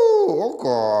 Oh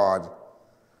God.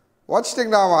 Watch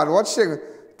thing now, man. Watch thing.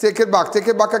 Take it back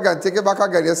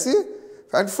again. You see?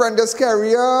 And friend is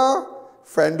carrier.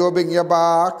 Friend will bring you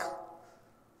back.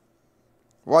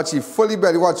 Watch, he fully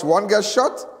belly. Watch, one gets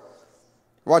shot.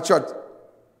 Watch out.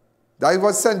 That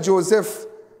was St. Joseph.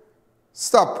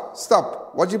 Stop.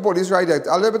 Watch the police right there.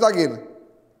 A little bit again.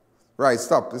 Right,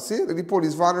 stop. You see? The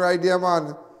police van right there,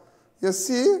 man. You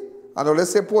see? And let's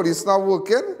say police not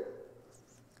working.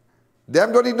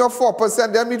 Them don't need no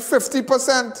 4%. Them need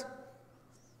 50%.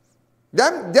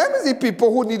 Them is the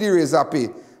people who need the razor pay.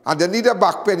 And they need a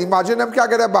back pay. Imagine them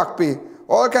can't get a back pay.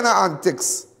 All kind of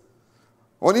antics.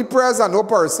 Only prayers and no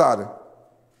person.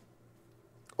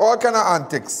 All kind of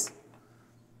antics.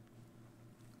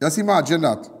 Just imagine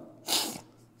that.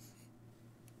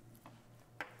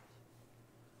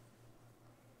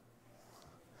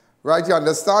 Right, you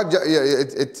understand?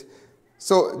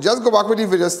 So just go back with the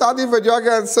video. Start the video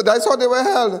again. So that's how they were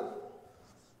held.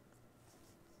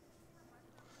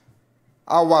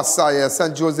 Awasa,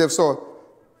 St. Joseph. So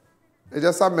it's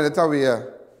just a minute away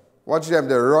here. Watch them.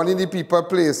 They're running the people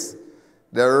place.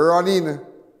 They're running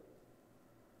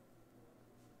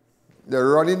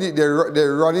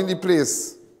the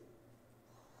place.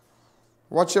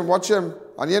 Watch him.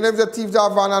 And you know if the thief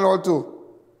that van and all too.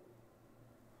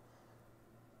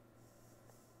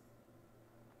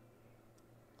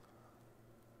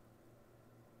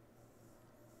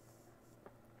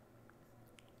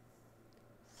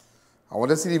 I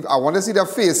want to see the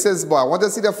faces, boy. I want to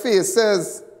see the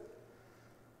faces.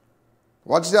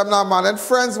 Watch them now, man. And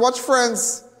friends, watch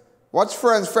friends. Watch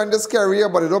friends. Friend is scary,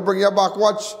 but they don't bring you back.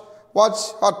 Watch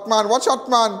hot man. Watch hot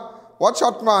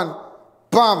man.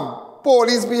 Bam.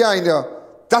 Police behind you.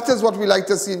 That is what we like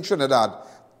to see in Trinidad.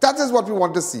 That is what we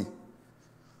want to see.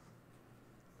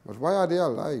 But why are they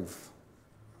alive?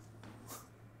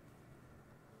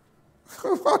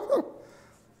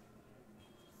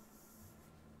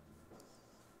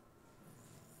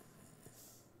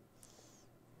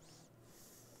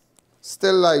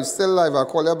 Still live. I'll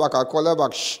call you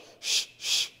back. Shh.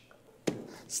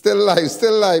 Still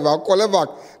live. I'll call you back.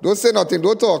 Don't say nothing.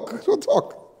 Don't talk.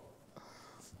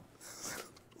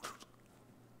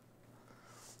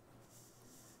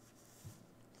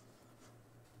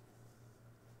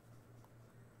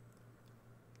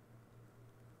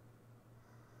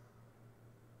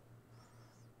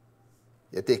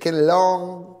 You're taking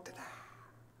long.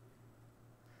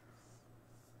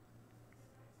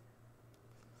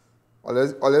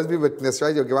 Always be witness,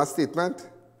 right? You give a statement.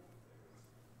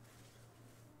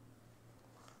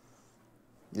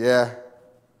 Yeah.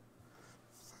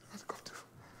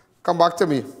 Come back to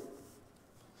me.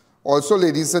 Also,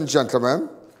 ladies and gentlemen,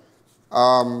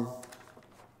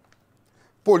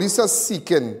 police are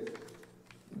seeking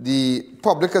the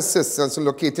public assistance in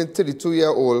locating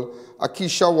 32-year-old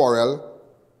Akeisha Rawle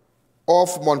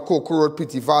off Montcoco Road,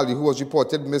 Petty Valley, who was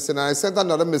reported missing. And I sent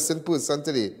another missing person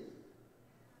today.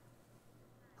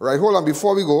 Right, hold on,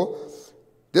 before we go,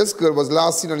 this girl was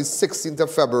last seen on the 16th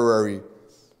of February.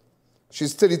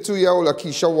 She's 32-year-old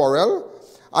Akeisha Rawle.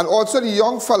 And also the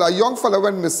young fella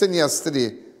went missing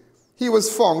yesterday. He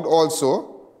was found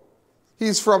also.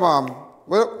 He's from,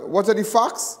 what are the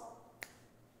facts?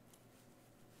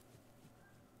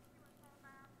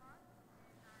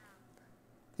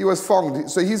 He was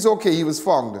found, so he's okay, he was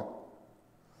found.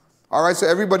 All right, so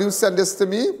everybody who sent this to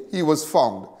me, he was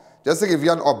found. Just to give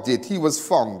you an update, he was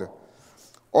found.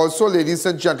 Also, ladies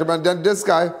and gentlemen, then this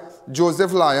guy,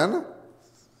 Joseph Lyon,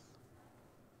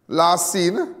 last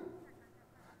seen. I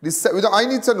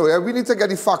need to know, we need to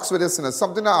get the facts with this,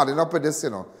 something adding up with this,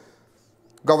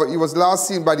 He was last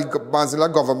seen by the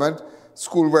Manzilla government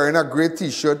school wearing a grey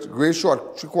t-shirt, grey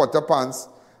short three-quarter pants,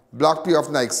 black pair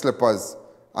of Nike slippers.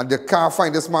 And they can't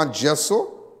find this man just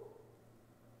so.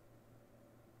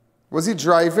 Was he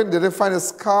driving? Did they find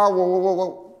his car?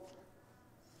 Whoa.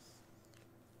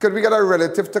 Could we get a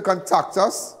relative to contact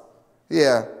us?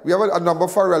 Yeah. We have a number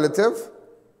for a relative.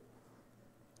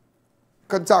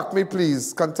 Contact me,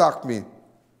 please. Contact me.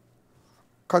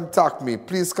 Contact me.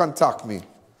 Please contact me.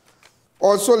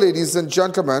 Also, ladies and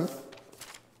gentlemen,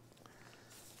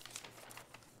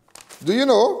 do you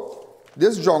know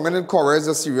this drongan in Corial is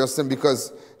a serious thing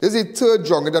because this is the third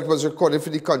drongan that was recorded for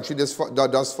the country that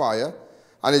does fire,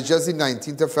 and it's just the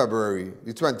 19th of February,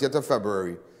 the 20th of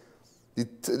February.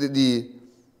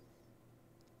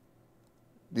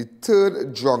 The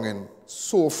third drongan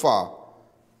so far.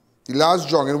 The last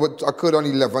drongan occurred on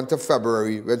 11th of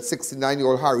February when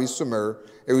 69-year-old Harry Sumer,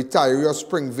 a retiree of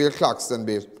Springvale, Claxton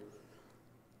Bay,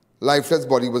 lifeless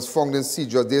body was found in sea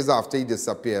just days after he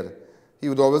disappeared. He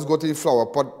would always go to the Flower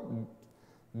Pot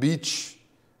beach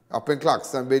up in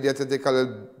Claxton Bay there to take a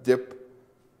little dip.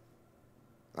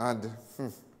 And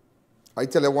I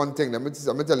tell you one thing, let me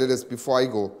tell you this before I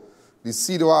go. The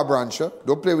sea do our brancher.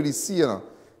 Don't play with the sea, you know.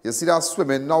 You see that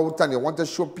swimming now, and you want to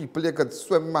show people you can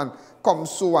swim and come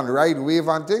so and ride wave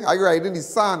and thing. I ride in the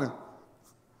sand.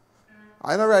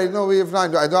 I don't ride no wave now.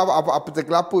 I don't have a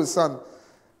particular person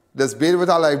that's bathed with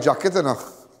a life jacket, you know.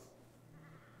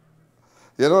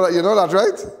 You know that,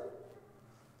 right?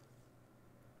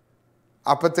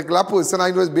 A particular person I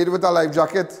know is bathed with a life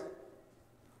jacket.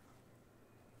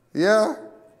 Yeah.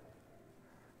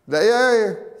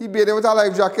 Yeah, he bathed with a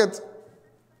life jacket.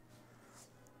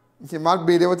 He might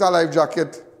bathe with a life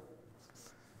jacket.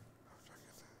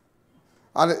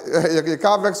 And you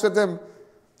can't vex with him.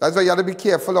 That's why you have to be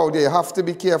careful out there. You have to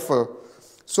be careful.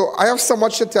 So I have so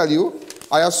much to tell you.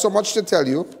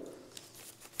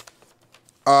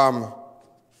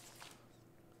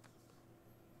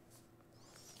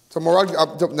 Tomorrow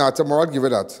I'll give you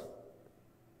that.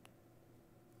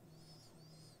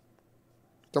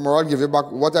 Tomorrow I'll give you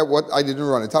back what I didn't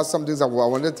run. It has some things I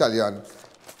wanted to tell you. And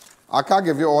I can't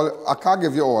give you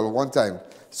all one time.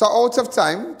 So out of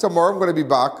time, tomorrow I'm going to be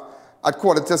back at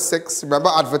 5:45. Remember,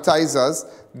 advertisers,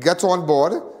 get on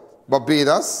board.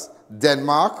 Barbados,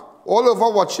 Denmark, all over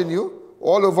watching you,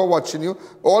 all over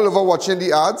watching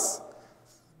the ads.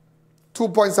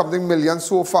 2-point-something million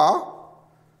so far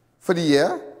for the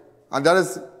year. And that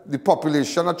is the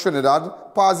population of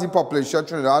Trinidad, past the population of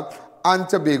Trinidad and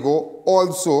Tobago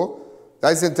also.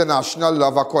 That is international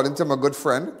love according to my good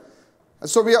friend. And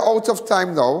so we are out of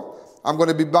time now. I'm going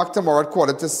to be back tomorrow at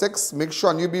 5:45. Make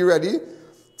sure you be ready.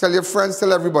 Tell your friends,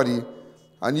 tell everybody.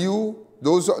 And you,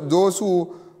 those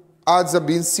who ads have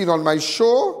been seen on my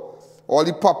show, all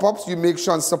the pop-ups, you make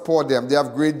sure and support them. They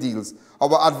have great deals.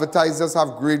 Our advertisers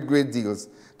have great deals.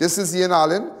 This is Ian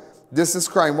Alleyne. This is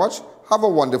Crime Watch. Have a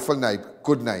wonderful night.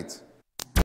 Good night.